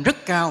Nam đang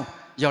rất cao.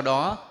 Do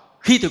đó,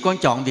 khi tụi con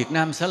chọn Việt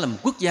Nam sẽ là một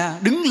quốc gia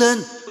đứng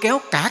lên, kéo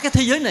cả cái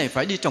thế giới này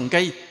phải đi trồng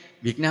cây,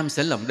 Việt Nam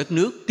sẽ là một đất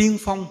nước tiên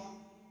phong,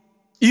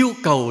 yêu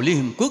cầu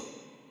Liên Hợp Quốc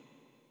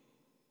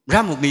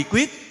ra một nghị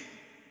quyết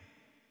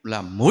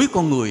là mỗi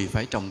con người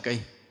phải trồng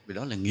cây, vì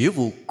đó là nghĩa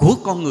vụ của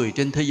con người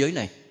trên thế giới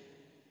này.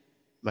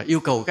 Và yêu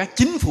cầu các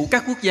chính phủ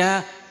các quốc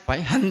gia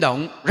phải hành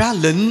động, ra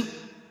lệnh,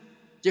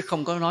 chứ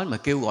không có nói mà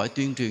kêu gọi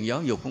tuyên truyền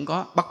giáo dục, không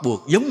có bắt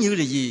buộc. Giống như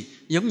là gì?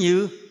 Giống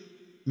như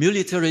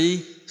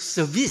military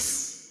service,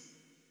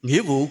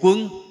 nghĩa vụ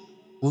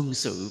quân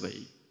sự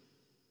vậy.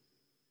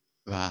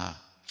 Và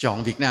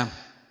chọn Việt Nam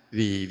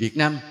vì Việt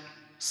Nam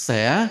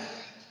sẽ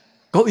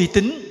có uy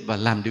tín và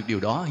làm được điều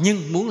đó.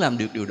 Nhưng muốn làm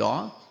được điều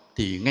đó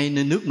thì ngay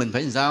nơi nước mình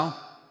phải làm sao?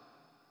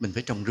 Mình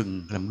phải trồng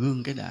rừng làm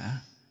gương cái đã.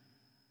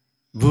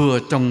 Vừa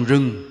trồng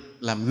rừng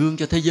làm gương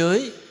cho thế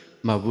giới,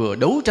 mà vừa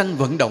đấu tranh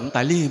vận động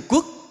tại Liên Hợp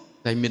Quốc.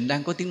 Tại mình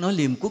đang có tiếng nói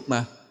Liên Hợp Quốc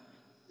mà.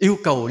 Yêu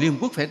cầu Liên Hợp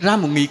Quốc phải ra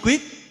một nghị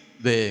quyết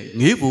về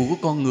nghĩa vụ của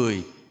con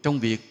người trong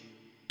việc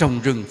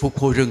trồng rừng, phục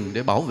hồi rừng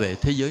để bảo vệ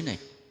thế giới này.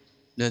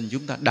 Nên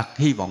chúng ta đặt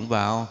hy vọng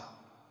vào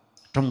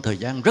trong thời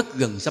gian rất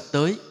gần sắp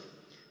tới,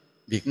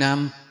 Việt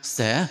Nam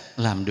sẽ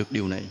làm được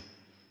điều này.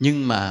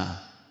 Nhưng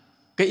mà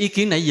cái ý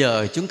kiến nãy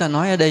giờ chúng ta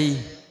nói ở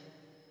đây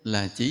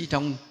là chỉ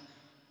trong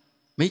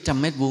mấy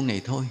trăm mét vuông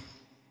này thôi.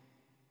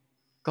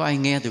 Có ai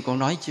nghe tụi con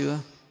nói chưa?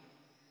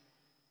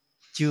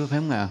 Chưa, phải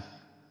không ạ?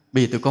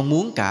 Bây giờ tụi con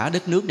muốn cả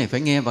đất nước này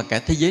phải nghe và cả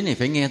thế giới này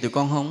phải nghe tụi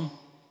con không?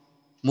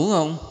 Muốn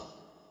không?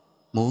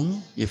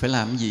 Muốn. Vậy phải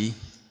làm cái gì?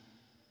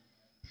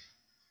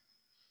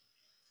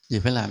 Vậy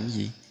phải làm cái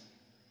gì?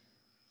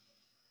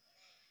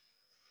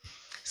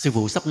 Sư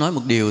phụ sắp nói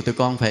một điều, tụi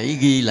con phải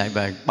ghi lại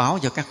và báo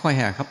cho các khoái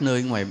hà khắp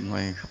nơi,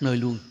 ngoài khắp nơi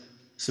luôn.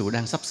 Sư phụ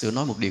đang sắp sửa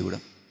nói một điều đó.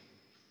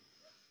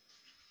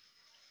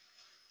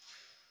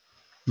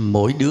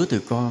 Mỗi đứa tụi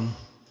con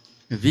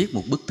viết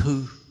một bức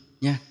thư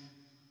nha,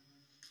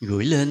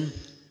 gửi lên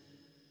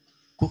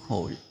Quốc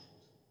hội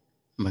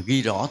mà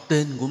ghi rõ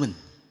tên của mình,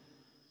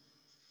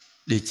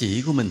 địa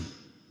chỉ của mình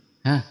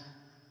ha.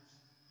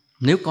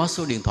 Nếu có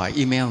số điện thoại,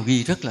 email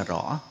ghi rất là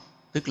rõ,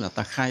 tức là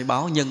ta khai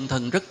báo nhân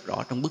thân rất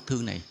rõ trong bức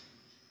thư này,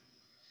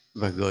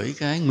 và gửi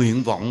cái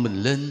nguyện vọng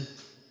mình lên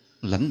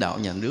lãnh đạo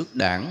nhà nước,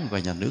 đảng và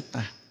nhà nước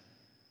ta.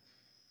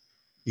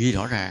 Ghi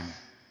rõ ràng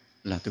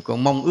là tụi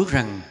con mong ước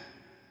rằng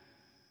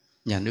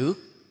nhà nước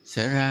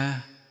sẽ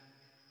ra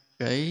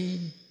cái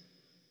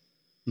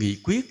nghị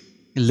quyết,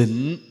 cái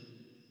lệnh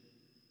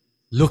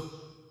luật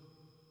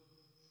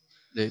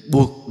để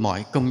buộc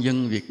mọi công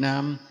dân Việt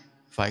Nam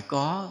phải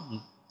có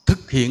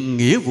thực hiện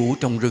nghĩa vụ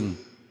trồng rừng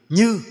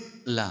như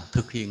là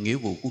thực hiện nghĩa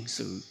vụ quân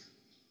sự.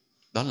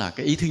 Đó là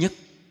cái ý thứ nhất.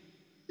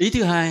 Ý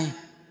thứ hai,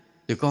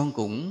 tụi con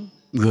cũng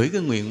gửi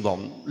cái nguyện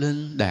vọng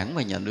lên đảng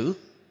và nhà nước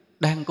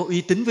đang có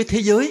uy tín với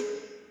thế giới,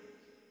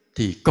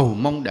 thì cầu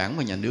mong đảng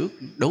và nhà nước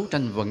đấu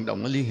tranh vận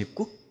động ở Liên Hiệp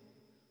Quốc,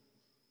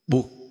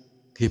 buộc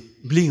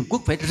Liên Hiệp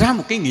Quốc phải ra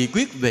một cái nghị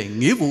quyết về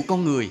nghĩa vụ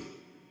con người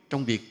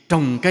trong việc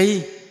trồng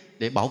cây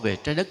để bảo vệ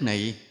trái đất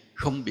này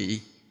không bị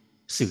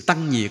sự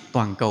tăng nhiệt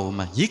toàn cầu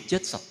mà giết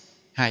chết sạch.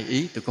 Hai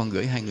ý, tụi con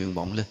gửi hai nguyện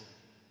vọng lên.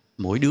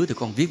 Mỗi đứa tụi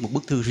con viết một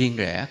bức thư riêng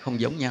rẽ không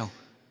giống nhau,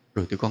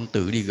 rồi tụi con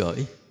tự đi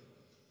gửi.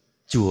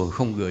 Chùa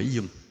không gửi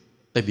giùm,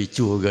 tại vì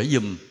chùa gửi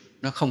giùm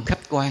nó không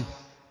khách quan.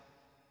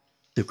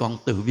 Tụi con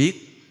tự viết,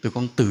 tụi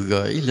con tự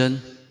gửi lên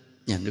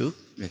nhà nước.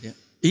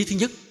 Ý thứ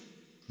nhất,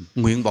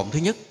 nguyện vọng thứ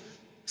nhất,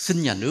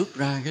 xin nhà nước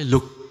ra cái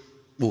luật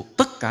buộc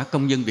tất cả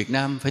công dân Việt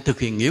Nam phải thực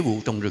hiện nghĩa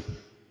vụ trồng rừng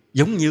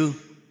giống như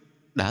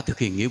đã thực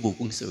hiện nghĩa vụ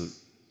quân sự.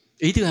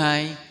 Ý thứ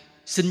hai,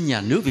 xin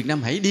nhà nước Việt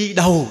Nam hãy đi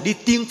đầu, đi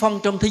tiên phong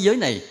trong thế giới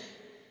này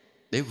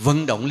để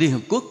vận động Liên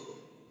Hợp Quốc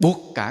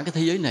buộc cả cái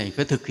thế giới này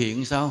phải thực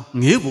hiện sao?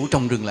 Nghĩa vụ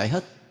trồng rừng lại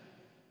hết.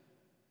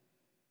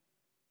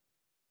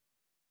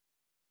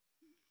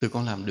 Tụi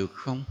con làm được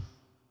không?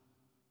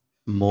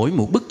 Mỗi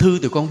một bức thư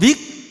tụi con viết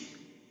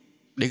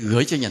để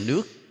gửi cho nhà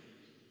nước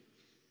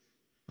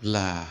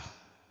là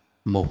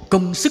một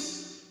công sức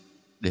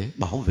để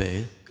bảo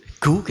vệ,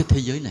 cứu cái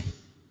thế giới này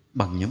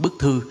bằng những bức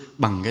thư,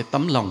 bằng cái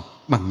tấm lòng,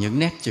 bằng những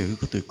nét chữ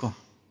của tụi con.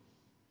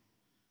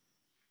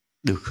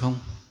 Được không?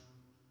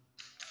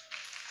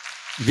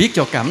 Viết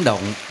cho cảm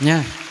động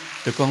nha.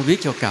 Tụi con viết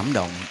cho cảm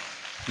động,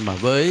 mà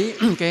với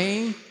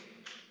cái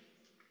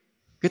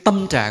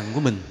tâm trạng của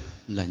mình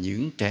là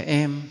những trẻ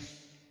em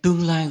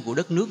tương lai của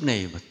đất nước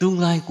này và tương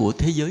lai của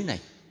thế giới này.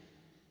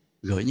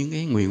 gửi những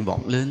cái nguyện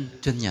vọng lên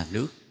trên nhà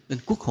nước, lên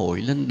quốc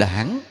hội, lên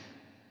đảng.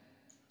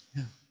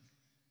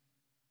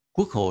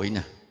 Quốc hội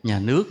nè, nhà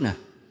nước nè,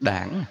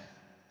 đảng nè.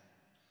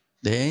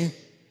 Để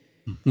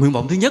nguyện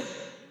vọng thứ nhất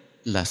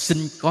là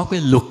xin có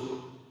cái luật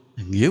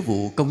nghĩa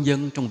vụ công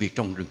dân trong việc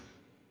trồng rừng.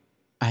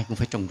 Ai cũng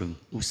phải trồng rừng,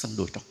 u xanh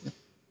đồi trọc nhất.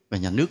 Và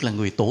nhà nước là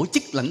người tổ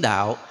chức lãnh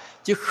đạo,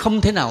 chứ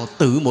không thể nào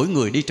tự mỗi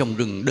người đi trồng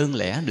rừng đơn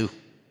lẻ được.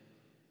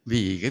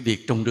 Vì cái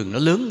việc trồng rừng nó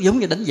lớn giống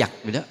như đánh giặc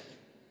vậy đó.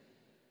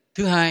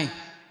 Thứ hai,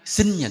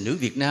 xin nhà nước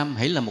Việt Nam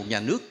hãy là một nhà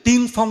nước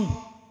tiên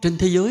phong trên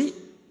thế giới,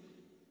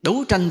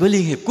 đấu tranh với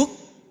Liên Hiệp Quốc,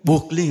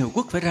 buộc Liên Hiệp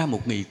Quốc phải ra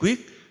một nghị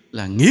quyết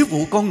là nghĩa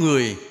vụ con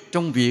người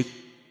trong việc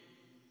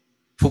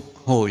phục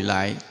hồi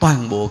lại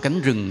toàn bộ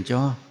cánh rừng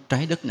cho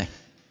trái đất này.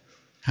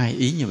 2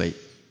 ý như vậy.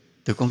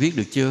 Tụi con viết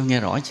được chưa? Nghe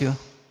rõ chưa?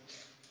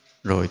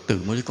 Rồi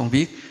từ mỗi đứa con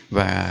viết,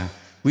 và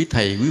quý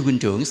thầy, quý huynh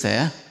trưởng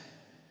sẽ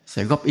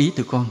góp ý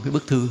tụi con cái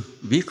bức thư.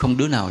 Viết không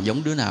đứa nào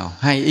giống đứa nào.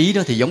 2 ý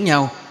đó thì giống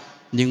nhau,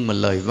 nhưng mà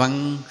lời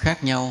văn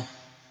khác nhau,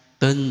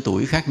 tên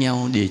tuổi khác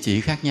nhau, địa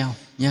chỉ khác nhau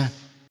nha.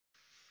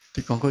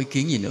 Tụi con có ý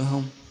kiến gì nữa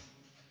không?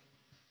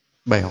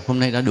 Bài học hôm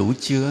nay đã đủ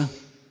chưa?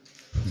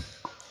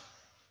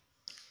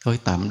 Thôi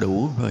tạm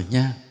đủ rồi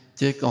nha,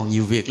 chứ còn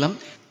nhiều việc lắm.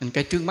 Nên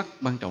cái trước mắt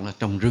quan trọng là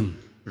trồng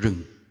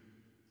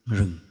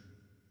rừng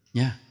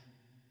nha.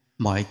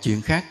 Mọi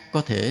chuyện khác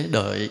có thể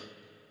đợi.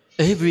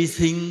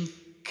 Everything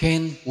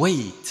can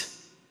wait.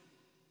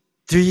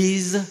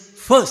 Trees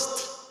first.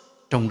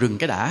 Trồng rừng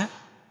cái đã.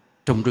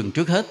 Trồng rừng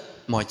trước hết.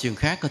 Mọi chuyện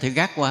khác có thể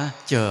gác qua,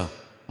 chờ,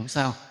 không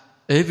sao.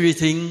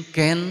 Everything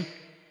can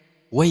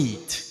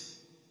wait.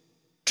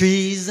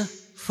 Trees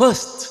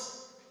first.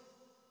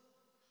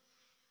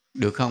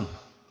 Được không?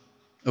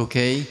 Ok.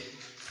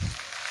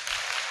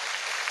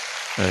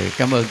 Rồi,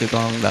 cảm ơn tụi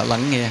con đã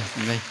lắng nghe.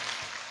 Đây,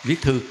 viết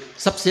thư,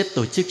 sắp xếp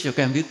tổ chức cho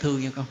các em viết thư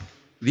nha con.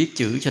 Viết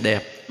chữ cho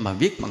đẹp, mà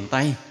viết bằng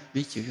tay,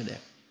 viết chữ cho đẹp,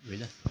 gửi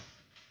lên.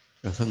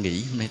 Rồi thôi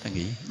nghỉ, hôm nay ta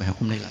nghỉ, bài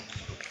học hôm nay là.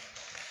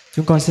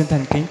 Chúng con xin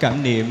thành kính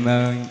cảm niệm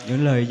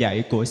những lời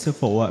dạy của Sư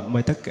Phụ ạ.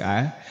 Mời tất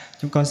cả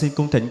chúng con xin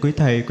cung thỉnh quý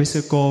thầy, quý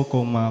sư cô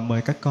cùng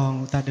mời các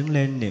con ta đứng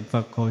lên niệm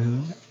Phật hồi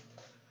hướng.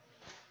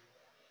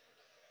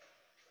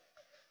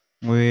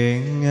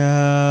 Nguyện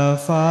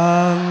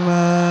pháp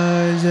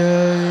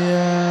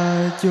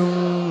giới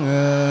chung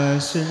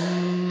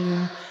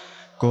sinh,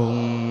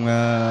 cùng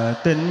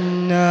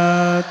tinh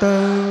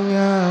tấn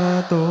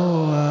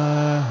tu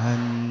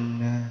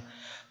hành,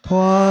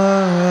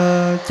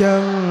 thoát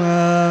chân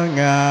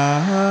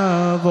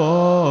ngã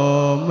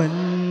vô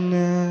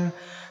minh,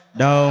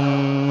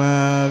 đồng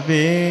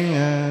viên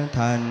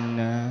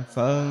thành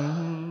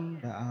phân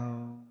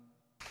đạo.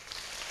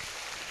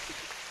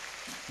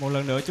 Một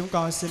lần nữa chúng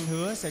con xin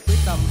hứa sẽ quyết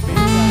tâm viết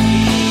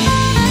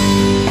ra